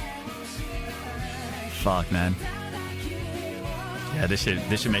 Fuck, man. Yeah, this shit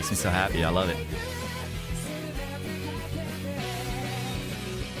makes me so happy. I love it.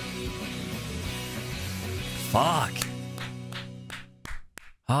 Fuck.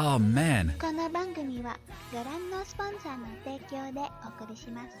 Oh, man. この番組はご覧のスポンサーの提供でお送りし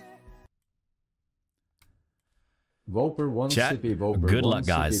ます。 Voper, one Chat, sippy, Voper, good one luck,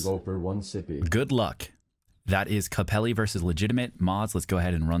 guys. Sippy, Voper, one sippy. Good luck. That is Capelli versus Legitimate. Mods, let's go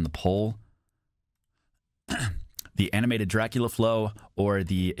ahead and run the poll. The animated Dracula flow or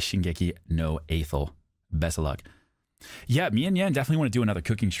the Shingeki no Aethel. Best of luck. Yeah, me and Yan definitely want to do another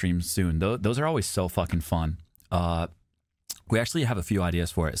cooking stream soon. Those are always so fucking fun. We actually have a few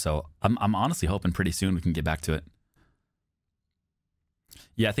ideas for it, so I'm honestly hoping pretty soon we can get back to it.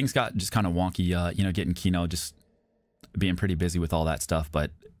 Yeah, things got just kind of wonky, you know, getting Kino, just being pretty busy with all that stuff,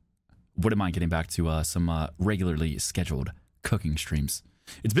 but wouldn't mind getting back to some regularly scheduled cooking streams.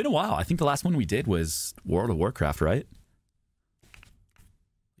 It's been a while. I think the last one we did was World of Warcraft, right?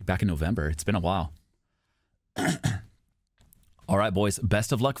 Back in November. It's been a while. All right, boys.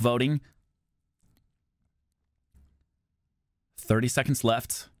 Best of luck voting. 30 seconds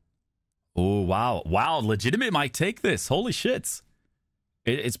left. Oh, wow. Wow, Legitimate might take this. Holy shit.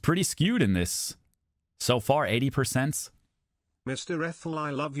 It's pretty skewed in this. So far, 80%. Mr. Aethel,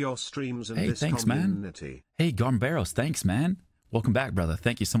 I love your streams and hey, this thanks, community. Man. Hey, Garmberos, thanks, man. Welcome back, brother.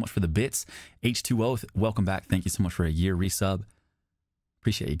 Thank you so much for the bits. H2O, welcome back. Thank you so much for a year resub.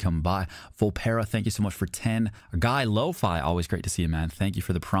 Appreciate you coming by. Volpera, thank you so much for 10. Guy Lo-Fi, always great to see you, man. Thank you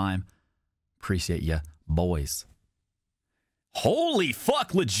for the prime. Appreciate you, boys. Holy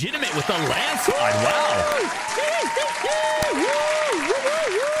fuck, Legitimate with the landslide. Wow.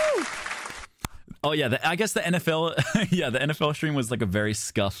 Oh yeah, I guess the NFL, yeah, the NFL stream was like a very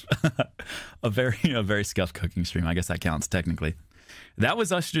scuff, a very scuff cooking stream. I guess that counts technically. That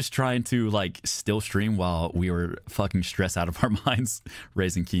was us just trying to like still stream while we were fucking stressed out of our minds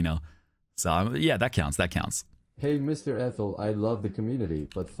raising Kino. So yeah, that counts. That counts. Hey, Mr. Aethel, I love the community,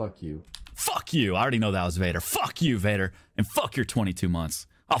 but fuck you. Fuck you. I already know that was Vader. Fuck you, Vader, and fuck your 22 months.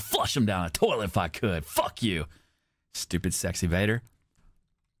 I'll flush him down a toilet if I could. Fuck you, stupid sexy Vader.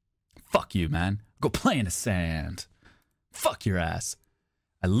 Fuck you, man. Go play in the sand. Fuck your ass.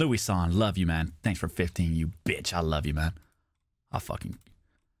 Louis-san, love you, man. Thanks for 15, you bitch. I love you, man. I'll fucking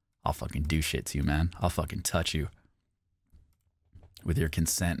do shit to you, man. I'll fucking touch you. With your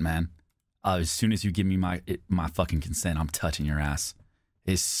consent, man. As soon as you give me my fucking consent, I'm touching your ass.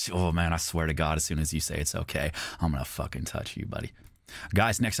 Oh, man, I swear to God, as soon as you say it's okay, I'm gonna fucking touch you, buddy.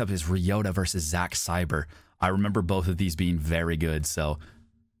 Guys, next up is Ryota versus Zack Cyber. I remember both of these being very good, so...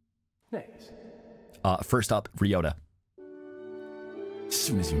 Next. First up, Ryota. As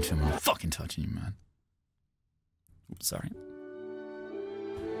soon as you tell me, I'm fucking touching you, man. Oops, sorry.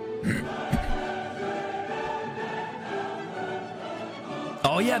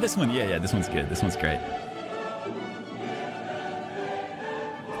 Oh yeah, this one. Yeah, this one's good. This one's great.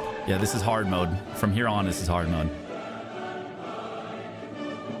 Yeah, this is hard mode. From here on, this is hard mode.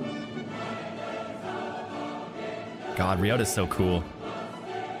 God, Ryota's so cool.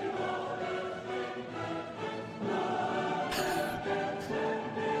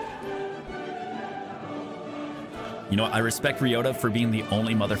 You know what? I respect Ryota for being the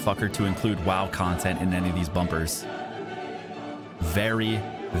only motherfucker to include WoW content in any of these bumpers. Very,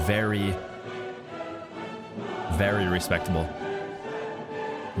 very, very respectable.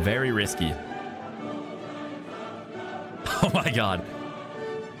 Very risky. Oh my god.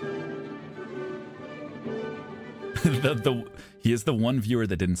 He is the one viewer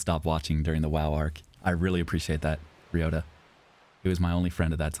that didn't stop watching during the WoW arc. I really appreciate that, Ryota. He was my only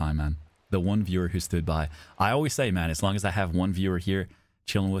friend at that time, man. The one viewer who stood by. I always say, man, as long as I have one viewer here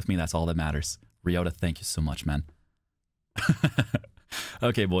chilling with me, that's all that matters. Ryota, thank you so much, man.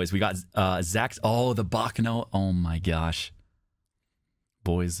 Okay, boys, we got Zach. Oh, the Bakano. Oh my gosh.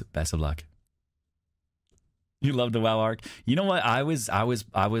 Boys, best of luck. You love the WoW arc. You know what? I was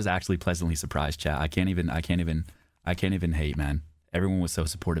actually pleasantly surprised, chat. I can't even hate, man. Everyone was so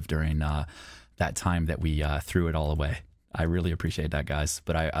supportive during that time that we threw it all away. I really appreciate that, guys.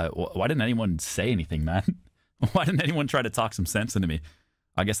 But why didn't anyone say anything, man? Why didn't anyone try to talk some sense into me?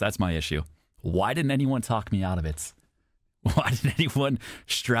 I guess that's my issue. Why didn't anyone talk me out of it? Why didn't anyone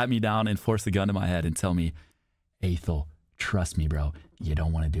strap me down and force the gun to my head and tell me, Aethel, trust me, bro, you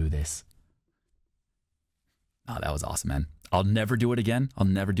don't want to do this. Oh, that was awesome, man. I'll never do it again. I'll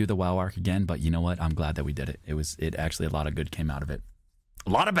never do the WoW arc again, but you know what? I'm glad that we did it. It actually, a lot of good came out of it. A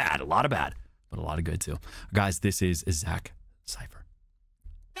lot of bad, but a lot of good too. Guys, this is Zach Cypher.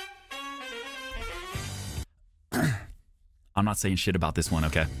 I'm not saying shit about this one,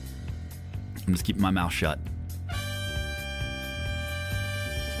 okay? I'm just keeping my mouth shut.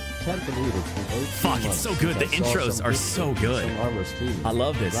 Can't believe it's been 18 Fuck, it's months so good. The since I saw intros some are pictures so of good. some armor streaming. I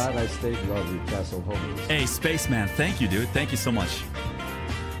love this. Glad I stayed lovely Castle homies. Hey, Spaceman, thank you, dude. Thank you so much.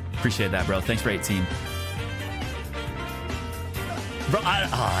 Appreciate that, bro. Thanks for 18. Bro,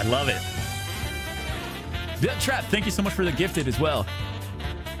 I love it. Yeah, Trap, thank you so much for the gifted as well.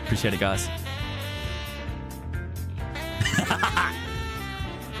 Appreciate it, guys.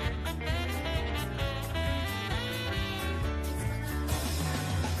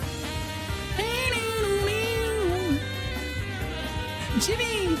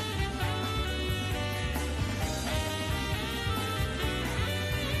 Jimmy!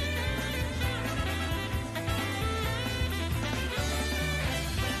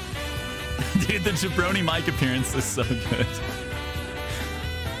 Dude, the jabroni mic appearance is so good.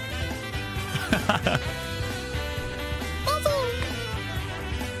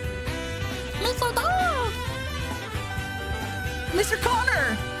 Mr. Dog! Mr.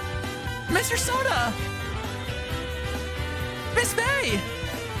 Connor! Mr. Soda! Miss Bay!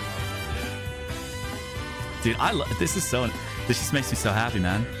 Dude, I love this. This just makes me so happy,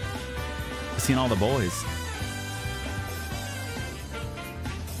 man. Seeing all the boys.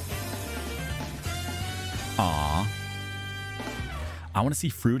 Aw. I want to see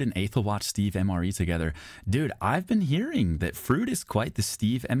Fruit and Aethel watch Steve MRE together. Dude, I've been hearing that Fruit is quite the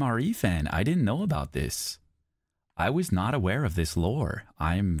Steve MRE fan. I didn't know about this. I was not aware of this lore.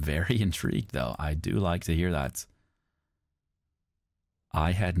 I'm very intrigued, though. I do like to hear that.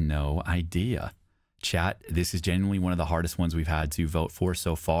 I had no idea. Chat, this is genuinely one of the hardest ones we've had to vote for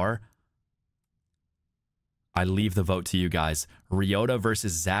so far. I leave the vote to you guys. Ryota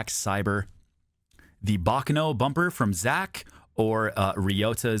versus Zach Cyber. The Bakano bumper from Zach or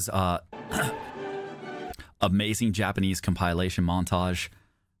Ryota's amazing Japanese compilation montage.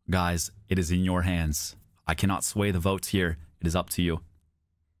 Guys, it is in your hands. I cannot sway the votes here. It is up to you.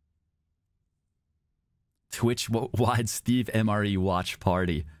 Twitch-wide Steve MRE watch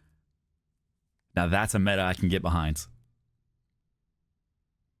party. Now that's a meta I can get behind.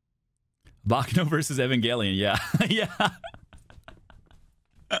 Bakano versus Evangelion, yeah. Yeah.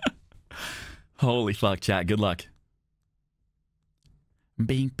 Holy fuck, chat. Good luck.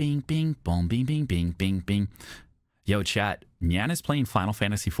 Bing, bing, bing, boom, bing, bing, bing, bing, bing. Yo, chat. Nyanners playing Final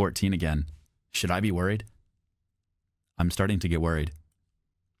Fantasy 14 again. Should I be worried? I'm starting to get worried.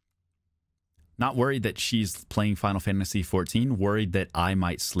 Not worried that she's playing Final Fantasy 14, worried that I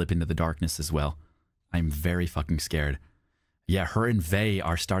might slip into the darkness as well. I'm very fucking scared. Yeah, her and Vey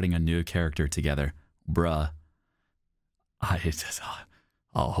are starting a new character together. Bruh.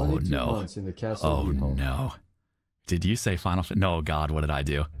 Oh no. In the castle oh no. Did you say Final Fantasy? No, God, what did I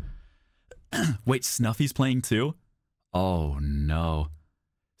do? Wait, Snuffy's playing too? Oh no.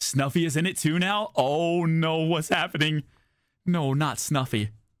 Snuffy is in it too now? Oh no, what's happening? No, not Snuffy.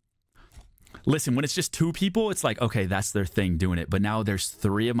 Listen, when it's just two people, it's like, okay, that's their thing doing it. But now there's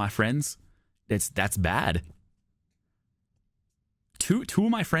three of my friends. That's bad. Two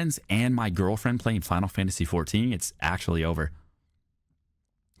of my friends and my girlfriend playing Final Fantasy 14, it's actually over.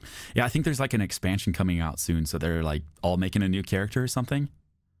 Yeah, I think there's like an expansion coming out soon, so they're like all making a new character or something.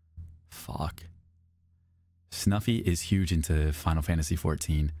 Fuck. Snuffy is huge into Final Fantasy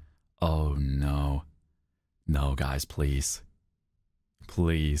 14. Oh no. No, guys, please.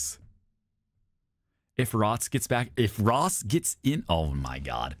 Please. If Ross gets in, oh my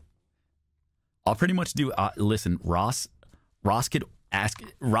God. I'll pretty much do, listen, Ross could ask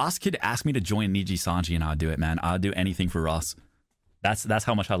me to join Niji Sanji and I'll do it, man. I'll do anything for Ross. That's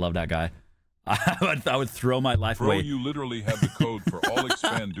how much I love that guy. I would throw my life Bro, away. you literally have the code for all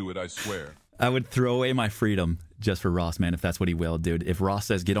expand do it, I swear. I would throw away my freedom just for Ross, man, if that's what he will, dude. If Ross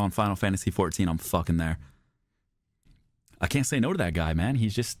says get on Final Fantasy 14, I'm fucking there. I can't say no to that guy, man.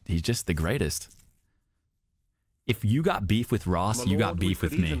 He's just the greatest. If you got beef with Ross, you got beef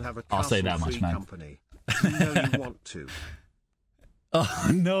with me. I'll say that much, man. You know you want to.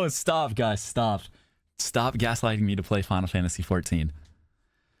 Oh no, stop, guys, stop. Stop gaslighting me to play Final Fantasy 14.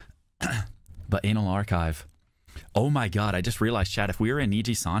 But Anal Archive. Oh my God, I just realized, chat, if we were in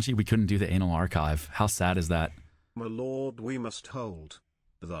Niji Sanji, we couldn't do the Anal Archive. How sad is that? My lord, we must hold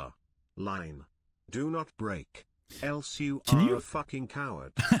the line. Do not break, else you are a fucking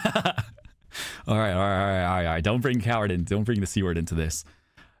coward. All right. Don't bring coward in. Don't bring the C word into this.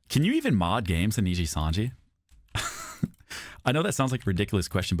 Can you even mod games in Niji Sanji? I know that sounds like a ridiculous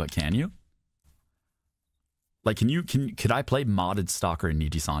question, but can you? Like, could I play modded Stalker in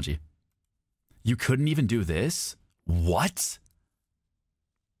Niji Sanji? You couldn't even do this? What?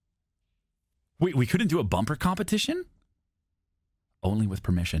 Wait, we couldn't do a bumper competition? Only with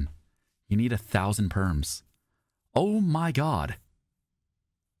permission. You need 1,000 perms. Oh my God.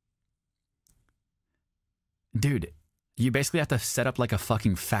 Dude, you basically have to set up like a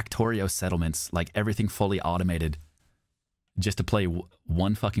fucking Factorio settlements, like everything fully automated, just to play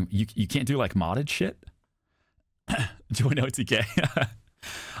one fucking... You can't do like modded shit? Join OTK.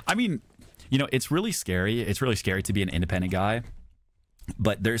 I mean, you know, it's really scary. It's really scary to be an independent guy,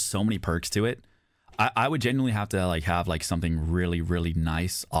 but there's so many perks to it. I would genuinely have to like have like something really, really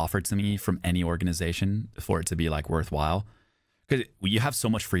nice offered to me from any organization for it to be like worthwhile. Because you have so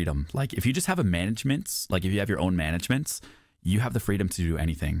much freedom. Like if you just have a management, like if you have your own managements, you have the freedom to do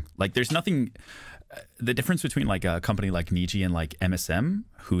anything. Like there's nothing, the difference between like a company like Niji and like MSM,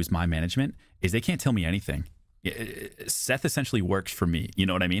 who's my management, is they can't tell me anything. Seth essentially works for me. You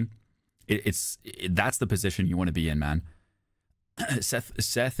know what I mean? That's the position you want to be in, man.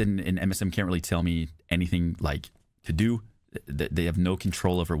 Seth and MSM can't really tell me anything like to do. They have no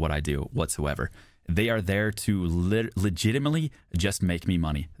control over what I do whatsoever. They are there to legitimately just make me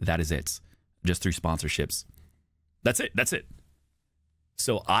money. That is it. Just through sponsorships. That's it.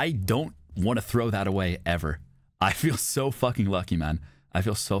 So I don't want to throw that away ever. I feel so fucking lucky, man. I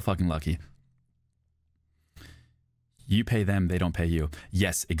feel so fucking lucky. You pay them, they don't pay you.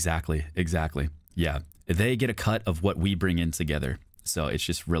 Yes, exactly. Yeah. They get a cut of what we bring in together. So it's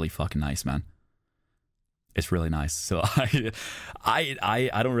just really fucking nice, man. It's really nice. So I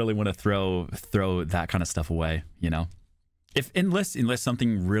don't really want to throw that kind of stuff away, you know? Unless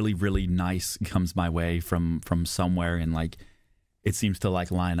something really, really nice comes my way from somewhere and like it seems to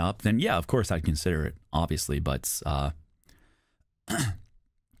like line up, then yeah, of course I'd consider it, obviously, but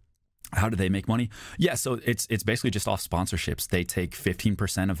how do they make money? Yeah, so it's basically just off sponsorships. They take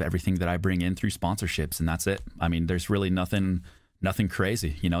 15% of everything that I bring in through sponsorships, and that's it. I mean, there's really nothing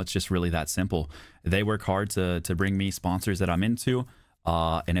crazy. You know, it's just really that simple. They work hard to bring me sponsors that I'm into,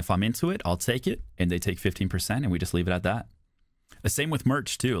 and if I'm into it, I'll take it, and they take 15%, and we just leave it at that. The same with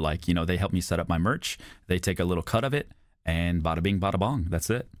merch, too. Like, you know, they help me set up my merch. They take a little cut of it, and bada bing, bada bong. That's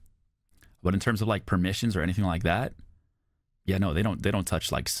it. But in terms of, like, permissions or anything like that, yeah, no, they don't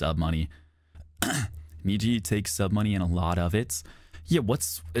touch like sub money. Niji takes sub money and a lot of it. Yeah,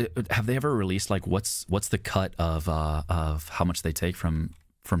 have they ever released like what's the cut of how much they take from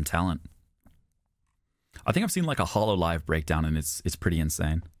talent? I think I've seen like a Hollow Live breakdown and it's pretty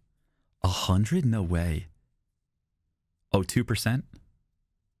insane. 100? No way. Oh, 2%?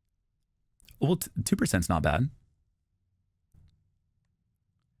 Well, 2%'s not bad.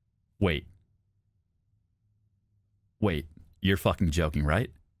 Wait. You're fucking joking,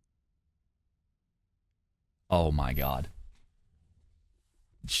 right? Oh my God.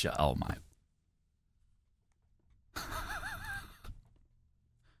 Oh my.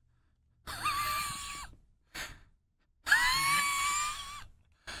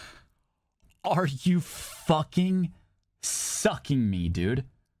 Are you fucking sucking me, dude?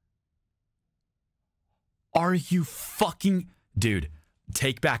 Are you fucking... Dude,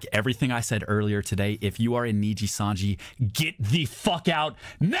 take back everything I said earlier today. If you are in Niji Sanji, get the fuck out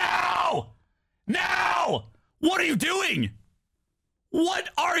now! Now! What are you doing? What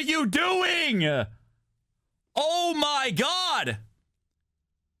are you doing? Oh my God!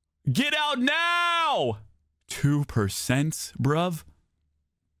 Get out now! 2%, bruv.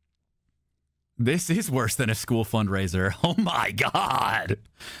 This is worse than a school fundraiser. Oh my God.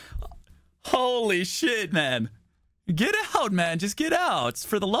 Holy shit, man. Get out, man. Just get out. It's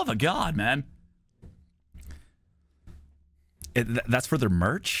for the love of God, man. That's for their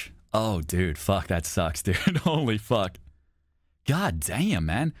merch? Oh, dude. Fuck, that sucks, dude. Holy fuck. God damn,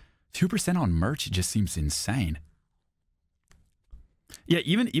 man. 2% on merch just seems insane. Yeah,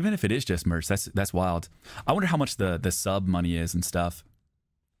 even if it is just merch, that's wild. I wonder how much the sub money is and stuff.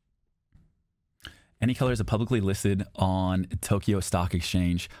 Any colors are publicly listed on Tokyo Stock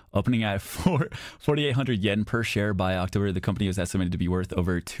Exchange, opening at 4,800 yen per share by October. The company is estimated to be worth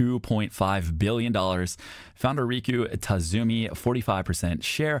over $2.5 billion. Founder Riku Tazumi, 45%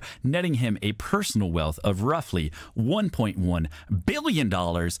 share, netting him a personal wealth of roughly $1.1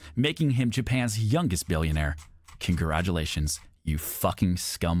 billion, making him Japan's youngest billionaire. Congratulations, you fucking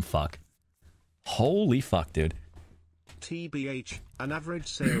scumfuck. Holy fuck, dude. TBH, an average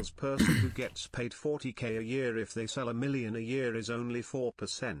salesperson who gets paid 40k a year if they sell $1 million a year is only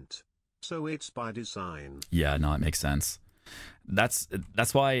 4%. So it's by design. Yeah, no, it makes sense. That's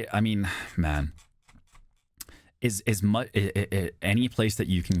why, I mean, man, is any place that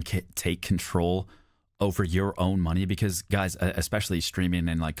you can take control over your own money, because guys, especially streaming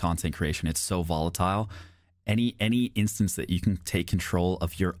and like content creation, it's so volatile. Any instance that you can take control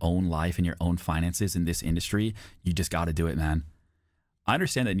of your own life and your own finances in this industry, you just got to do it, man. I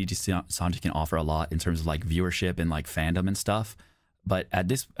understand that Niji-Sanji can offer a lot in terms of like viewership and like fandom and stuff, but at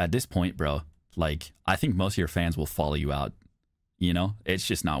this point, bro, like I think most of your fans will follow you out. You know, it's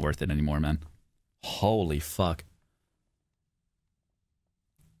just not worth it anymore, man. Holy fuck.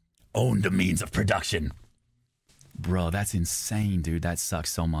 Own the means of production, bro. That's insane, dude. That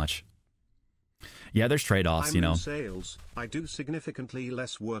sucks so much. Yeah, there's trade-offs, you know. In sales, I do significantly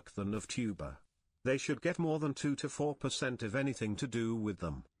less work than a VTuber. They should get more than 2 to 4% of anything to do with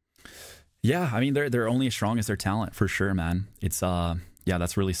them. Yeah, I mean they're only as strong as their talent, for sure, man. It's yeah,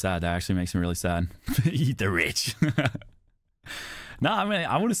 that's really sad. That actually makes me really sad. Eat the rich. No, I mean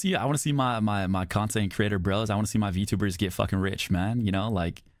I want to see my content creator bros. I want to see my VTubers get fucking rich, man. You know,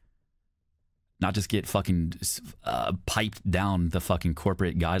 like not just get fucking piped down the fucking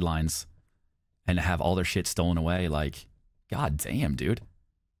corporate guidelines and have all their shit stolen away. Like, god damn, dude.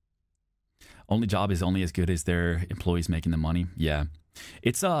 Only job is only as good as their employees making the money. Yeah.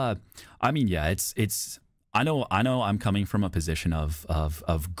 It's I mean, yeah, it's I know I'm coming from a position of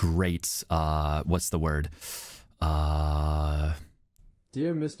great what's the word? Dear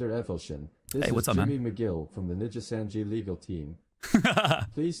Mr. Aethelstan, this hey, what's is up, Jimmy man? McGill from the Ninja-Sanji legal team.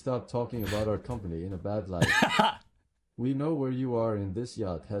 Please stop talking about our company in a bad light. We know where you are, and this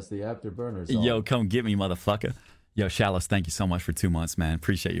yacht has the afterburners on. Yo, come get me, motherfucker. Yo, Shallows, thank you so much for 2 months, man.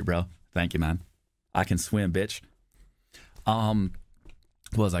 Appreciate you, bro. Thank you, man. I can swim, bitch.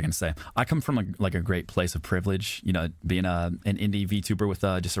 What was I gonna say? I come from a great place of privilege, you know, being an indie VTuber with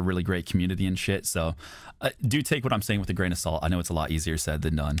just a really great community and shit. So do take what I'm saying with a grain of salt. I know it's a lot easier said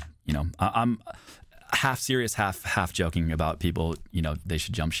than done. You know, I'm half serious, half joking about people, you know, they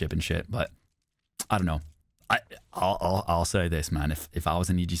should jump ship and shit. But I don't know. I'll say this, man. If I was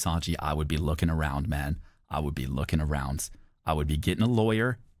an Niji-Sanji, I would be looking around, man. I would be looking around. I would be getting a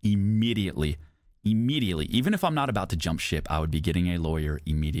lawyer immediately. Even if I'm not about to jump ship, I would be getting a lawyer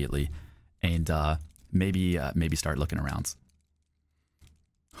immediately, and maybe start looking around.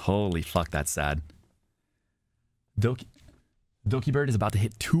 Holy fuck, that's sad. Doki Bird is about to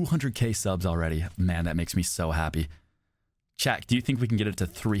hit 200k subs already. Man, that makes me so happy. Chat, do you think we can get it to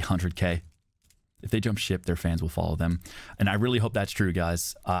 300k? If they jump ship, their fans will follow them, and I really hope that's true,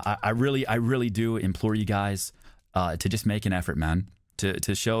 guys. I really do implore you guys to just make an effort, man.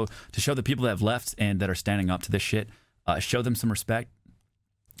 To show the people that have left and that are standing up to this shit, show them some respect,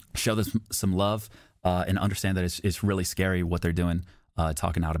 show them some love, and understand that it's really scary what they're doing,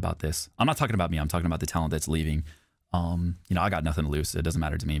 talking out about this. I'm not talking about me. I'm talking about the talent that's leaving. You know, I got nothing to lose. It doesn't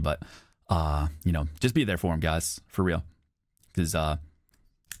matter to me. But you know, just be there for them, guys, for real, because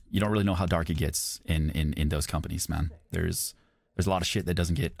you don't really know how dark it gets in those companies, man. There's a lot of shit that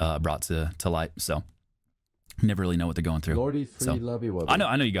doesn't get brought to light. So. Never really know what they're going through. Lordy, free, so, lovey-wovey.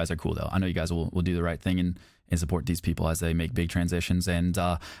 I know you guys are cool though. I know you guys will do the right thing and support these people as they make big transitions, and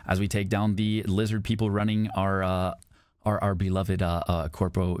as we take down the lizard people running our beloved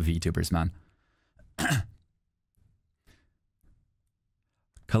corpo VTubers, man.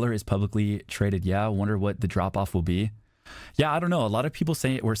 Color is publicly traded. Yeah, I wonder what the drop off will be. Yeah, I don't know. A lot of people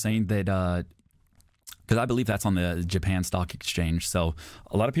were saying that because I believe that's on the Japan Stock Exchange. So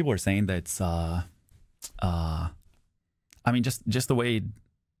a lot of people are saying that it's I mean, just the way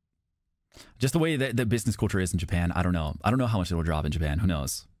Just the way that the business culture is in Japan, I don't know. I don't know how much it'll drop in Japan. Who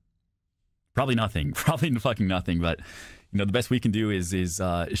knows? Probably nothing. Probably fucking nothing. But you know, the best we can do is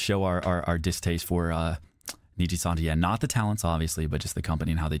show our distaste for Niji-san. Yeah, not the talents, obviously, but just the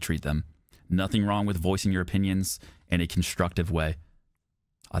company and how they treat them. Nothing wrong with voicing your opinions in a constructive way.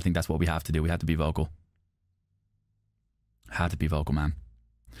 I think that's what we have to do. We have to be vocal. Have to be vocal, man.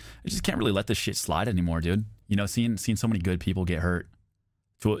 I just can't really let this shit slide anymore, dude. You know, seeing so many good people get hurt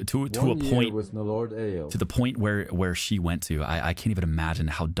to a point with Lord Aethel. To the point where she went to. I can't even imagine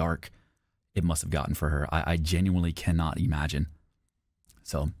how dark it must have gotten for her. I genuinely cannot imagine.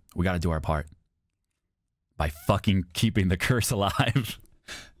 So we got to do our part by fucking keeping the curse alive.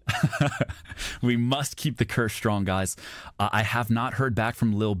 We must keep the curse strong, guys. I have not heard back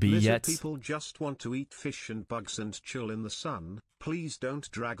from Lil B yet. People just want to eat fish and bugs and chill in the sun. Please don't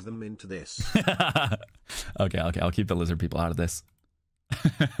drag them into this. Okay, I'll keep the lizard people out of this.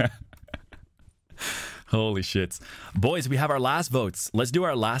 Holy shit. Boys, we have our last votes. Let's do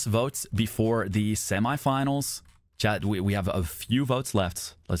our last votes before the semifinals. Chat, we have a few votes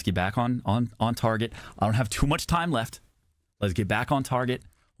left. Let's get back on target. I don't have too much time left. Let's get back on target.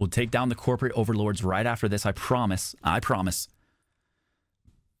 We'll take down the corporate overlords right after this. I promise. I promise.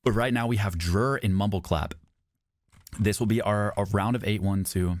 But right now we have Drur and Mumbleclap. This will be our round of 8. 1,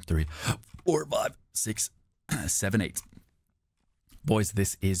 2, 3, 4, 5, 6, 7, 8. Boys,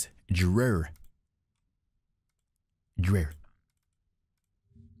 this is Drur. Drur.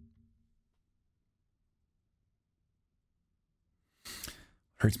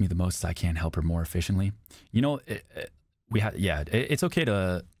 Hurts me the most. I can't help her more efficiently. You know, it's okay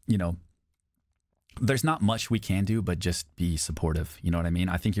to, you know, there's not much we can do, but just be supportive. You know what I mean?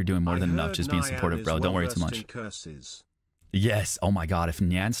 I think you're doing more than enough just being supportive, bro. Don't worry too much. Yes. Oh my God. If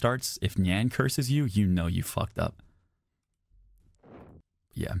Nyan curses you, you know you fucked up.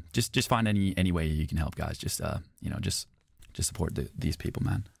 Yeah. Just find any way you can help, guys. Just you know, just support these people,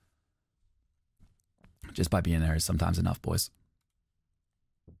 man. Just by being there is sometimes enough, boys.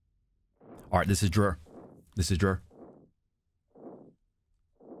 All right. This is Drur. This is Drur.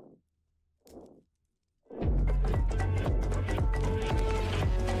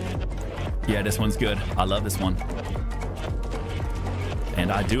 Yeah, this one's good. I love this one. And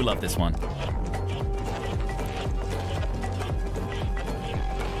I do love this one.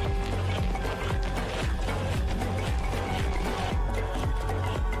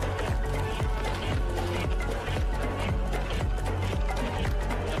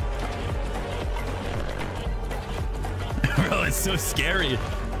 Bro, it's so scary.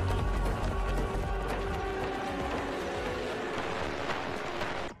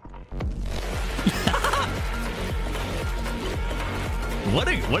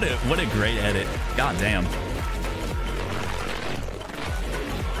 What a great edit. God damn.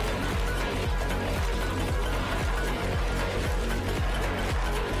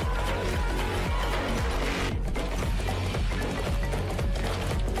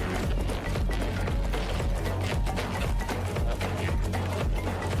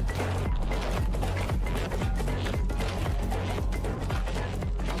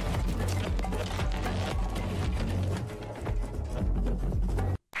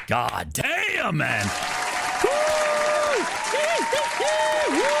 God damn, man.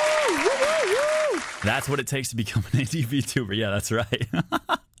 That's what it takes to become an indie VTuber. Yeah, that's right.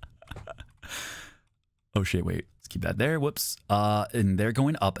 Oh shit, wait. Let's keep that there. Whoops. And they're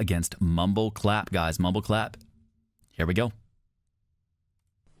going up against Mumbleclap, guys. Mumbleclap. Here we go.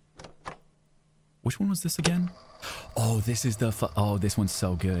 Which one was this again? Oh, this is the oh, this one's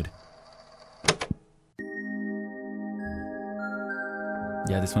so good.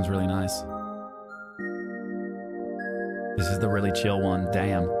 Yeah, this one's really nice. This is the really chill one.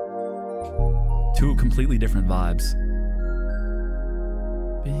 Damn. Two completely different vibes.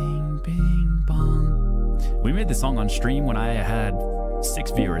 Bing, bing, bong. We made this song on stream when I had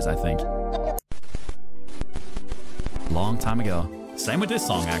 6 viewers, I think. Long time ago. Same with this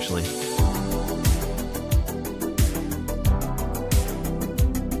song, actually.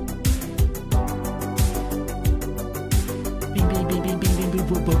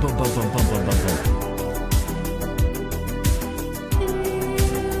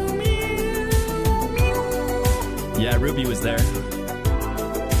 Yeah, Ruby was there.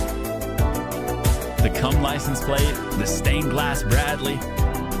 The cum license plate, the stained glass Bradley.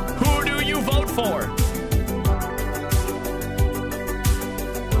 Who do you vote for?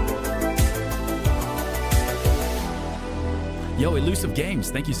 Yo, Elusive Games,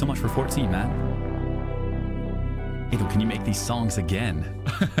 thank you so much for 14, man. Aethel, can you make these songs again?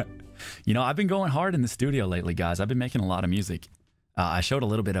 You know, I've been going hard in the studio lately, guys. I've been making a lot of music. I showed a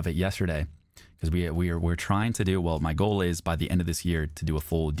little bit of it yesterday because we're trying to do, well, my goal is by the end of this year to do a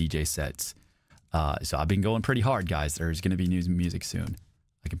full DJ set. So I've been going pretty hard, guys. There's going to be new music soon.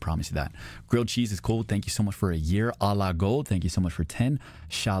 I can promise you that. Grilled cheese is cool. Thank you so much for a year. A la gold. Thank you so much for 10.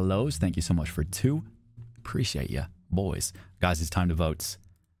 Shallows. Thank you so much for 2. Appreciate you, boys. Guys, it's time to vote.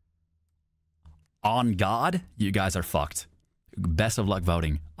 On God, you guys are fucked. Best of luck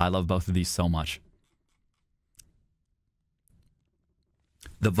voting. I love both of these so much.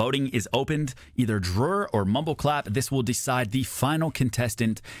 The voting is opened. Either Drur or Mumbleclap. This will decide the final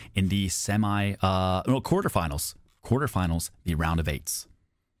contestant in the quarterfinals. Quarterfinals, the round of 8s.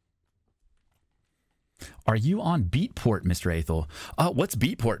 Are you on Beatport, Mr. Aethel? What's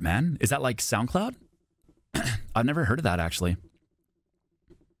Beatport, man? Is that like SoundCloud? I've never heard of that, actually.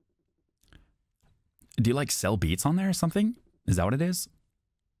 Do you like sell beats on there or something? Is that what it is?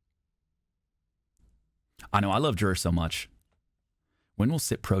 I know, I love Drur so much. When will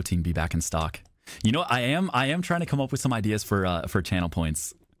Sip Protein be back in stock? You know, I am trying to come up with some ideas for channel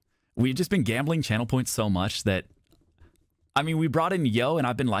points. We've just been gambling channel points so much that, I mean, we brought in Yo, and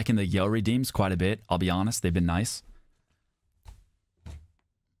I've been liking the Yo redeems quite a bit. I'll be honest, they've been nice.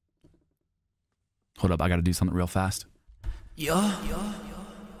 Hold up, I got to do something real fast. Yo.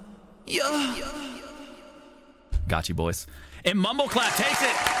 Got you, boys. And Mumbleclap takes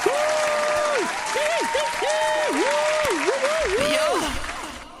it.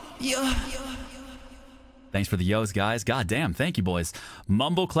 Yo. Thanks for the yos, guys. God damn, thank you, boys.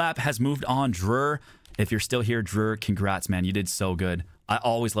 Mumbleclap has moved on. Drur, if you're still here, Drur, congrats, man. You did so good. I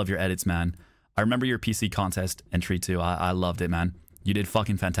always love your edits, man. I remember your PC contest entry, too. I loved it, man. You did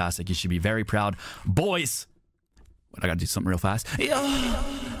fucking fantastic. You should be very proud. Boys! Wait, I gotta do something real fast. Yo!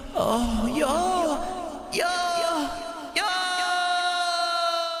 Oh, yo!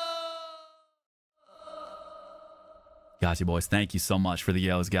 Got you, boys. Thank you so much for the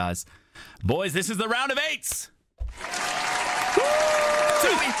yos, guys. Boys, this is the round of 8s.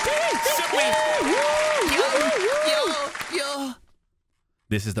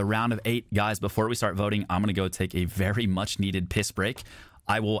 This is the round of 8, guys. Before we start voting, I'm going to go take a very much needed piss break.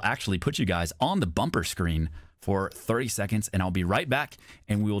 I will actually put you guys on the bumper screen for 30 seconds, and I'll be right back,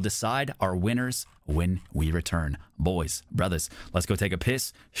 and we will decide our winners when we return. Boys, brothers, let's go take a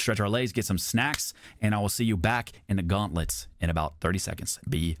piss, stretch our legs, get some snacks, and I will see you back in the gauntlets in about 30 seconds.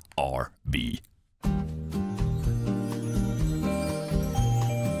 BRB.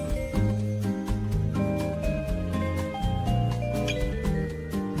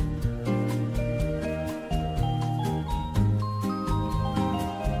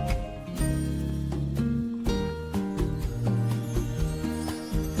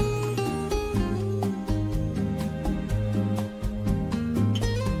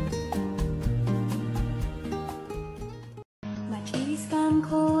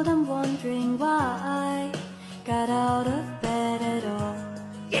 Cold, I'm wondering why I got out of bed at all.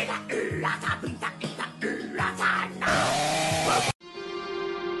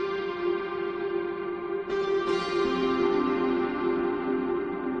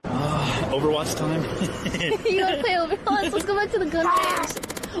 Overwatch time. You wanna play Overwatch? Let's go back to the gun range.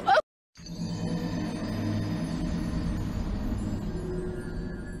 Oh.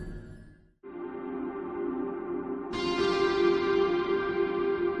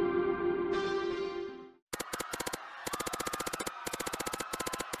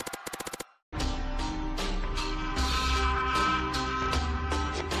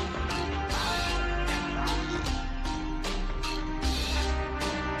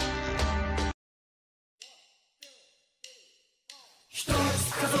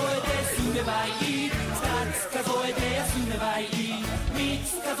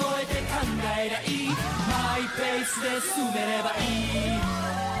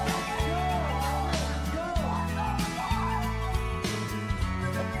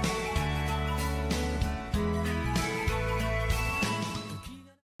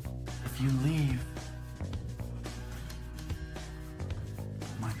 If you leave,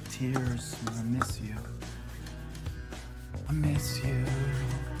 my tears will miss you. I miss you,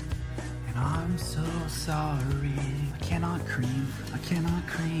 and I'm so sorry. I cannot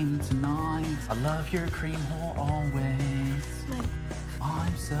cream tonight. I love your cream hole always.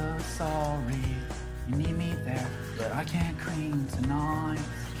 I'm so sorry. You need me there, but I can't cream tonight.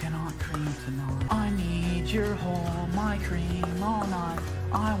 Cannot cream tonight. I need your hole, my cream all night.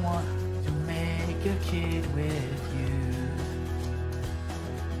 I want to make a kid with you.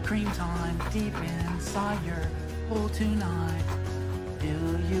 Cream time deep inside your hole tonight.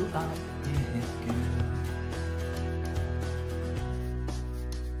 Fill you up with goo.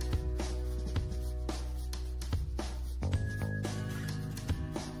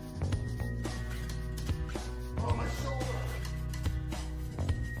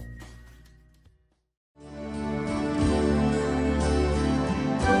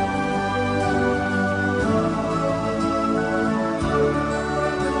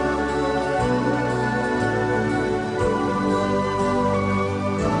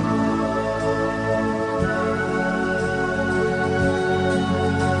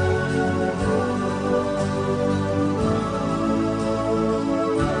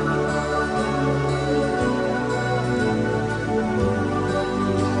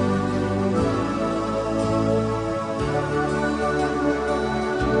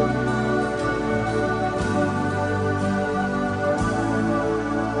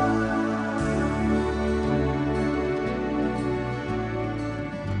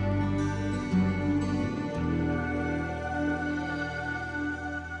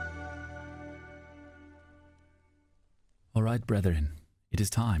 All right, brethren, it is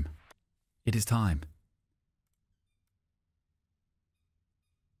time. It is time.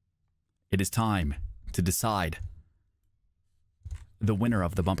 It is time to decide the winner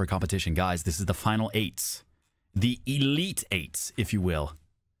of the bumper competition. Guys, this is the final 8s. The Elite 8s, if you will.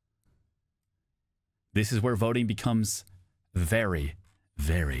 This is where voting becomes very,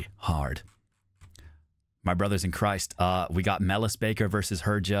 very hard. My brothers in Christ, we got Melis Baker versus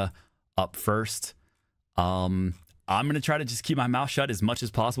Herja up first. I'm going to try to just keep my mouth shut as much as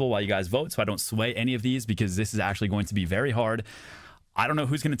possible while you guys vote so I don't sway any of these because this is actually going to be very hard. I don't know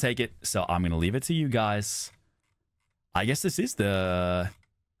who's going to take it, so I'm going to leave it to you guys. I guess this is the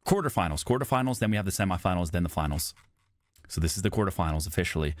quarterfinals. Quarterfinals, then we have the semifinals, then the finals. So this is the quarterfinals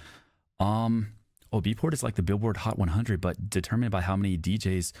officially. Beatport is like the Billboard Hot 100, but determined by how many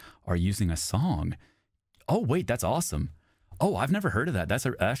DJs are using a song. Oh, wait, that's awesome. Oh, I've never heard of that. That's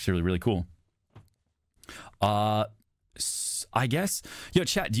actually really cool. I guess, yo,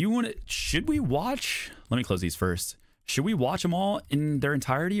 chat, do you want to, should we watch, let me close these first. Should we watch them all in their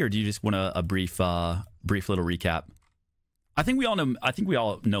entirety, or do you just want a brief little recap? I think we all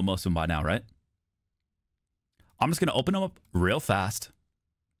know most of them by now, right? I'm just going to open them up real fast.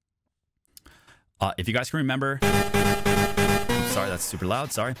 If you guys can remember, sorry, that's super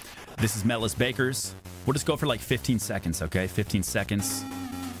loud. Sorry. This is Melis Baker's. We'll just go for like 15 seconds, okay? 15 seconds.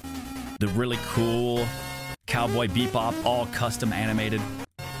 The really cool Cowboy Bebop, all custom animated.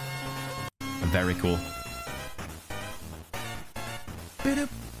 Very cool.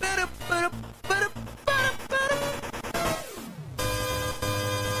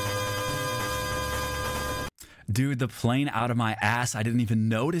 Dude, the plane out of my ass. I didn't even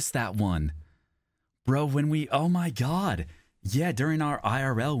notice that one. Bro, when we, oh my God. Yeah, during our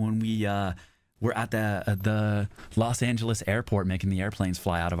IRL, when we were at the Los Angeles airport making the airplanes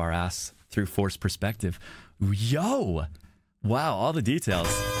fly out of our ass through forced perspective. Yo! Wow, all the details.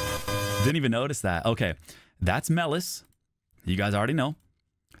 Didn't even notice that. Okay, that's Melis. You guys already know.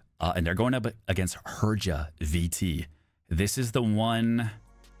 And they're going up against Herja VT. This is the one...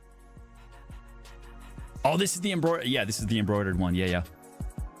 Oh, this is the embroidered... Yeah, this is the embroidered one. Yeah.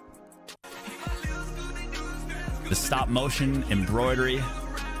 The stop motion embroidery.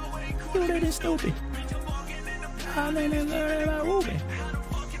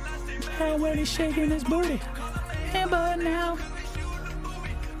 When he's shaking his booty. Hey, but now.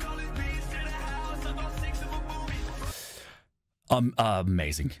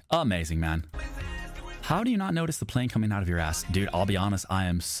 Amazing, man. How do you not notice the plane coming out of your ass? Dude, I'll be honest, I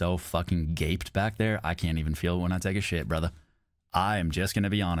am so fucking gaped back there. I can't even feel it when I take a shit, brother. I am just going to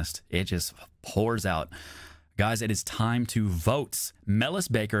be honest. It just pours out. Guys, it is time to vote. Melis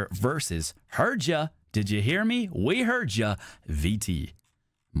Baker versus Herja. Did you hear me? We heard ya. VT.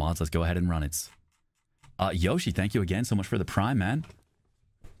 Mods, let's go ahead and run it. Yoshi, thank you again so much for the prime, man.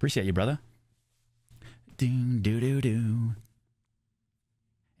 Appreciate you, brother. Ding, doo, doo, doo.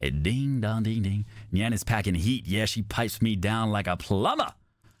 Hey, ding, dong, ding, ding. Nyanners packing heat. Yeah, she pipes me down like a plumber.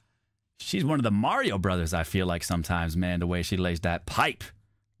 She's one of the Mario brothers, I feel like sometimes, man, the way she lays that pipe.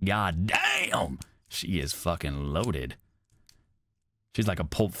 God damn. She is fucking loaded. She's like a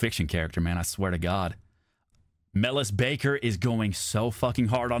Pulp Fiction character, man. I swear to God. Melis Baker is going so fucking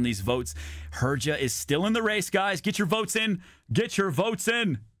hard on these votes. Herja is still in the race, guys. Get your votes in. Get your votes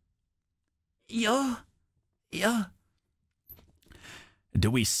in. Yeah. Do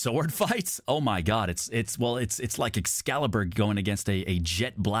we sword fights? Oh my God. It's like Excalibur going against a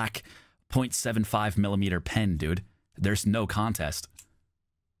jet black 0.75 millimeter pen, dude. There's no contest.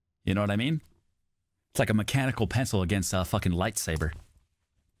 You know what I mean? It's like a mechanical pencil against a fucking lightsaber.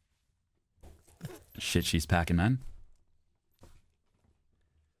 Shit she's packing, man.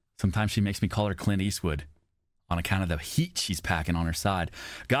 Sometimes she makes me call her Clint Eastwood on account of the heat she's packing on her side.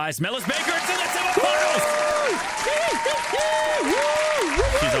 Guys, Melis Baker, it's in the semifinals!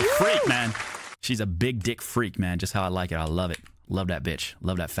 She's a freak, man. She's a big dick freak, man. Just how I like it. I love it. Love that bitch.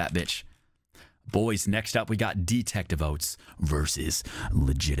 Love that fat bitch. Boys, next up, we got Detective Oats versus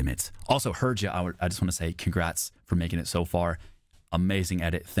Legitimate. Also, Herja, I just want to say congrats for making it so far. Amazing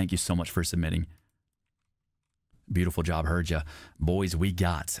edit. Thank you so much for submitting. Beautiful job, Herja. Boys, we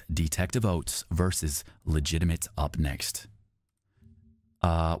got Detective Oats versus Legitimate up next.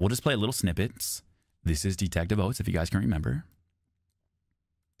 We'll just play a little snippets. This is Detective Oats, if you guys can remember.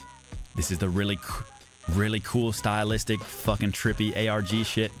 This is the really cool, stylistic, fucking trippy ARG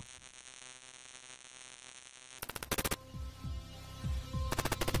shit.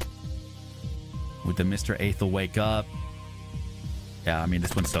 With the Mr. Aethel wake up. Yeah, I mean,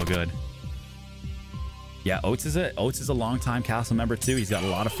 this one's so good. Yeah, Oats is a longtime castle member too. He's got a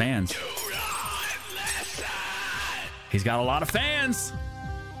lot of fans. He's got a lot of fans.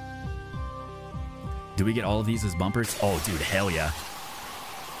 Do we get all of these as bumpers? Oh, dude, hell yeah.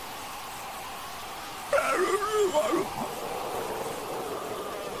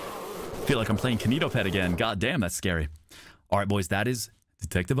 Feel like I'm playing Kinetopet again. God damn, that's scary. All right, boys, that is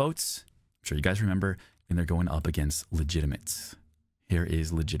Detective Oats. I'm sure you guys remember, and they're going up against Legitimates. Here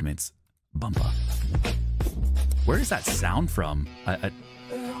is Legitimates bumper. Where does that sound from?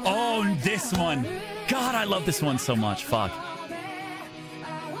 Oh, this one. God, I love this one so much. Fuck.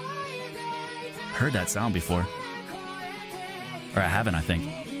 Heard that sound before. Or I haven't, I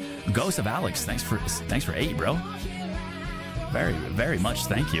think. Ghost of Alex, thanks for 8, bro. Very, very much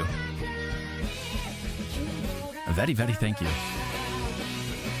thank you. Very, very thank you.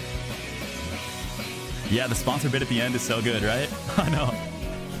 Yeah, the sponsor bit at the end is so good, right? I know.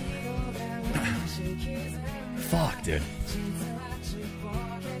 Fuck, dude.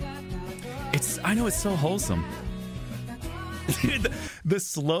 I know it's so wholesome. Dude, the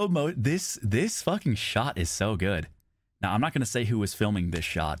slow mo. This fucking shot is so good. Now, I'm not going to say who was filming this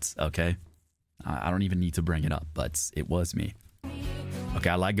shot, okay? I don't even need to bring it up, but it was me. Okay,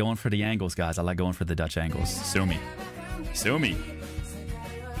 I like going for the angles, guys. I like going for the Dutch angles. Sue me. Sue me.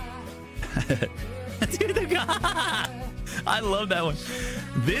 Dude, I love that one.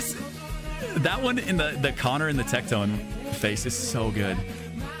 That one in the Connor and the Tectone face is so good.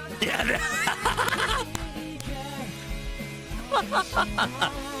 Yeah.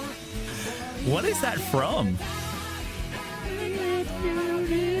 What is that from?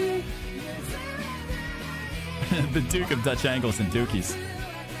 The Duke of Dutch Angles and Dookies.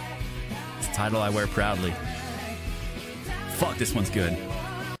 It's a title I wear proudly. Fuck, this one's good.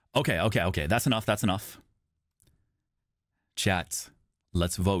 Okay. That's enough. Chat,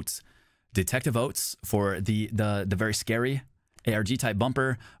 let's vote. Detective Oats for the very scary ARG type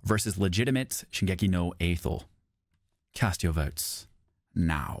bumper versus legitimate Shingeki no Aethel. Cast your votes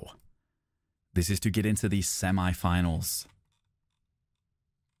now. This is to get into the semifinals.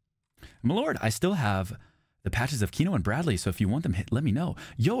 My lord, I still have the patches of Kino and Bradley, so if you want them, let me know.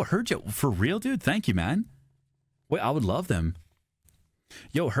 Yo, heard you. For real, dude? Thank you, man. Wait, I would love them.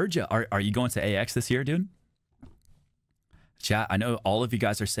 Yo, heard you. Are you going to AX this year, dude? Chat, I know all of you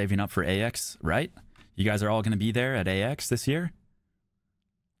guys are saving up for AX, right? You guys are all going to be there at AX this year?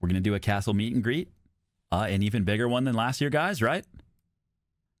 We're going to do a castle meet and greet. An even bigger one than last year, guys, right?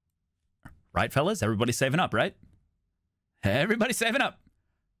 Right, fellas? Everybody's saving up, right? Everybody's saving up.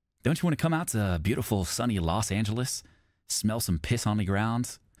 Don't you want to come out to beautiful, sunny Los Angeles? Smell some piss on the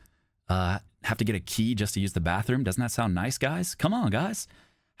ground? Have to get a key just to use the bathroom? Doesn't that sound nice, guys? Come on, guys.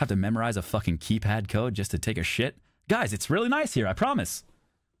 Have to memorize a fucking keypad code just to take a shit? Guys, it's really nice here, I promise.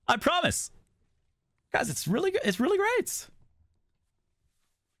 I promise. Guys, it's really good. It's really great.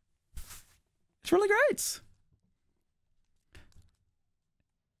 It's really great.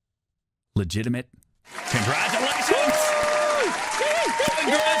 Legitimate. Congratulations!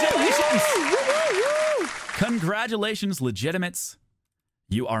 Congratulations! Congratulations, legitimates.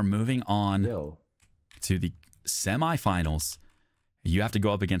 You are moving on to the semifinals. You have to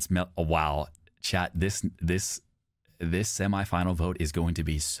go up against wow, chat. This semifinal vote is going to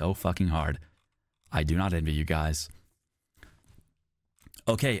be so fucking hard. I do not envy you guys.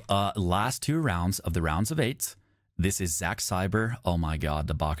 Okay, last 2 rounds of the rounds of 8. This is Zack Cyber. Oh my god,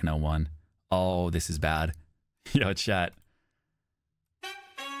 the Bacano one. Oh, this is bad. Yo, chat.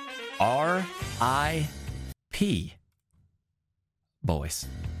 R.I.P. Boys.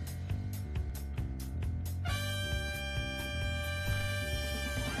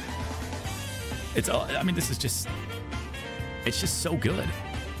 It's all, I mean, this is just, it's just so good.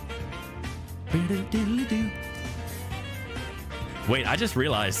 Wait, I just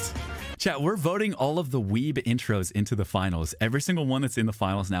realized, chat, we're voting all of the weeb intros into the finals. Every single one that's in the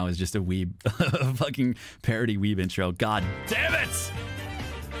finals now is just a weeb, a fucking parody weeb intro. God damn it!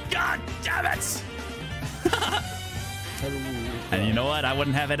 God damn it! And you know what? I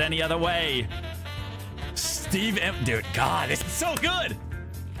wouldn't have it any other way. Steve M. Dude, God, it's so good!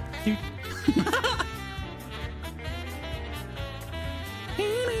 Dude.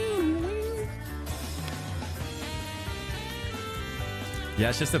 Yeah,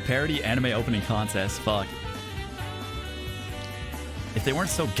 it's just a parody anime opening contest. Fuck. If they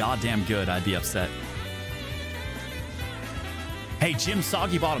weren't so goddamn good, I'd be upset. Hey, Jim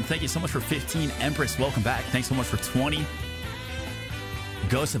Soggy Bottom, thank you so much for 15. Empress, welcome back. Thanks so much for 20.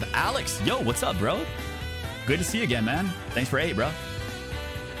 Ghost of Alex. Yo, what's up, bro? Good to see you again, man. Thanks for 8, bro.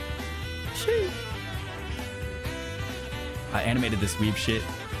 Shoot. I animated this weeb shit,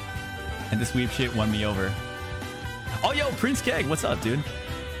 and this weeb shit won me over. Oh, yo, Prince Keg, what's up, dude?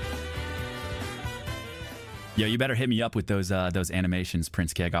 Yo, you better hit me up with those animations,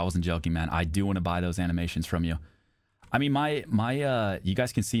 Prince Keg. I wasn't joking, man. I do want to buy those animations from you. I mean, my you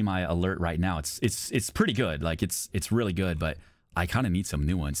guys can see my alert right now. It's pretty good. Like it's really good, but I kind of need some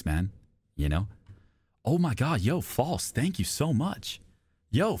new ones, man. You know? Oh my God, yo, False, thank you so much.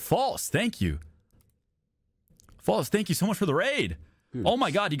 Yo, False, thank you. False, thank you so much for the raid. Good. Oh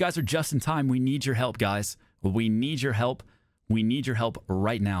my God, you guys are just in time. We need your help, guys. We need your help. We need your help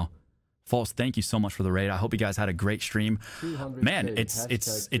right now. False, thank you so much for the raid. I hope you guys had a great stream. Man,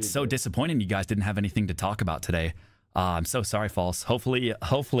 it's so disappointing you guys didn't have anything to talk about today. I'm so sorry, False. Hopefully,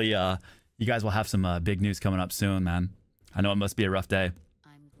 you guys will have some big news coming up soon, man. I know it must be a rough day.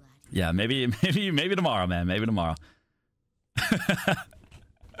 I'm glad. Yeah, maybe tomorrow, man. Maybe tomorrow.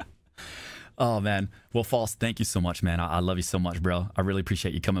 Oh man. Well, False, thank you so much, man. I love you so much, bro. I really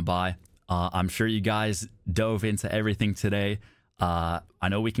appreciate you coming by. I'm sure you guys dove into everything today. I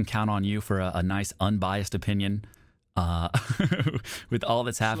know we can count on you for a nice unbiased opinion with all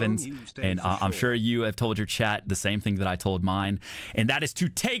that's happened. And I'm sure you have told your chat the same thing that I told mine. And that is to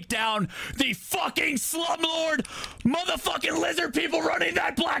take down the fucking slumlord motherfucking lizard people running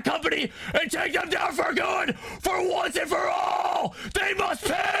that black company and take them down for good for once and for all. They must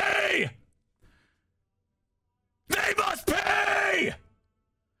pay. They must pay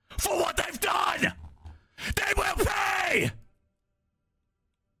for what they've done. They will pay.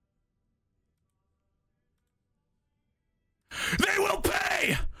 They will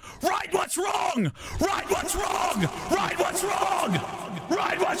pay! Right what's wrong! Right what's wrong! Right what's wrong!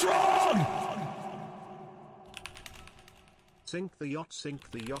 Right what's wrong! Sink the yacht,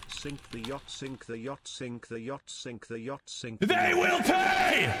 sink the yacht, sink the yacht, sink the yacht, sink the yacht, sink the yacht, sink the yacht. They will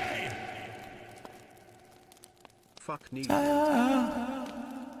pay! Fuck me.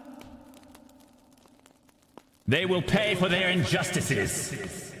 They will pay for their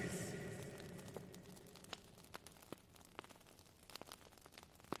injustices.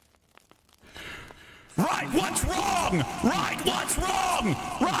 Right, what's wrong? Right, what's wrong?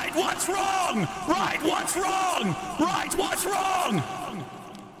 Right, what's wrong? Right, what's wrong? Right, what's wrong?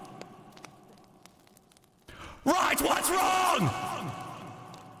 Right, what's wrong?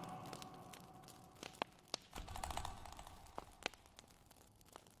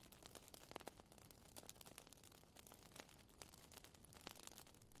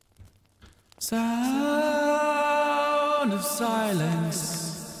 Sound of silence.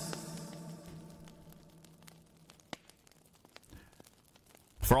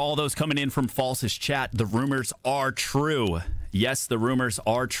 For all those coming in from False's chat, the rumors are true. Yes, the rumors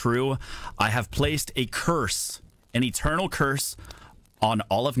are true. I have placed a curse, an eternal curse, on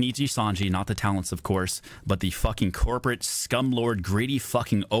all of Niji Sanji, not the talents, of course, but the fucking corporate scumlord, greedy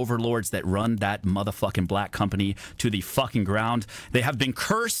fucking overlords that run that motherfucking black company to the fucking ground. They have been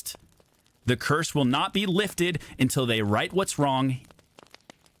cursed. The curse will not be lifted until they right what's wrong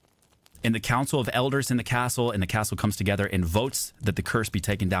in the Council of Elders in the castle, and the castle comes together and votes that the curse be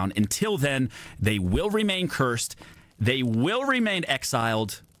taken down. Until then, they will remain cursed. They will remain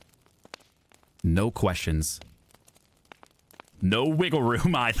exiled. No questions. No wiggle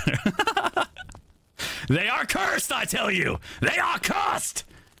room either. They are cursed, I tell you. They are cursed.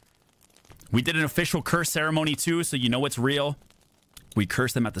 We did an official curse ceremony too, so you know it's real. We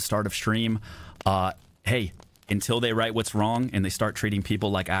cursed them at the start of stream. Hey, until they right what's wrong and they start treating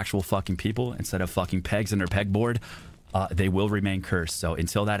people like actual fucking people instead of fucking pegs in their pegboard, they will remain cursed. So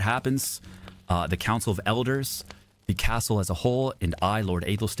until that happens, the Council of Elders, the castle as a whole, and I, Lord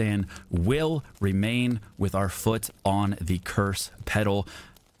Aethelstan, will remain with our foot on the curse pedal,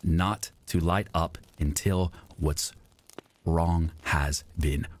 not to light up until what's wrong has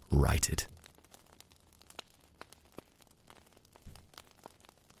been righted.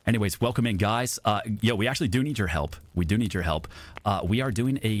 Anyways, welcome in, guys. Yo, we actually do need your help. We do need your help. We are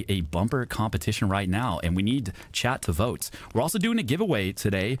doing a bumper competition right now, and we need chat to vote. We're also doing a giveaway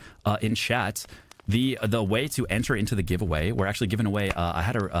today in chat. The way to enter into the giveaway, we're actually giving away, I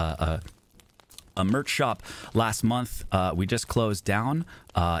had a merch shop last month. We just closed down.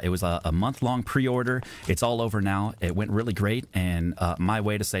 It was a month-long pre-order. It's all over now. It went really great, and my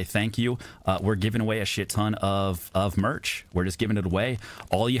way to say thank you, we're giving away a shit ton of merch. We're just giving it away.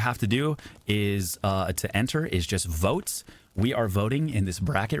 All you have to do is to enter is just vote. We are voting in this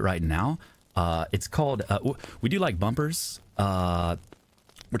bracket right now. It's called, we do like bumpers,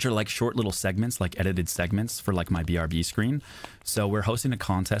 which are like short little segments, like edited segments for like my BRB screen. So we're hosting a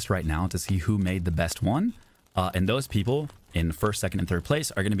contest right now to see who made the best one. And those people in first, second, and third place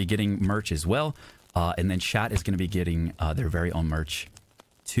are going to be getting merch as well. And then chat is going to be getting their very own merch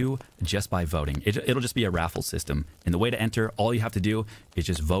too, just by voting. It'll just be a raffle system. And the way to enter, all you have to do is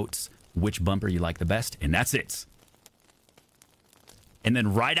just vote which bumper you like the best, and that's it. And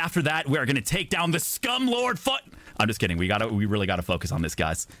then right after that, we are going to take down the scum lord foot. I'm just kidding. We really got to focus on this,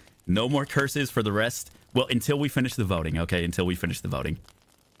 guys. No more curses for the rest. Well, until we finish the voting, okay? Until we finish the voting.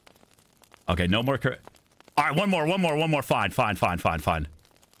 Okay, no more All right, one more. Fine.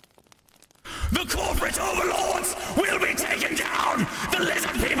 The corporate overlords will be taken down. The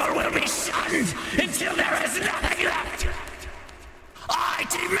lizard people will be shunned until there is nothing left. I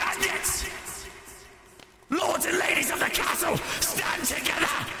demand it. Lords and ladies of the castle, stand together.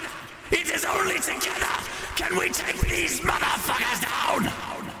 It is only together can we take these motherfuckers down.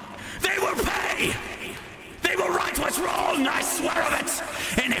 They will pay. They will right what's wrong, I swear of it.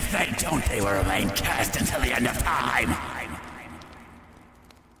 And if they don't, they will remain cursed until the end of time.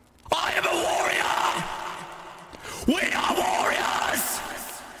 I am a warrior. We are warriors.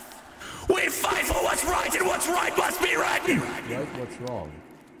 We fight for what's right, and what's right must be right. Right, what's wrong?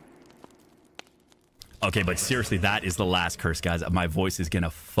 Okay, but seriously, that is the last curse, guys. My voice is gonna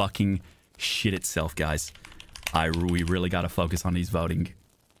fucking shit itself, guys. We really gotta focus on these voting.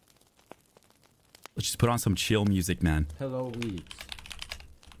 Let's just put on some chill music, man. Hello, weeds.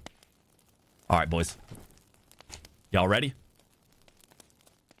 All right, boys. Y'all ready?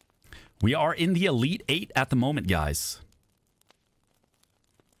 We are in the Elite 8 at the moment, guys.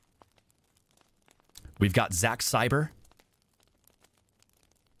 We've got Zack Cyber.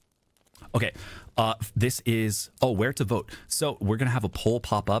 Okay, this is where to vote. So we're gonna have a poll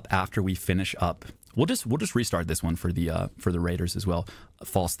pop up after we finish up. We'll just restart this one for the raiders as well.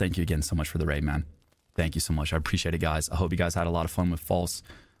 False, thank you again so much for the raid, man. Thank you so much. I appreciate it, guys. I hope you guys had a lot of fun with False.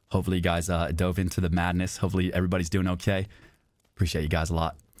 Hopefully you guys dove into the madness. Hopefully everybody's doing okay. Appreciate you guys a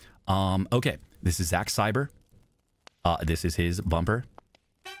lot. Okay, this is Zack Cyber. This is his bumper.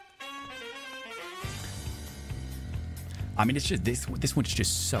 I mean, it's just this one's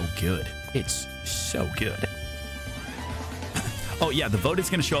just so good. It's so good. Oh yeah, the vote is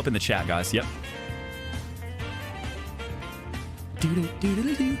gonna show up in the chat, guys. Yep.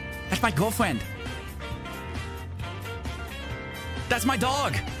 That's my girlfriend. That's my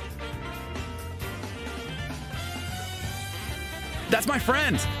dog. That's my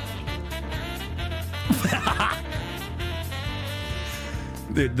friend.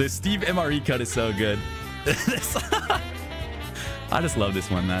 Dude, the Steve MRE cut is so good. I just love this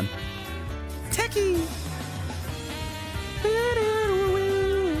one, man. Techie.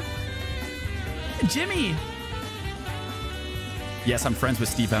 Jimmy. Yes, I'm friends with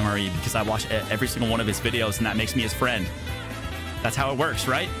Steve MRE because I watch every single one of his videos and that makes me his friend. That's how it works,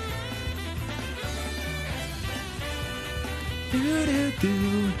 right?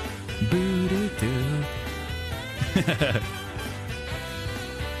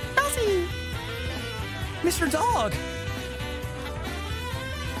 Elsie! Mr. Dog!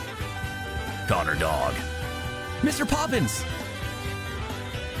 Connor Dog. Mr. Poppins!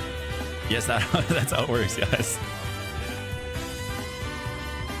 Yes, that's how it works, guys.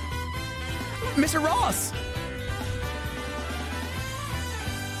 Mr. Ross!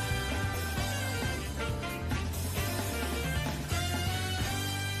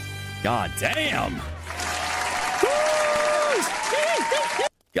 God damn!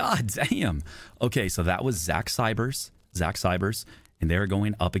 God damn! Okay, so that was Zack Cybers, and they're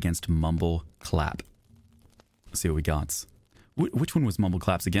going up against Mumble Clap. Let's see what we got. Which one was Mumble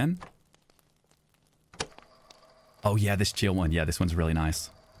Claps again? Oh yeah, this chill one. Yeah, this one's really nice.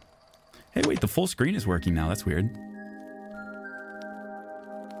 Hey, wait, the full screen is working now. That's weird.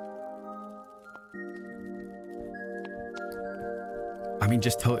 I mean,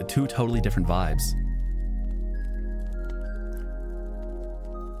 just two totally different vibes.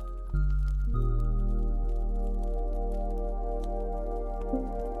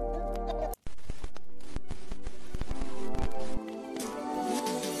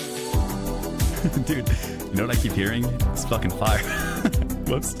 Dude, you know what I keep hearing? It's fucking fire.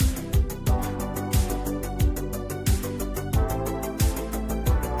 Whoops.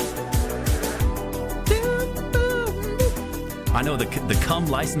 I know the cum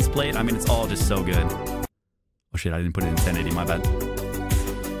license plate. I mean, it's all just so good. Oh shit, I didn't put it in 1080. My bad.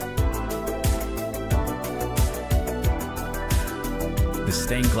 The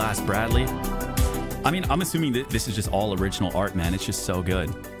stained glass Bradley. I mean, I'm assuming that this is just all original art, man. It's just so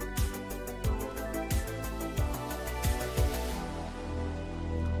good.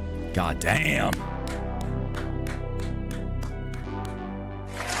 God damn.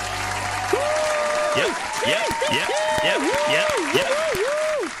 Yep.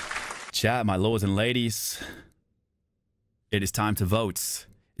 Chat, my lords and ladies. It is time to vote.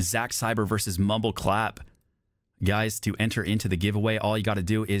 Zack Cyber versus Mumble Clap. Guys, to enter into the giveaway, all you got to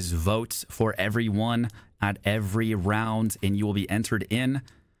do is vote for everyone at every round, and you will be entered in.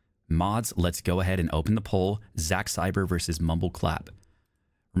 Mods, let's go ahead and open the poll. Zack Cyber versus Mumbleclap.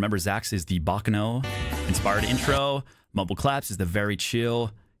 Remember, Zack's is the Bakano inspired intro. Mumbleclap's is the very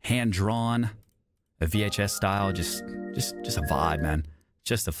chill, hand-drawn, a VHS style, just a vibe, man.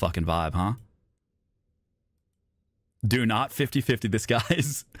 Just a fucking vibe, huh? Do not 50-50 this,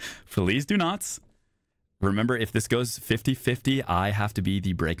 guys. Please do not. Remember, if this goes 50-50, I have to be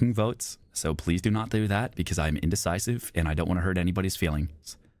the breaking votes. So please do not do that because I'm indecisive and I don't want to hurt anybody's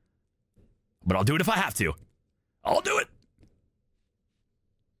feelings. But I'll do it if I have to. I'll do it.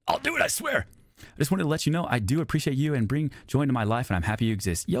 I'll do it, I swear. I just wanted to let you know I do appreciate you and bring joy into my life, and I'm happy you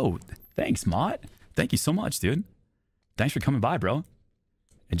exist. Yo, thanks, Mott. Thank you so much, dude. Thanks for coming by, bro.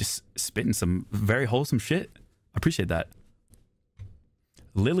 And just spitting some very wholesome shit. I appreciate that.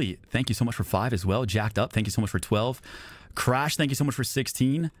 Lily, thank you so much for 5 as well. Jacked Up, thank you so much for 12. Crash, thank you so much for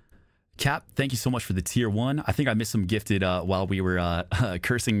 16. Cap, thank you so much for the tier 1. I think I missed some gifted while we were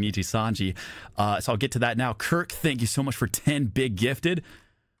cursing Niji Sanji. So I'll get to that now. Kirk, thank you so much for 10 big gifted.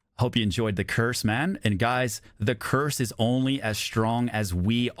 Hope you enjoyed the curse, man. And guys, the curse is only as strong as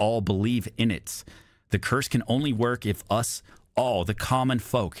we all believe in it. The curse can only work if us all, the common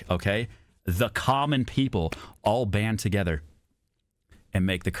folk, okay? The common people all band together and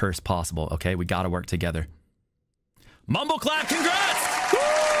make the curse possible, okay? We got to work together. Mumbleclap, congrats!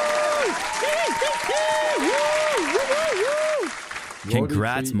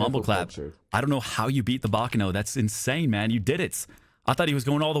 Congrats, Mumbleclap. I don't know how you beat the Bakano. That's insane, man. You did it. I thought he was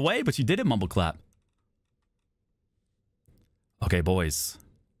going all the way, but you did it, Mumbleclap. Okay, boys.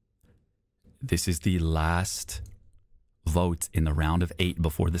 This is the last vote in the round of 8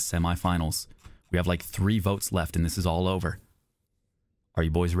 before the semifinals. We have like 3 votes left, and this is all over. Are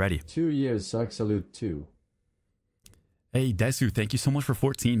you boys ready? 2 years, Sack Salute 2. Hey, Desu, thank you so much for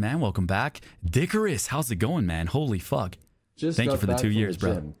 14, man. Welcome back. Dickarus, how's it going, man? Holy fuck. Just thank got you for the back 2 from years, the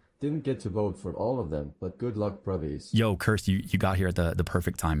bro. gym. Didn't get to vote for all of them, but good luck, brothers. Yo, Curse, you got here at the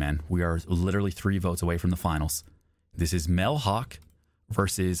perfect time, man. We are literally 3 votes away from the finals. This is Mel Hawk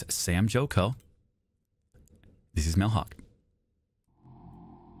versus Sam Joko. This is Mel Hawk.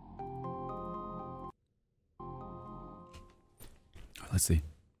 Let's see.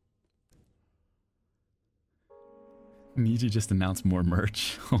 Niji just announced more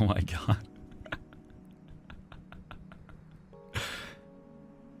merch. Oh my god.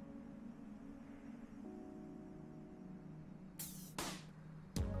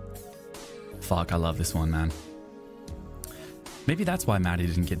 Fuck, I love this one, man. Maybe that's why Maddie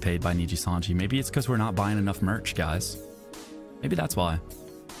didn't get paid by Niji Sanji. Maybe it's because we're not buying enough merch, guys. Maybe that's why.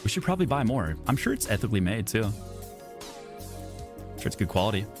 We should probably buy more. I'm sure it's ethically made, too. I'm sure it's good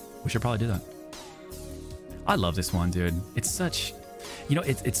quality. We should probably do that. I love this one, dude. It's such... You know,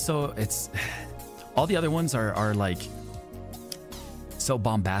 it's all the other ones are like so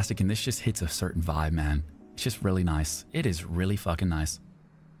bombastic, and this just hits a certain vibe, man. It's just really nice. It is really fucking nice.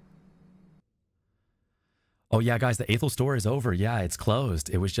 Oh yeah, guys, the Aethel store is over. Yeah, it's closed.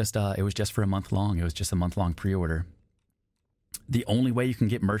 It was just for a month long. It was just a month-long pre-order. The only way you can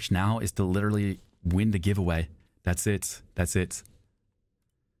get merch now is to literally win the giveaway. That's it. That's it.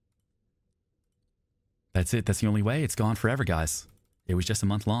 That's it. That's the only way. It's gone forever, guys. It was just a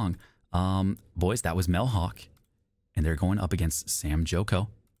month long. Boys, that was Mel Hawk, and they're going up against Sam Joko.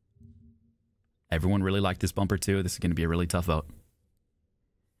 Everyone really liked this bumper too. This is going to be a really tough vote.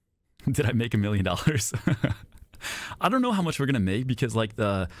 Did I make $1 million? I don't know how much we're going to make because like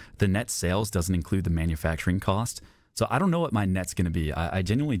the net sales doesn't include the manufacturing cost. So I don't know what my net's going to be. I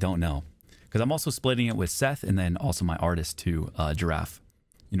genuinely don't know because I'm also splitting it with Seth and then also my artist too, Giraffe.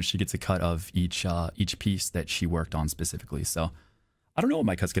 You know, she gets a cut of each piece that she worked on specifically. So I don't know what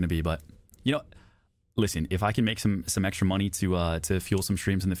my cut's going to be, but you know, listen, if I can make some extra money to fuel some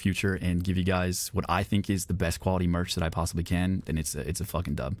streams in the future and give you guys what I think is the best quality merch that I possibly can, then it's a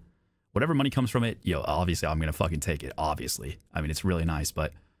fucking dub. Whatever money comes from it, yo, obviously I'm gonna fucking take it. Obviously, I mean it's really nice,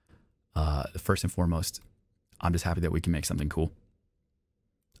 but first and foremost, I'm just happy that we can make something cool.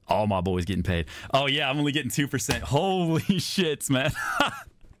 All my boys getting paid. Oh yeah, I'm only getting 2%. Holy shit, man.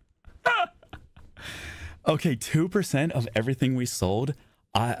 Okay, 2% of everything we sold.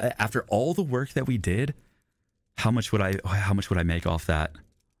 After all the work that we did, how much would I make off that?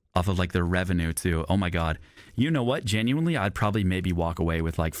 Off of like the revenue too. Oh my god. You know what? Genuinely, I'd probably maybe walk away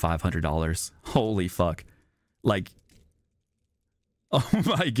with like $500. Holy fuck. Like, oh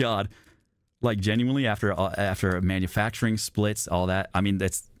my god. Like genuinely after manufacturing splits, all that. I mean,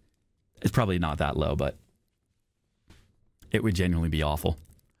 it's probably not that low, but it would genuinely be awful.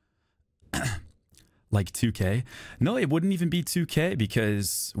 Like 2K? No, it wouldn't even be 2K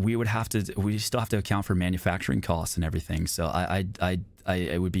because we still have to account for manufacturing costs and everything. So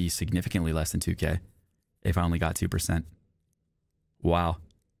it would be significantly less than 2K if I only got 2%. Wow.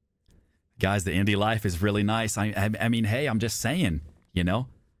 Guys, the indie life is really nice. I mean, hey, I'm just saying, you know?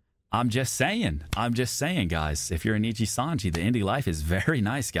 I'm just saying, guys. If you're a Niji Sanji, the indie life is very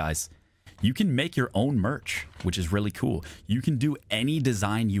nice, guys. You can make your own merch, which is really cool. You can do any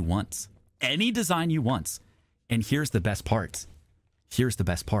design you want. Any design you want. And here's the best part. Here's the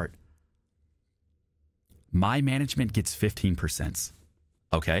best part. My management gets 15%.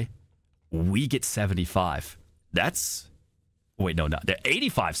 Okay? We get 75. That's... Wait, no,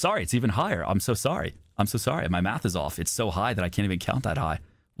 85. Sorry, it's even higher. I'm so sorry. I'm so sorry. My math is off. It's so high that I can't even count that high.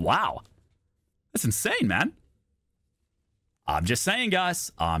 Wow. That's insane, man. I'm just saying,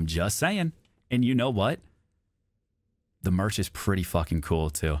 guys. I'm just saying. And you know what? The merch is pretty fucking cool,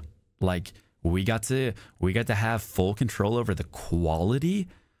 too. Like, we got to have full control over the quality,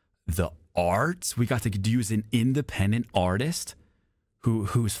 the art. We got to use an independent artist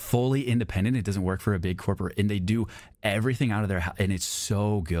who's fully independent. It doesn't work for a big corporate, and they do everything out of their house, and it's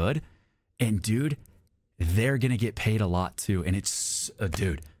so good. And dude, they're gonna get paid a lot too. And it's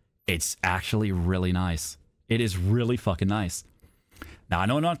dude, it's actually really nice. It is really fucking nice. Now, I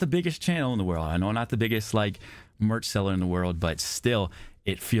know I'm not the biggest channel in the world. I know I'm not the biggest like merch seller in the world, but still,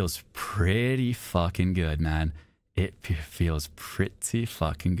 it feels pretty fucking good, man. It feels pretty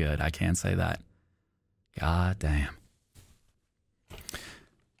fucking good. I can say that. God damn.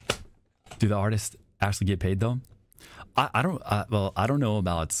 Do the artists actually get paid though? I don't know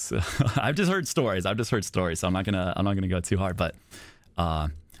about. I've just heard stories. So I'm not gonna go too hard. But I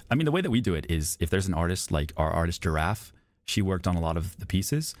mean, the way that we do it is if there's an artist like our artist Giraffe, she worked on a lot of the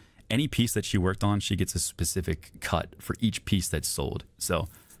pieces. Any piece that she worked on, she gets a specific cut for each piece that's sold. So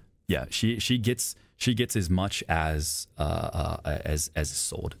yeah, she gets as much as is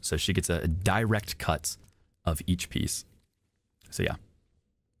sold. So she gets a direct cut of each piece. So yeah,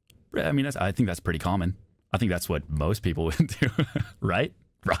 I mean, I think that's pretty common. I think that's what most people would do, right?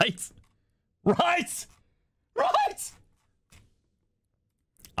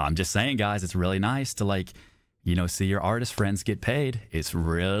 I'm just saying, guys, it's really nice to like, you know, see your artist friends get paid. It's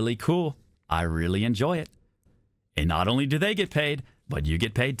really cool. I really enjoy it. And not only do they get paid, but you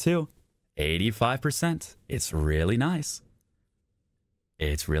get paid too. 85%. It's really nice.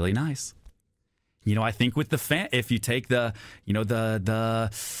 It's really nice. You know, I think with the if you take the, you know, the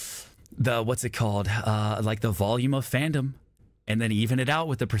what's it called? Like the volume of fandom, and then even it out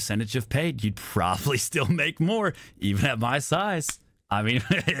with the percentage of paid, you'd probably still make more, even at my size. I mean,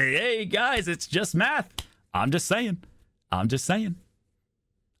 hey guys, it's just math. I'm just saying. I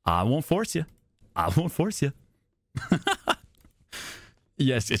won't force you.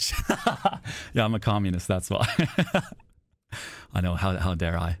 Yes, it's yeah, I'm a communist, that's why. I know, how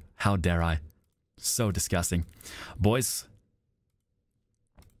dare I? How dare I? So disgusting. Boys,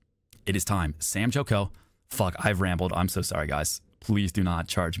 it is time. Sam Joko. Fuck, I've rambled. I'm so sorry, guys. Please do not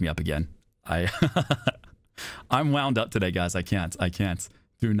charge me up again. I'm wound up today, guys. I can't.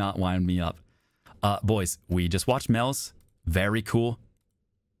 Do not wind me up. Boys, we just watched Mel's. Very cool.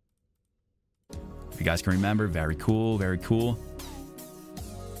 If you guys can remember, very cool.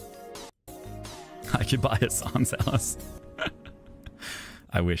 I could buy a San's house.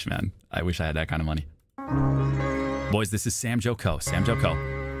 I wish, man. I wish I had that kind of money. Boys, this is Sam Joko.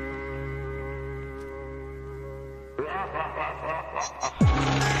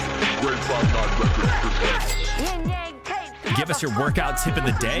 Give us your workout tip of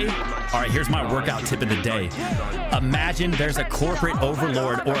the day. All right, here's my workout tip of the day. Imagine there's a corporate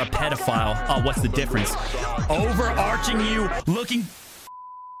overlord or a pedophile. Oh, what's the difference? Overarching you, looking...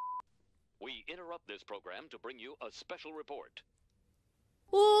 We interrupt this program to bring you a special report.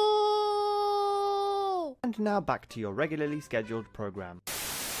 Ooh. And now back to your regularly scheduled program.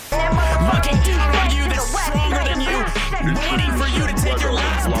 Looking down on you that's stronger than you, waiting for you to take your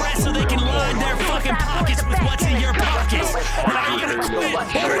last breath so they can line their fucking pockets with what's in your pockets. Now you're gonna quit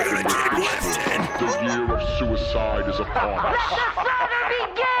or you're gonna keep lifting. The year of suicide is upon us.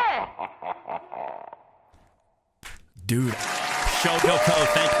 Dude, Shogoko,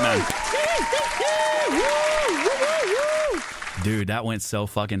 thank you, man. Dude, that went so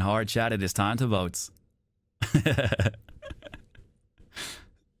fucking hard, chat. It is time to vote.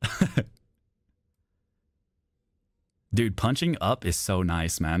 Dude, punching up is so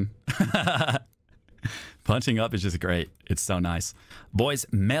nice, man. Punching up is just great. It's so nice. Boys,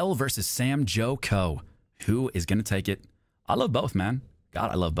 Mel versus Sam Joko. Who is going to take it? I love both, man.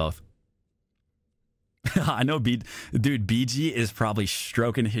 God, I love both. I know, dude, BG is probably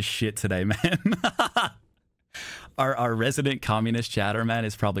stroking his shit today, man. Our resident communist chatter, man,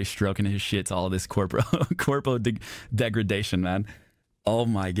 is probably stroking his shit to all this corpo degradation, man. Oh,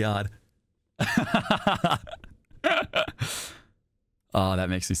 my God. Oh, that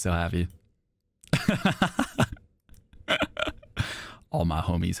makes me so happy. All my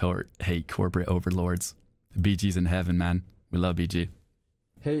homies hate corporate overlords. BG's in heaven, man. We love BG.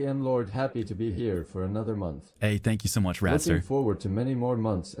 Hey, M-Lord, happy to be here for another month. Hey, thank you so much, Ratzer. Looking forward to many more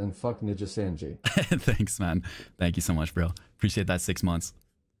months, and fuck Ninja Sanji. Thanks, man. Thank you so much, bro. Appreciate that 6 months.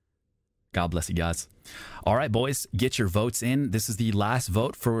 God bless you guys. All right, boys, get your votes in. This is the last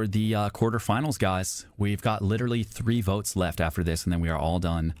vote for the quarterfinals, guys. We've got literally 3 votes left after this, and then we are all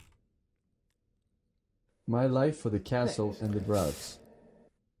done. My life for the castle and the brats.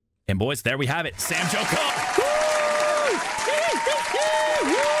 And boys, there we have it. Sam Joe Cook.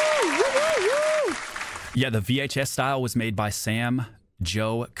 Yeah, the VHS style was made by Sam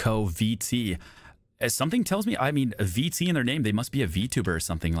Joe Co VT. Something tells me, I mean, a VT in their name, they must be a VTuber or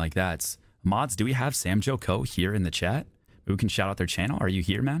something like that. Mods, do we have Sam Joe Co here in the chat? Maybe we can shout out their channel. Are you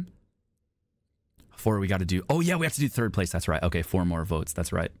here, man? 4 we got to do. Oh, yeah, we have to do 3rd place. That's right. Okay, 4 more votes.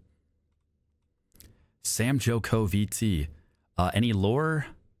 That's right. Sam Joe Co VT. Any lore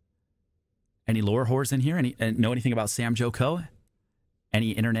whores in here? Know anything about Sam Joe Co?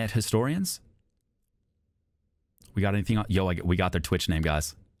 Any internet historians? We got anything? Yo, we got their Twitch name,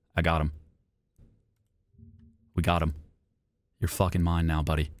 guys. I got them. We got them. You're fucking mine now,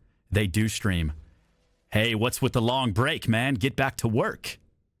 buddy. They do stream. Hey, what's with the long break, man? Get back to work.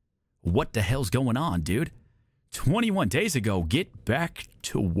 What the hell's going on, dude? 21 days ago, get back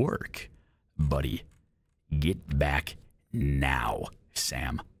to work, buddy. Get back now,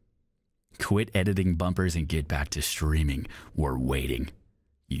 Sam. Quit editing bumpers and get back to streaming. We're waiting.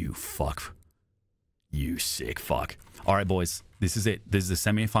 You fuck. You sick fuck. All right, boys. This is it. This is the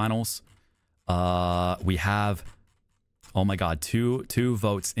semifinals. We have, oh my God, two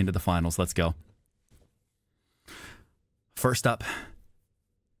votes into the finals. Let's go. First up,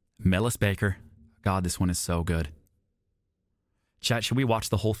 Melis Baker. God, this one is so good. Chat, should we watch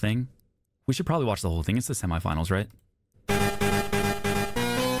the whole thing? We should probably watch the whole thing. It's the semifinals, right?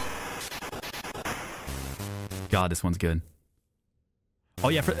 God, this one's good. Oh,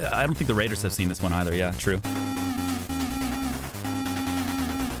 yeah, I don't think the Raiders have seen this one either. Yeah, true.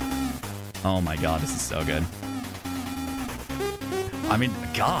 Oh, my God, this is so good. I mean,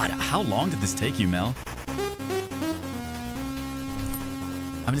 God, how long did this take you, Mel?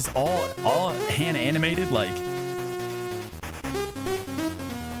 I mean, it's all hand animated, like...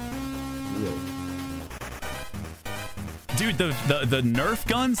 Dude, the Nerf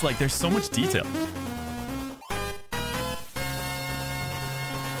guns, like, there's so much detail.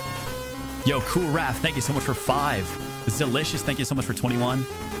 Yo, Cool Raph, thank you so much for 5. It's delicious. Thank you so much for 21.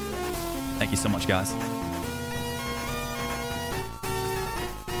 Thank you so much, guys.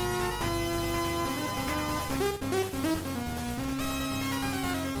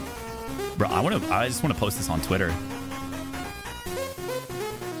 Bro, I just want to post this on Twitter.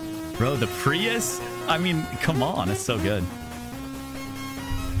 Bro, the Prius? I mean, come on, it's so good.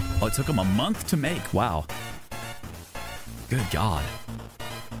 Oh, it took them a month to make. Wow. Good God.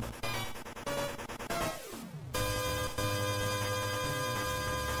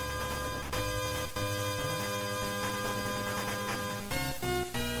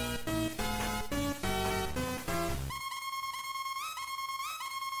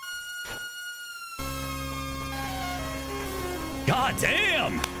 God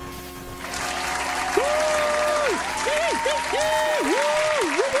damn!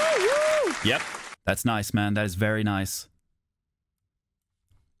 Yep, that's nice, man. That is very nice.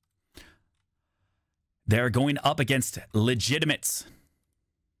 They're going up against Legitimates.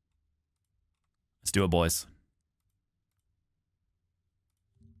 Let's do it, boys.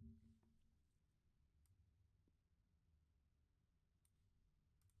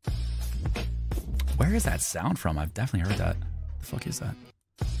 Where is that sound from? I've definitely heard that. The fuck is that?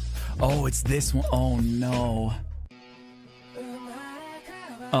 Oh, it's this one. Oh no.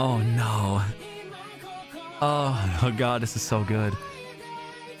 Oh no. Oh God, this is so good.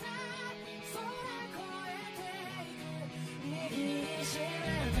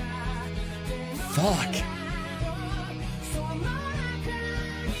 Fuck.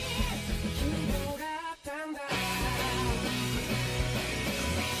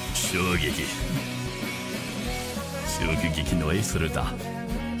 Shogeki. Shogeki no Aethel da.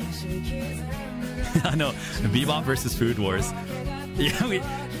 I know. Bebop versus Food Wars. Yeah,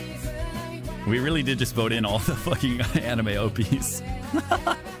 we really did just vote in all the fucking anime OPs.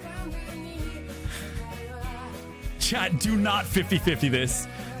 Chat, do not 50-50 this.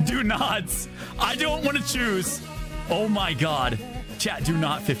 Do not. I don't want to choose. Oh my god. Chat, do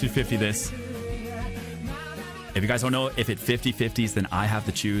not 50-50 this. If you guys don't know, if it 50-50s, then I have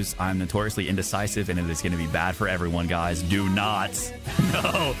to choose. I'm notoriously indecisive, and it is going to be bad for everyone, guys. Do not.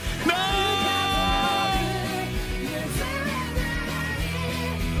 No. No!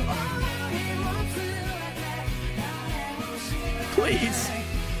 Please.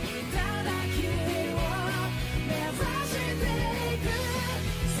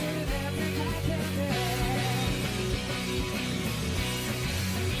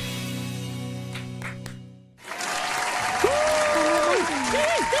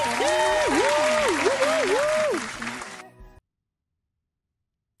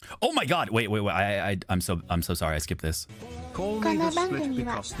 Oh my god, wait, I'm so sorry, I skipped this. Call me the split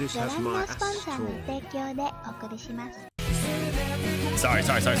because this has my ass Sorry.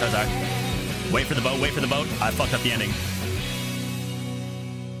 Wait for the boat, I fucked up the ending.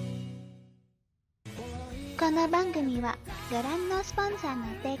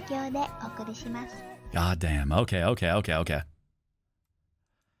 God damn, okay.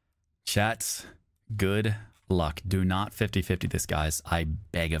 Chat, good luck. Do not 50-50 this, guys. I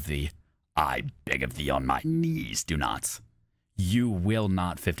beg of thee. I beg of thee on my knees, do not. You will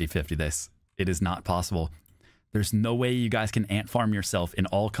not 50-50 this. It is not possible. There's no way you guys can ant farm yourself and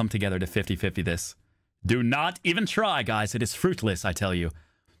all come together to 50-50 this. Do not even try, guys. It is fruitless, I tell you.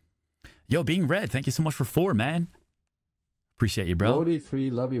 Yo, Being Red, thank you so much for 4, man. Appreciate you, bro.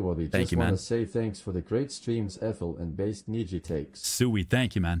 Wody3, love you, Wody. Thank you, man. Just want to say thanks for the great streams, Aethel, and based Niji takes. Sui,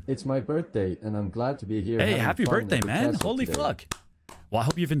 thank you, man. It's my birthday, and I'm glad to be here. Hey, happy fun birthday, at the man. castle Holy today. fuck. Well, I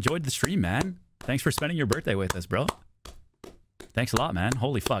hope you've enjoyed the stream, man. Thanks for spending your birthday with us, bro. Thanks a lot, man.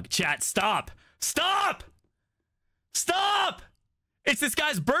 Holy fuck. Chat, stop. Stop! Stop! It's this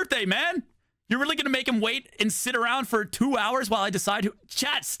guy's birthday, man. You're really going to make him wait and sit around for 2 hours while I decide who...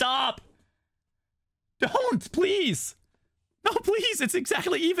 Chat, stop! Don't, please. No, please. It's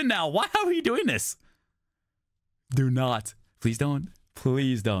exactly even now. Why are you doing this? Do not. Please don't.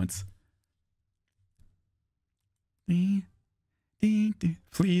 Please don't. Please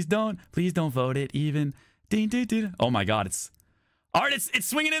don't. Please don't vote it even. Oh my god, it's... Alright, it's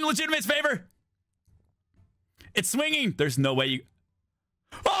swinging in Legitimate's favor. It's swinging. There's no way you...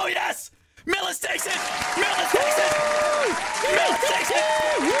 Oh, yes! Millis takes it! Millis takes it! Millis takes it!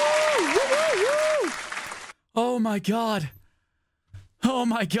 Oh my god. Oh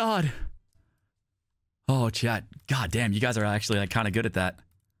my god. Oh, chat. God damn, you guys are actually like kind of good at that.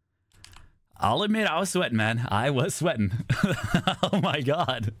 I'll admit I was sweating, man. I was sweating. Oh my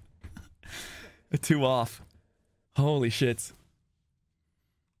god. 2 off. Holy shit.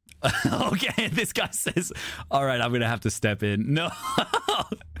 Okay, this guy says, all right, I'm going to have to step in. No.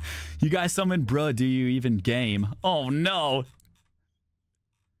 You guys summon, bruh, do you even game? Oh, no.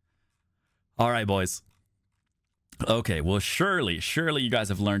 All right, boys. Okay, well, surely you guys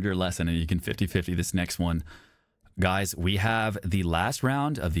have learned your lesson and you can 50-50 this next one. Guys, we have the last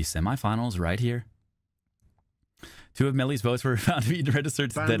round of the semifinals right here. 2 of Millie's votes were found to be registered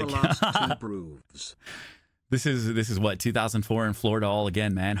to This is what, 2004 in Florida all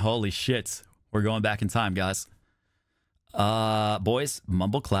again, man. Holy shit. We're going back in time, guys. Boys,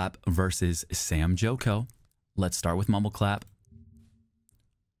 Mumbleclap versus Sam Joko. Let's start with Mumbleclap.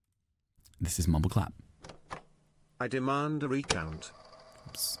 This is Mumbleclap. I demand a recount.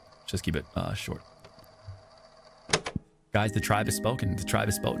 Oops. Just keep it short. Guys, the tribe has spoken. The tribe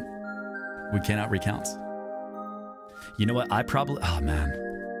has spoken. We cannot recount. You know what? I probably... Oh, man.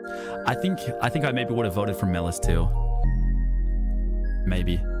 I think I maybe would have voted for Millis, too.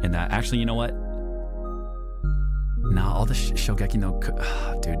 Maybe. In that. Actually, you know what? Nah, all the Shogeki no...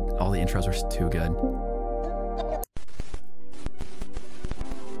 dude, all the intros were too good.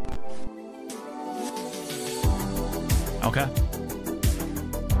 Okay.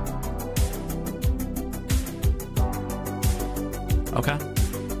 Okay.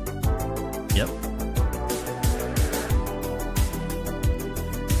 Yep.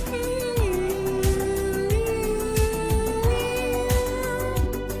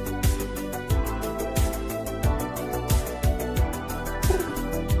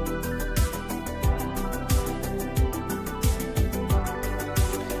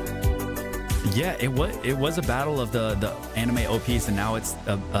 Yeah, it was a battle of the anime OPs, and now it's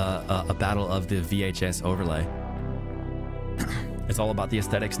a battle of the VHS overlay. It's all about the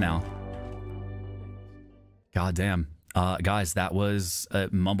aesthetics now. God damn. Guys, that was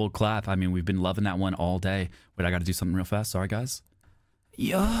Mumbleclap. I mean, we've been loving that one all day. Wait, I got to do something real fast. Sorry, guys.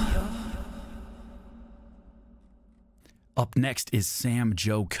 Yeah. Up next is Sam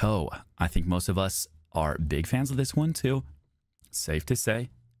Joko. I think most of us are big fans of this one too. Safe to say,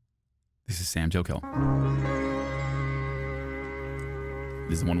 this is Sam Joko.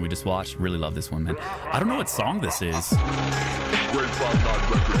 This is the one we just watched. Really love this one, man. I don't know what song this is.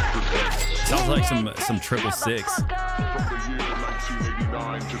 Sounds like some 666. From the year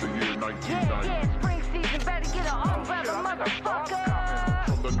 1989 to the year 1990.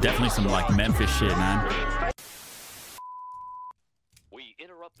 Definitely some like Memphis shit, man. We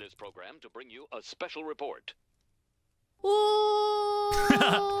interrupt this program to bring you a special report.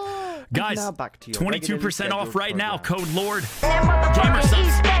 Guys, Now back to your 22% off right now. Code LORD.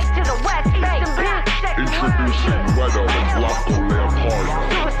 Introducing Wedo and Blanco Leopardo.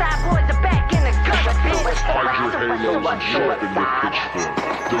 Hide your halos and sharpen your pitchfork.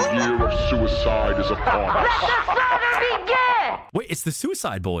 The year of suicide is upon us. Wait, it's the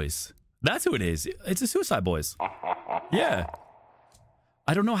Suicide Boys. That's who it is. It's the Suicide Boys. Yeah.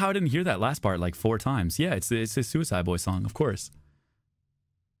 I don't know how I didn't hear that last part like 4 times. Yeah, it's a Suicide Boys song, of course.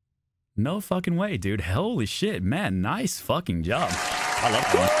 No fucking way, dude. Holy shit, man. Nice fucking job. I love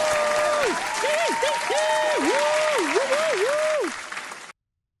that one.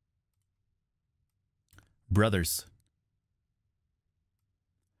 Brothers,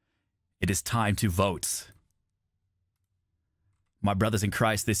 it is time to vote. My brothers in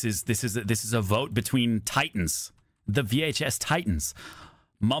Christ, this is a vote between Titans, the VHS Titans.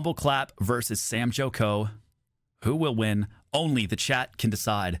 Mumbleclap versus Sam Joko. Who will win? Only the chat can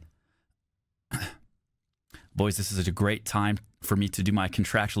decide. Boys, this is a great time for me to do my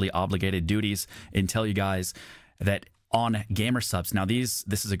contractually obligated duties and tell you guys that on Gamer Subs, now this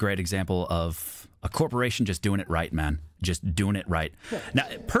is a great example of a corporation just doing it right, man. Just doing it right. Now,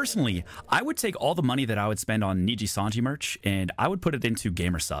 personally, I would take all the money that I would spend on Niji Sanji merch and I would put it into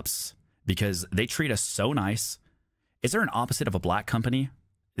Gamer Subs because they treat us so nice. Is there an opposite of a black company?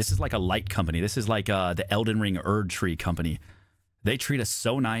 This is like a light company. This is like the Elden Ring Erd Tree company. They treat us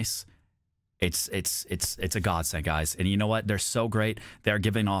so nice. It's a godsend, guys. And you know what? They're so great. They're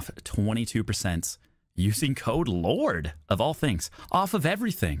giving off 22% using code LORD, of all things, off of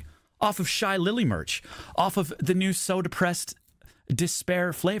everything. Off of Shy Lily merch, off of the new So Depressed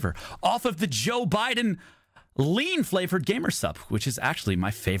Despair flavor, off of the Joe Biden lean flavored Gamer Sup, which is actually my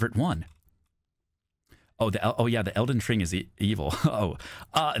favorite one. Oh, yeah, the Elden Ring is evil.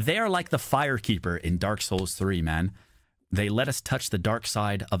 They are like the Firekeeper in Dark Souls 3, man. They let us touch the dark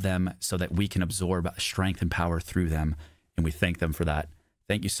side of them so that we can absorb strength and power through them, and we thank them for that.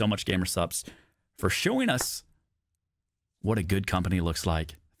 Thank you so much, Gamer Subs, for showing us what a good company looks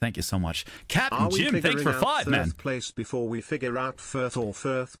like. Thank you so much. Captain Jim, thanks for 5, man. Third place before we figure out first or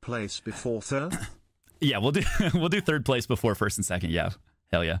fourth place before third? Yeah, we'll do third place before first and second. Yeah.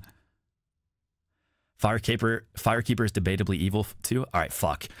 Hell yeah. Firekeeper is debatably evil too. All right,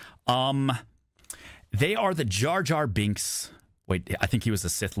 fuck. They are the Jar Jar Binks. Wait, I think he was the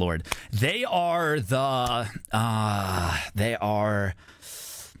Sith Lord. They are the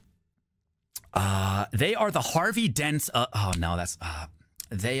Harvey Dents. Oh no, that's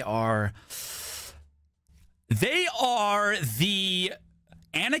they are the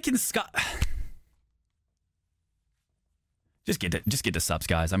Anakin Scott. Just get to subs,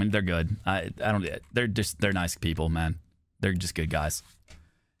 guys. I mean, they're good. They're nice people, man. They're just good guys.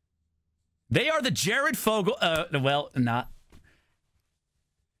 They are the Jared Fogle. Well, not.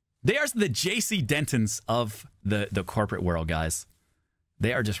 They are the JC Dentons of the corporate world, guys.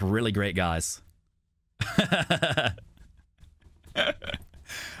 They are just really great guys.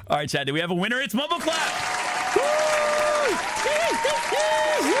 All right, Chad, do we have a winner? It's Mumbleclap!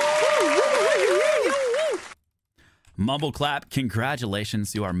 Mumbleclap,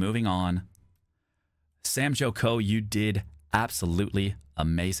 congratulations. You are moving on. Sam Joko, you did absolutely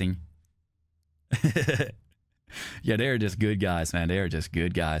amazing. Yeah, they are just good guys, man. They are just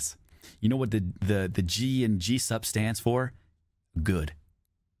good guys. You know what the G and G sub stands for? Good.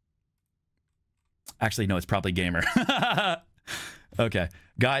 Actually, no, it's probably gamer. Okay.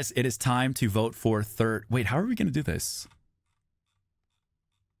 Guys, it is time to vote for third. Wait, how are we going to do this?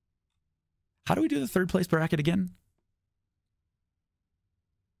 How do we do the third place bracket again?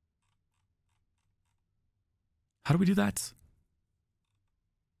 How do we do that?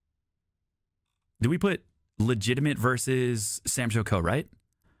 Do we put legitimate versus Sam Joko, right?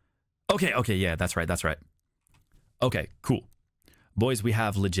 Okay, yeah, that's right. Okay, cool. Boys, we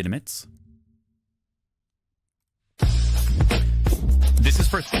have legitimates. This is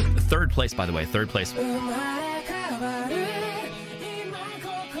for third place, by the way. Third place.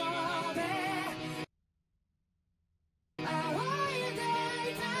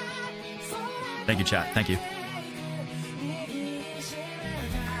 Thank you, chat. Thank you.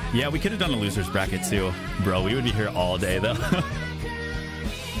 Yeah, we could have done a loser's bracket too. Bro, we would be here all day though.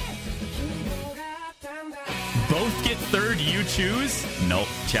 Both get third, you choose? Nope,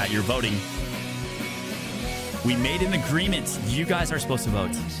 chat, you're voting. We made an agreement. You guys are supposed to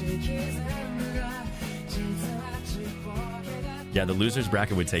vote. Yeah, the loser's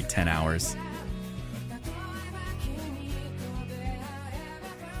bracket would take 10 hours.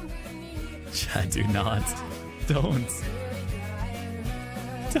 Chat, do not. Don't.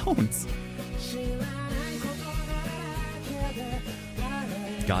 Don't.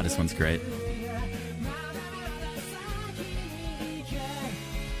 God, this one's great.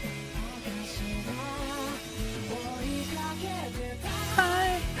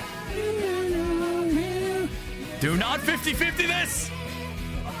 Do not 50-50 this!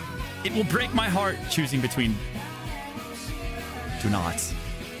 It will break my heart choosing between... Do not.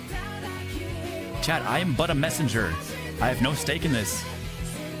 Chat, I am but a messenger. I have no stake in this.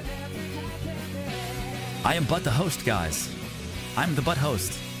 I am but the host, guys. I'm the but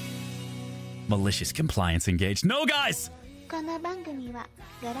host. Malicious compliance engaged. No, guys!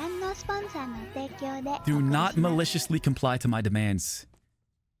 Do not maliciously comply to my demands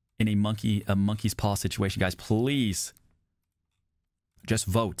in a monkey's paw situation, guys. Please. Just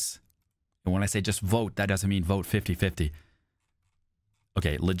vote. And when I say just vote, that doesn't mean vote 50-50.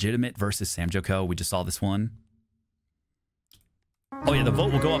 Okay, legitimate versus Sam Joko. We just saw this one. Oh yeah, the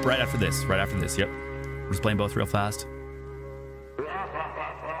vote will go up right after this. Right after this, yep. We're just playing both real fast.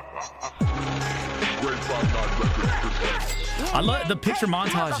 I love the picture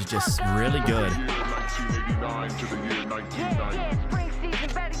montage is just really good.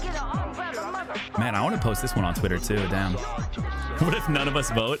 Man, I want to post this one on Twitter too, damn. What if none of us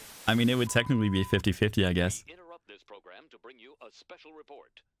vote? I mean, it would technically be 50-50, I guess.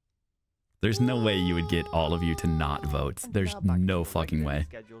 There's no way you would get all of you to not vote. There's no fucking way.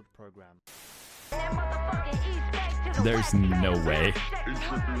 There's no way.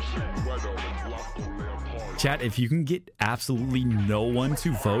 Chat, if you can get absolutely no one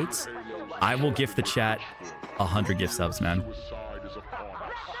to vote, I will gift the chat 100 gift subs, man.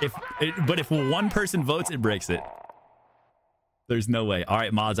 But if one person votes, it breaks it. There's no way. All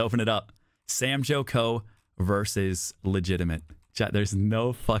right, mods, open it up. Sam Joko versus legitimate. Chat, there's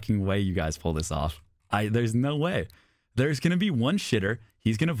no fucking way you guys pull this off. There's no way. There's going to be one shitter.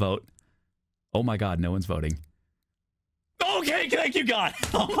 He's going to vote. Oh my God, no one's voting. Okay, thank you, God.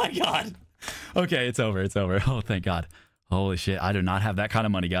 Oh my God. Okay, it's over. It's over. Oh, thank God. Holy shit. I do not have that kind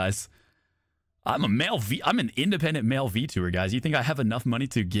of money, guys. I'm an independent male VTuber, guys. You think I have enough money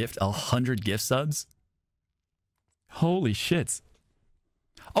to gift 100 gift subs? Holy shit.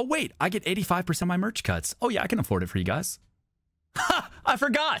 Oh, wait. I get 85% of my merch cuts. Oh, yeah, I can afford it for you guys. Ha! I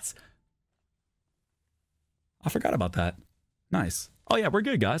forgot. I forgot about that. Nice. Oh, yeah, we're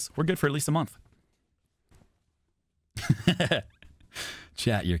good, guys. We're good for at least a month.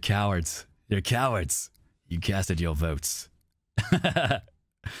 Chat, you're cowards. You're cowards. You casted your votes.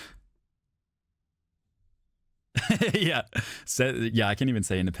 Yeah. Seth, yeah, I can't even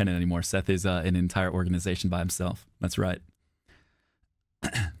say independent anymore. Seth is an entire organization by himself. That's right.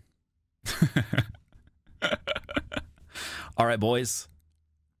 All right, boys.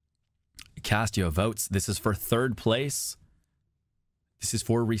 Cast your votes. This is for third place. This is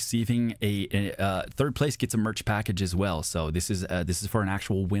for receiving a third place gets a merch package as well. So this is for an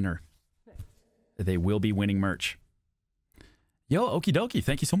actual winner. They will be winning merch. Yo, okie dokie.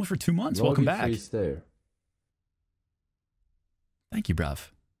 Thank you so much for 2 months. Welcome back. There. Thank you,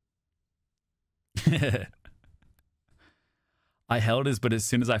 bruv. I held his, but as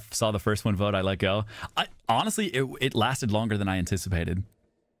soon as I saw the first one vote, I let go. Honestly, it lasted longer than I anticipated.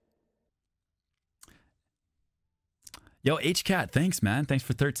 Yo, HCat, thanks, man. Thanks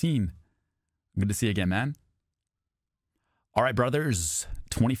for 13. Good to see you again, man. All right, brothers.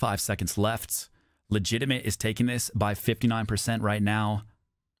 25 seconds left. Legitimate is taking this by 59% right now.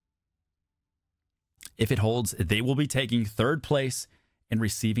 If it holds, they will be taking third place and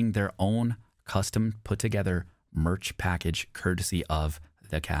receiving their own custom put together merch package courtesy of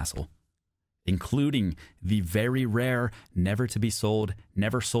the castle, including the very rare, never to be sold,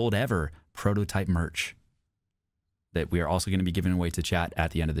 never sold ever prototype merch that we are also going to be giving away to chat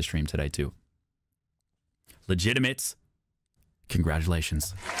at the end of the stream today too. Legitimates,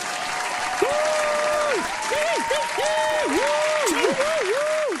 congratulations.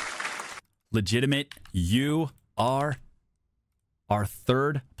 Legitimate, you are our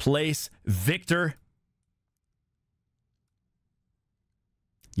third place victor.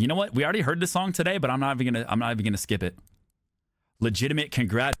 You know what? We already heard this song today, but I'm not even gonna skip it. Legitimate,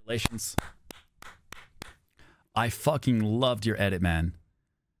 congratulations. I fucking loved your edit, man.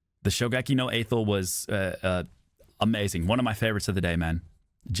 The Shogeki no Aethel was amazing. One of my favorites of the day, man.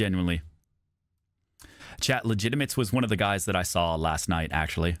 Genuinely. Chat, Legitimates was one of the guys that I saw last night,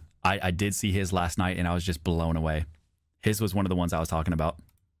 actually. I did see his last night, and I was just blown away. His was one of the ones I was talking about.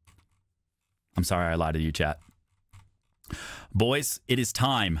 I'm sorry I lied to you, chat. Boys, it is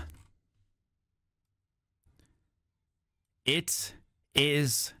time. It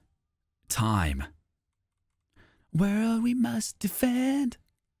is time. World we must defend.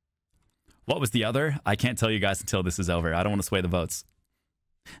 What was the other? I can't tell you guys until this is over. I don't want to sway the votes.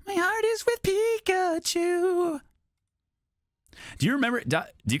 My heart is with Pikachu. Do you remember? Do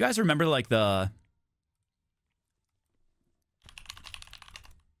you guys remember like the?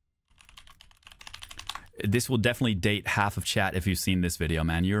 This will definitely date half of chat if you've seen this video,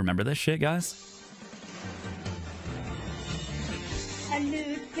 man. You remember this shit, guys? A new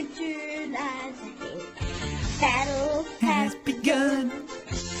adventure lies ahead. Battle has begun.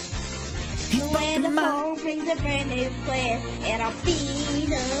 When the phone brings a brand new quest, and I'll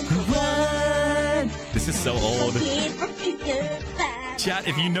feed up. This is so old. Chat,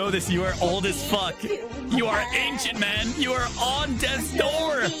 if you know this, you are old as fuck. You are ancient, man. You are on death's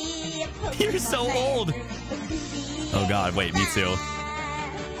door. You're so old. Oh god, wait, me too.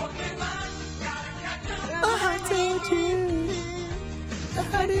 I told you. The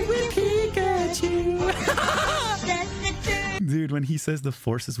heart is with Pikachu. Dude, when he says the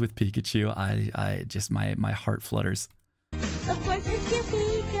force is with Pikachu, I just my heart flutters. The force is with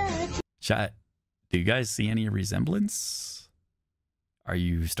Pikachu. Chat, do you guys see any resemblance? Are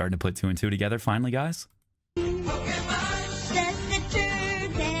you starting to put two and two together finally, guys? The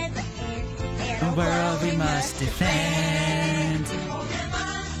world we must defend.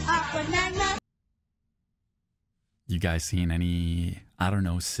 You guys seen any, I don't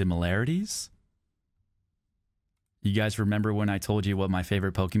know, similarities? You guys remember when I told you what my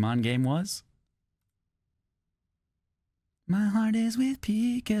favorite Pokemon game was? My heart is with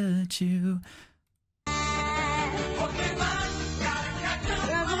Pikachu.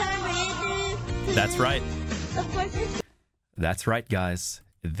 That's right. That's right, guys.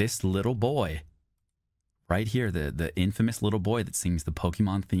 This little boy, right here, the infamous little boy that sings the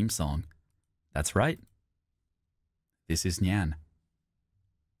Pokemon theme song. That's right. This is Nyan.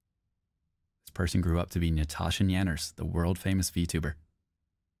 This person grew up to be Natasha Nyanners, the world-famous VTuber.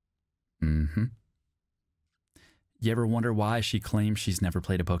 Mm-hmm. You ever wonder why she claims she's never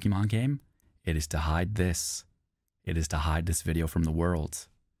played a Pokemon game? It is to hide this. It is to hide this video from the world.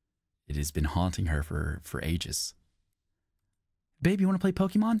 It has been haunting her for ages. Babe, you want to play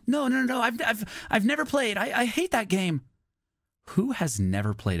Pokemon? No. I've never played. I hate that game. Who has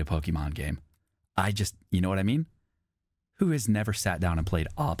never played a Pokemon game? You know what I mean? Who has never sat down and played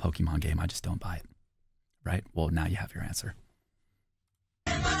a Pokemon game? I just don't buy it. Right? Well, now you have your answer.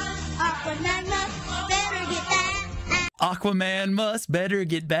 Aquaman must better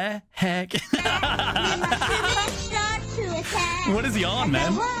get back. What is he on,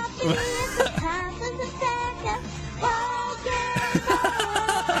 man?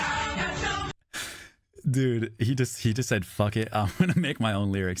 Dude, he just said, fuck it. I'm going to make my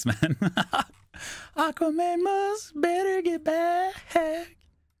own lyrics, man. Aquaman must better get back.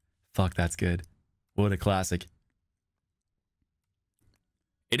 Fuck, that's good. What a classic.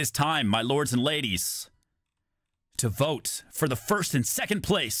 It is time, my lords and ladies, to vote for the first and second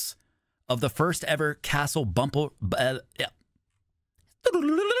place of the first ever Castle Bumper...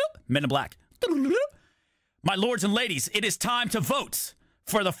 Men in Black. My lords and ladies, it is time to vote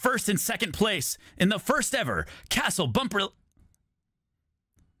for the first and second place in the first ever Castle Bumper...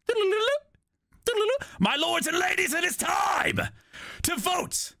 My lords and ladies, it is time to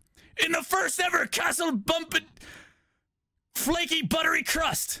vote in the first ever Castle Bumper... Flaky Buttery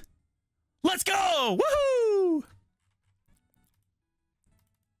Crust. Let's go! Woohoo!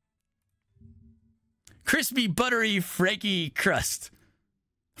 Crispy, buttery, flaky crust.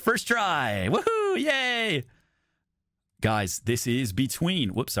 First try. Woohoo! Yay! Guys, this is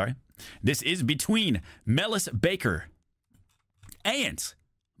between... Whoops, sorry. This is between Melis Baker and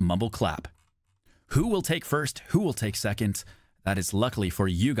Mumble Clap. Who will take first? Who will take second? That is luckily for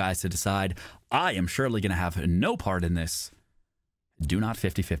you guys to decide. I am surely going to have no part in this. Do not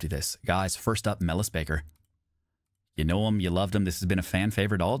 50-50 this. Guys, first up, Melis Baker. You know him, you loved him. This has been a fan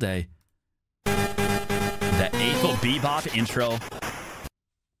favorite all day. The Aethel Bebop intro.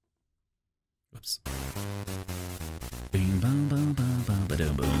 Whoops. Boom, boom, boom, boom, boom,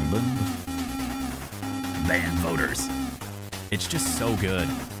 boom, boom, boom. Man, voters. It's just so good.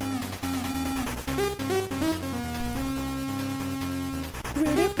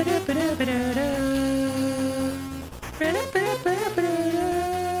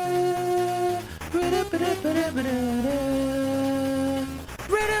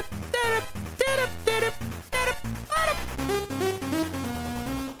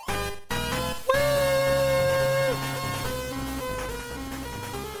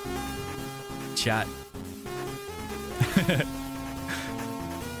 Chat.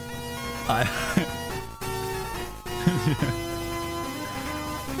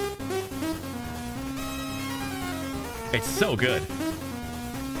 It's so good.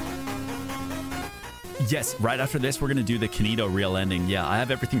 Yes, right after this, we're going to do the Kanito real ending. Yeah, I have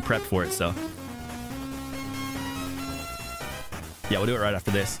everything prepped for it, so. Yeah, we'll do it right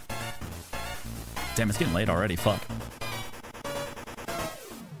after this. Damn, it's getting late already. Fuck.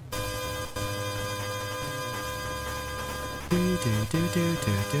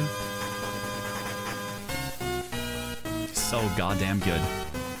 So goddamn good.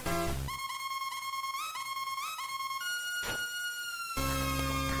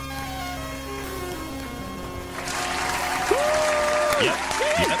 Yep.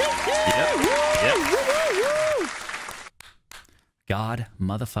 God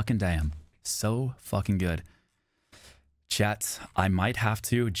motherfucking damn. So fucking good. Chat, I might have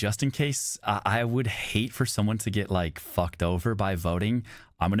to, just in case, I would hate for someone to get, like, fucked over by voting.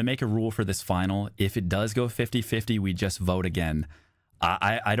 I'm going to make a rule for this final. If it does go 50-50, we just vote again.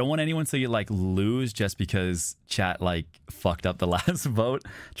 I don't want anyone to, like, lose just because chat, like, fucked up the last vote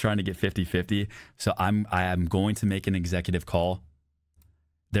trying to get 50-50. So I am going to make an executive call.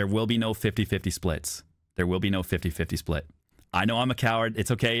 There will be no 50-50 splits. There will be no 50-50 split. I know I'm a coward.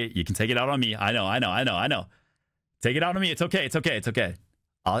 It's okay. You can take it out on me. I know. Take it out on me. It's okay.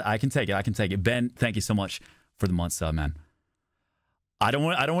 I can take it. Ben, thank you so much for the month sub, man. I don't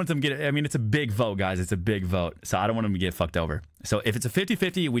want them to get, I mean, it's a big vote, guys. It's a big vote. So I don't want them to get fucked over. So if it's a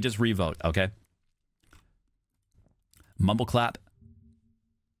 50-50, we just re-vote, okay? Mumble clap.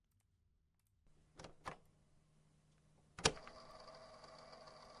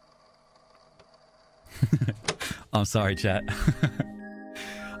 I'm sorry, chat.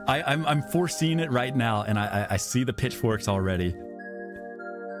 I'm foreseeing it right now, and I see the pitchforks already.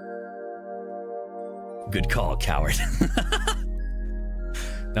 Good call, coward.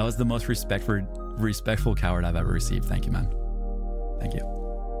 That was the most respectful coward I've ever received. Thank you, man. Thank you.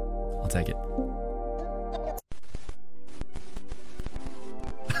 I'll take it.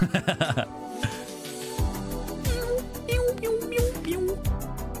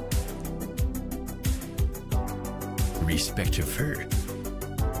 Respect of her.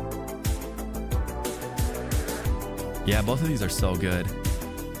 Yeah, both of these are so good.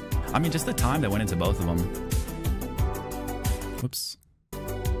 I mean, just the time that went into both of them. Whoops.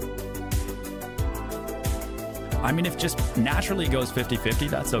 I mean, if just naturally goes 50-50,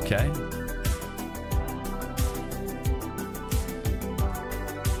 that's okay.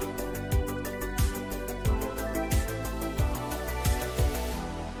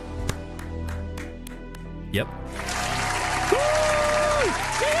 Yep.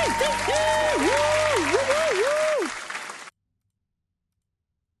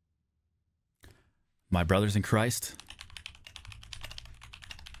 My brothers in Christ,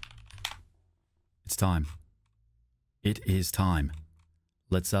 it's time. It is time.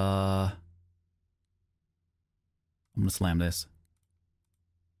 Let's, I'm gonna slam this.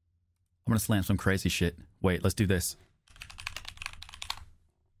 I'm gonna slam some crazy shit. Wait, let's do this.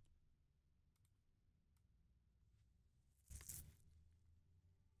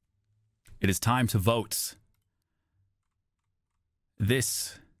 It is time to vote.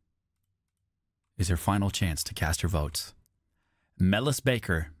 This is your final chance to cast your votes. Melis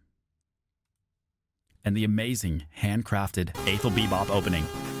Baker and the amazing handcrafted Aethel Bebop opening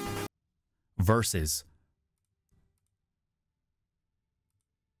versus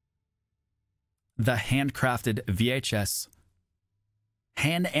the handcrafted VHS,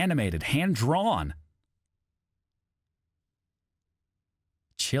 hand-animated, hand-drawn,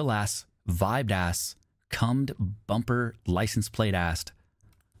 chill-ass, vibed-ass, cummed bumper license plate-assed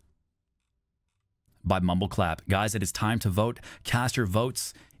by Mumbleclap. Guys, it is time to vote. Cast your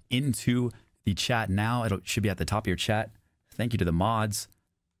votes into the chat now. It should be at the top of your chat. Thank you to the mods.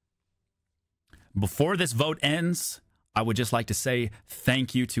 Before this vote ends, I would just like to say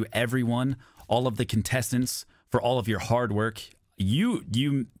thank you to everyone, all of the contestants, for all of your hard work. You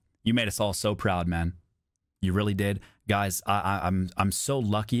made us all so proud, man. You really did. Guys, I'm so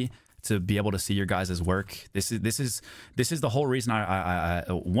lucky to be able to see your guys' work. This is the whole reason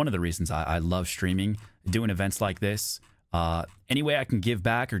one of the reasons I love streaming, doing events like this. Any way I can give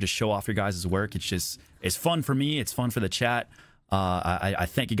back or just show off your guys' work, it's fun for me. It's fun for the chat. I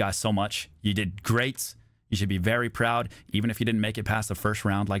thank you guys so much. You did great. You should be very proud. Even if you didn't make it past the first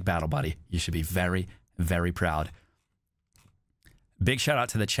round like Battle Buddy, you should be very, Very proud. Big shout out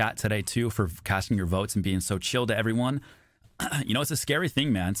to the chat today, too, for casting your votes and being so chill to everyone. You know, it's a scary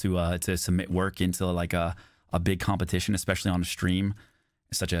thing, man, to submit work into like a big competition, especially on a stream.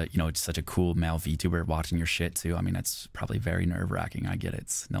 It's such a, you know, it's such a cool male VTuber watching your shit, too. I mean, that's probably very nerve-wracking. I get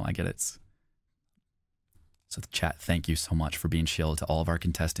it. No, I get it. So the chat, thank you so much for being chill to all of our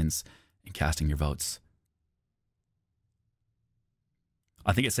contestants and casting your votes.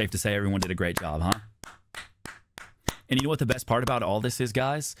 I think it's safe to say everyone did a great job, huh? And you know what the best part about all this is,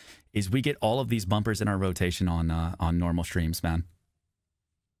 guys? Is we get all of these bumpers in our rotation on normal streams, man.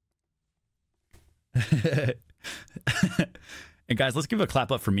 And guys, let's give a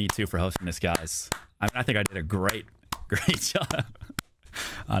clap up for me too for hosting this, guys. I think I did a great job.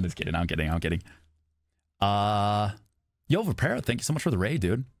 I'm just kidding. I'm kidding. Yo, Vipera, thank you so much for the raid,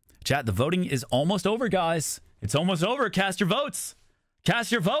 dude. Chat, the voting is almost over, guys. It's almost over. Cast your votes.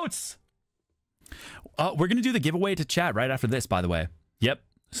 Cast your votes. We're going to do the giveaway to chat right after this, by the way. Yep.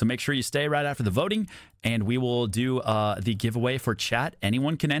 So make sure you stay right after the voting, and we will do the giveaway for chat.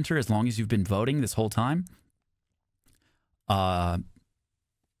 Anyone can enter as long as you've been voting this whole time. 1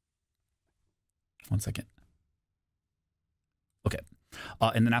 second. Okay.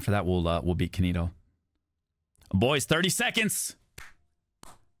 And then after that, we'll beat Kanito. Boys, 30 seconds.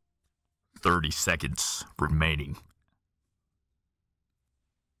 30 seconds remaining.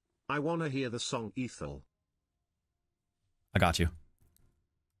 I wanna hear the song Aethel. I got you.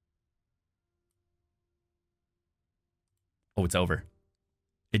 Oh, it's over.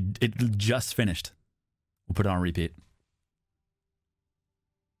 It just finished. We'll put it on repeat.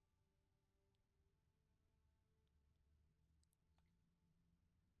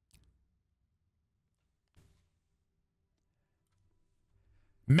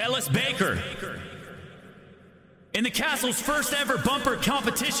 Mellis Baker, in the castle's first ever bumper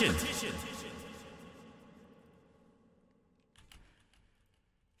competition,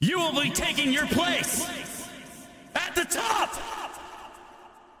 you will be taking your place at the top.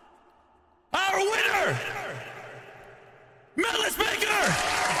 Our winner, Mellis Baker.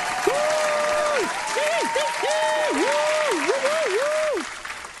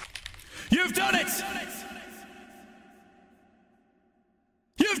 You've done it.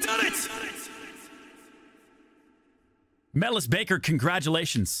 You've done it! Mellis Baker,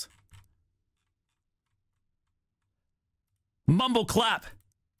 congratulations. Mumble clap.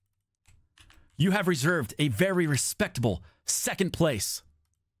 You have reserved a very respectable second place.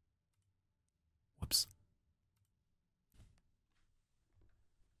 Whoops.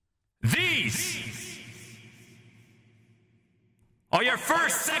 These are your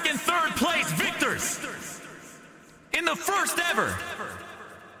first, second, third place victors in the first ever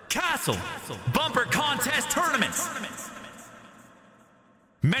Castle Bumper Contest Tournaments.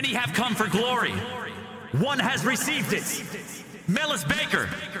 Many have come for glory. One has received it. Mellis Baker,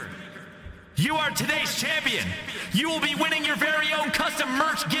 you are today's champion. You will be winning your very own custom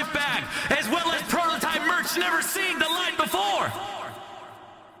merch gift bag, as well as prototype merch never seen the light before.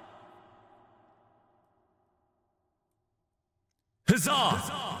 Huzzah!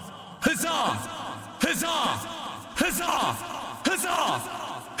 Huzzah! Huzzah! Huzzah! Huzzah!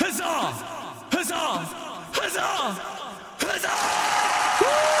 Huzzah! Huzzah! Huzzah! Huzzah!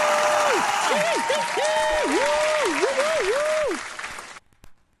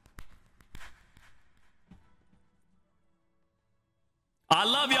 I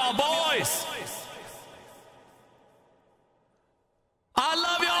love y'all, boys. I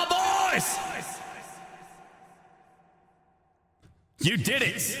love y'all, boys. You did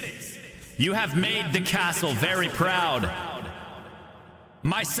it. You have made the castle very proud.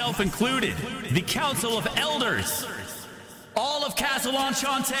 Myself included, the Council of Elders. All of Castle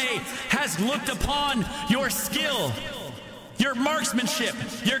Enchante has looked upon your skill, your marksmanship,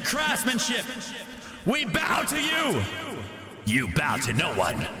 your craftsmanship. We bow to you. You bow to no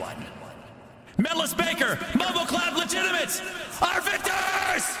one. Mellis Baker, Mumble Clap Legitimate, our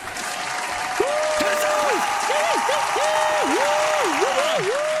victors!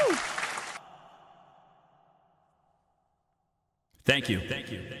 Thank you.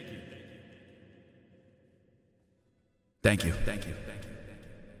 Thank you. Thank you. Thank you.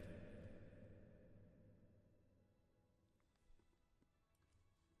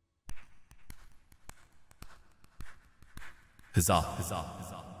 Huzzah. Huzzah.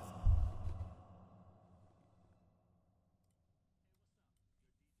 Huzzah.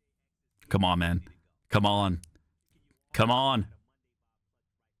 Come on, man. Come on. Come on.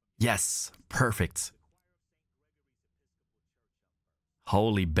 Yes. Perfect.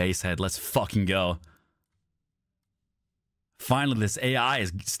 Holy basehead. Let's fucking go. Finally, this AI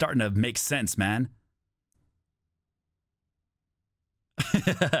is starting to make sense, man.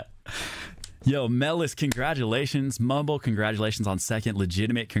 Yo, Melis, congratulations. Mumble, congratulations on second.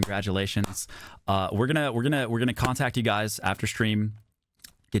 Legitimate, congratulations. We're gonna contact you guys after stream,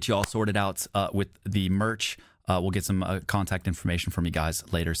 get you all sorted out with the merch. We'll get some contact information from you guys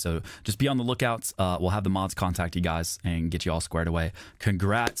later, so just be on the lookout. We'll have the mods contact you guys and get you all squared away.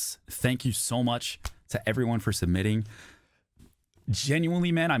 Congrats. Thank you so much to everyone for submitting.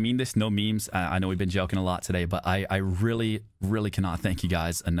 Genuinely, man, I mean this, no memes. I know we've been joking a lot today, but I really, really cannot thank you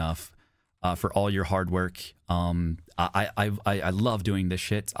guys enough for all your hard work. I love doing this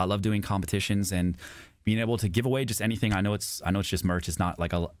shit. I love doing competitions and being able to give away just anything. I know it's just merch. It's not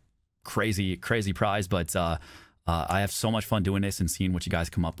like a crazy prize, but I have so much fun doing this and seeing what you guys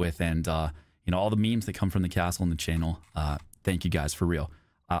come up with, and you know, all the memes that come from the castle and the channel. Thank you guys, for real.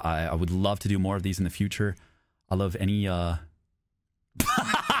 I would love to do more of these in the future. I love any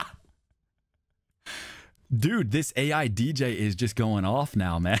dude, this AI DJ is just going off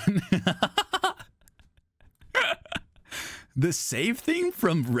now, man. The save theme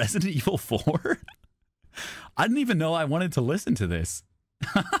from Resident Evil 4? I didn't even know I wanted to listen to this.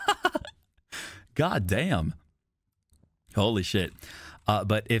 God damn. Holy shit.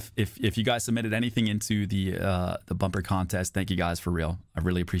 But if you guys submitted anything into the bumper contest, thank you guys, for real. I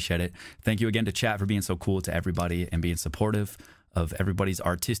really appreciate it. Thank you again to chat for being so cool to everybody and being supportive of everybody's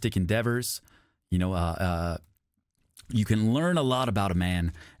artistic endeavors. You know, you can learn a lot about a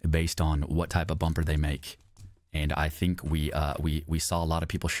man based on what type of bumper they make. And I think we saw a lot of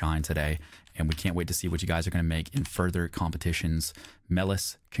people shine today, and we can't wait to see what you guys are going to make in further competitions.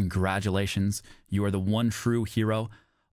 Melis, congratulations. You are the one true hero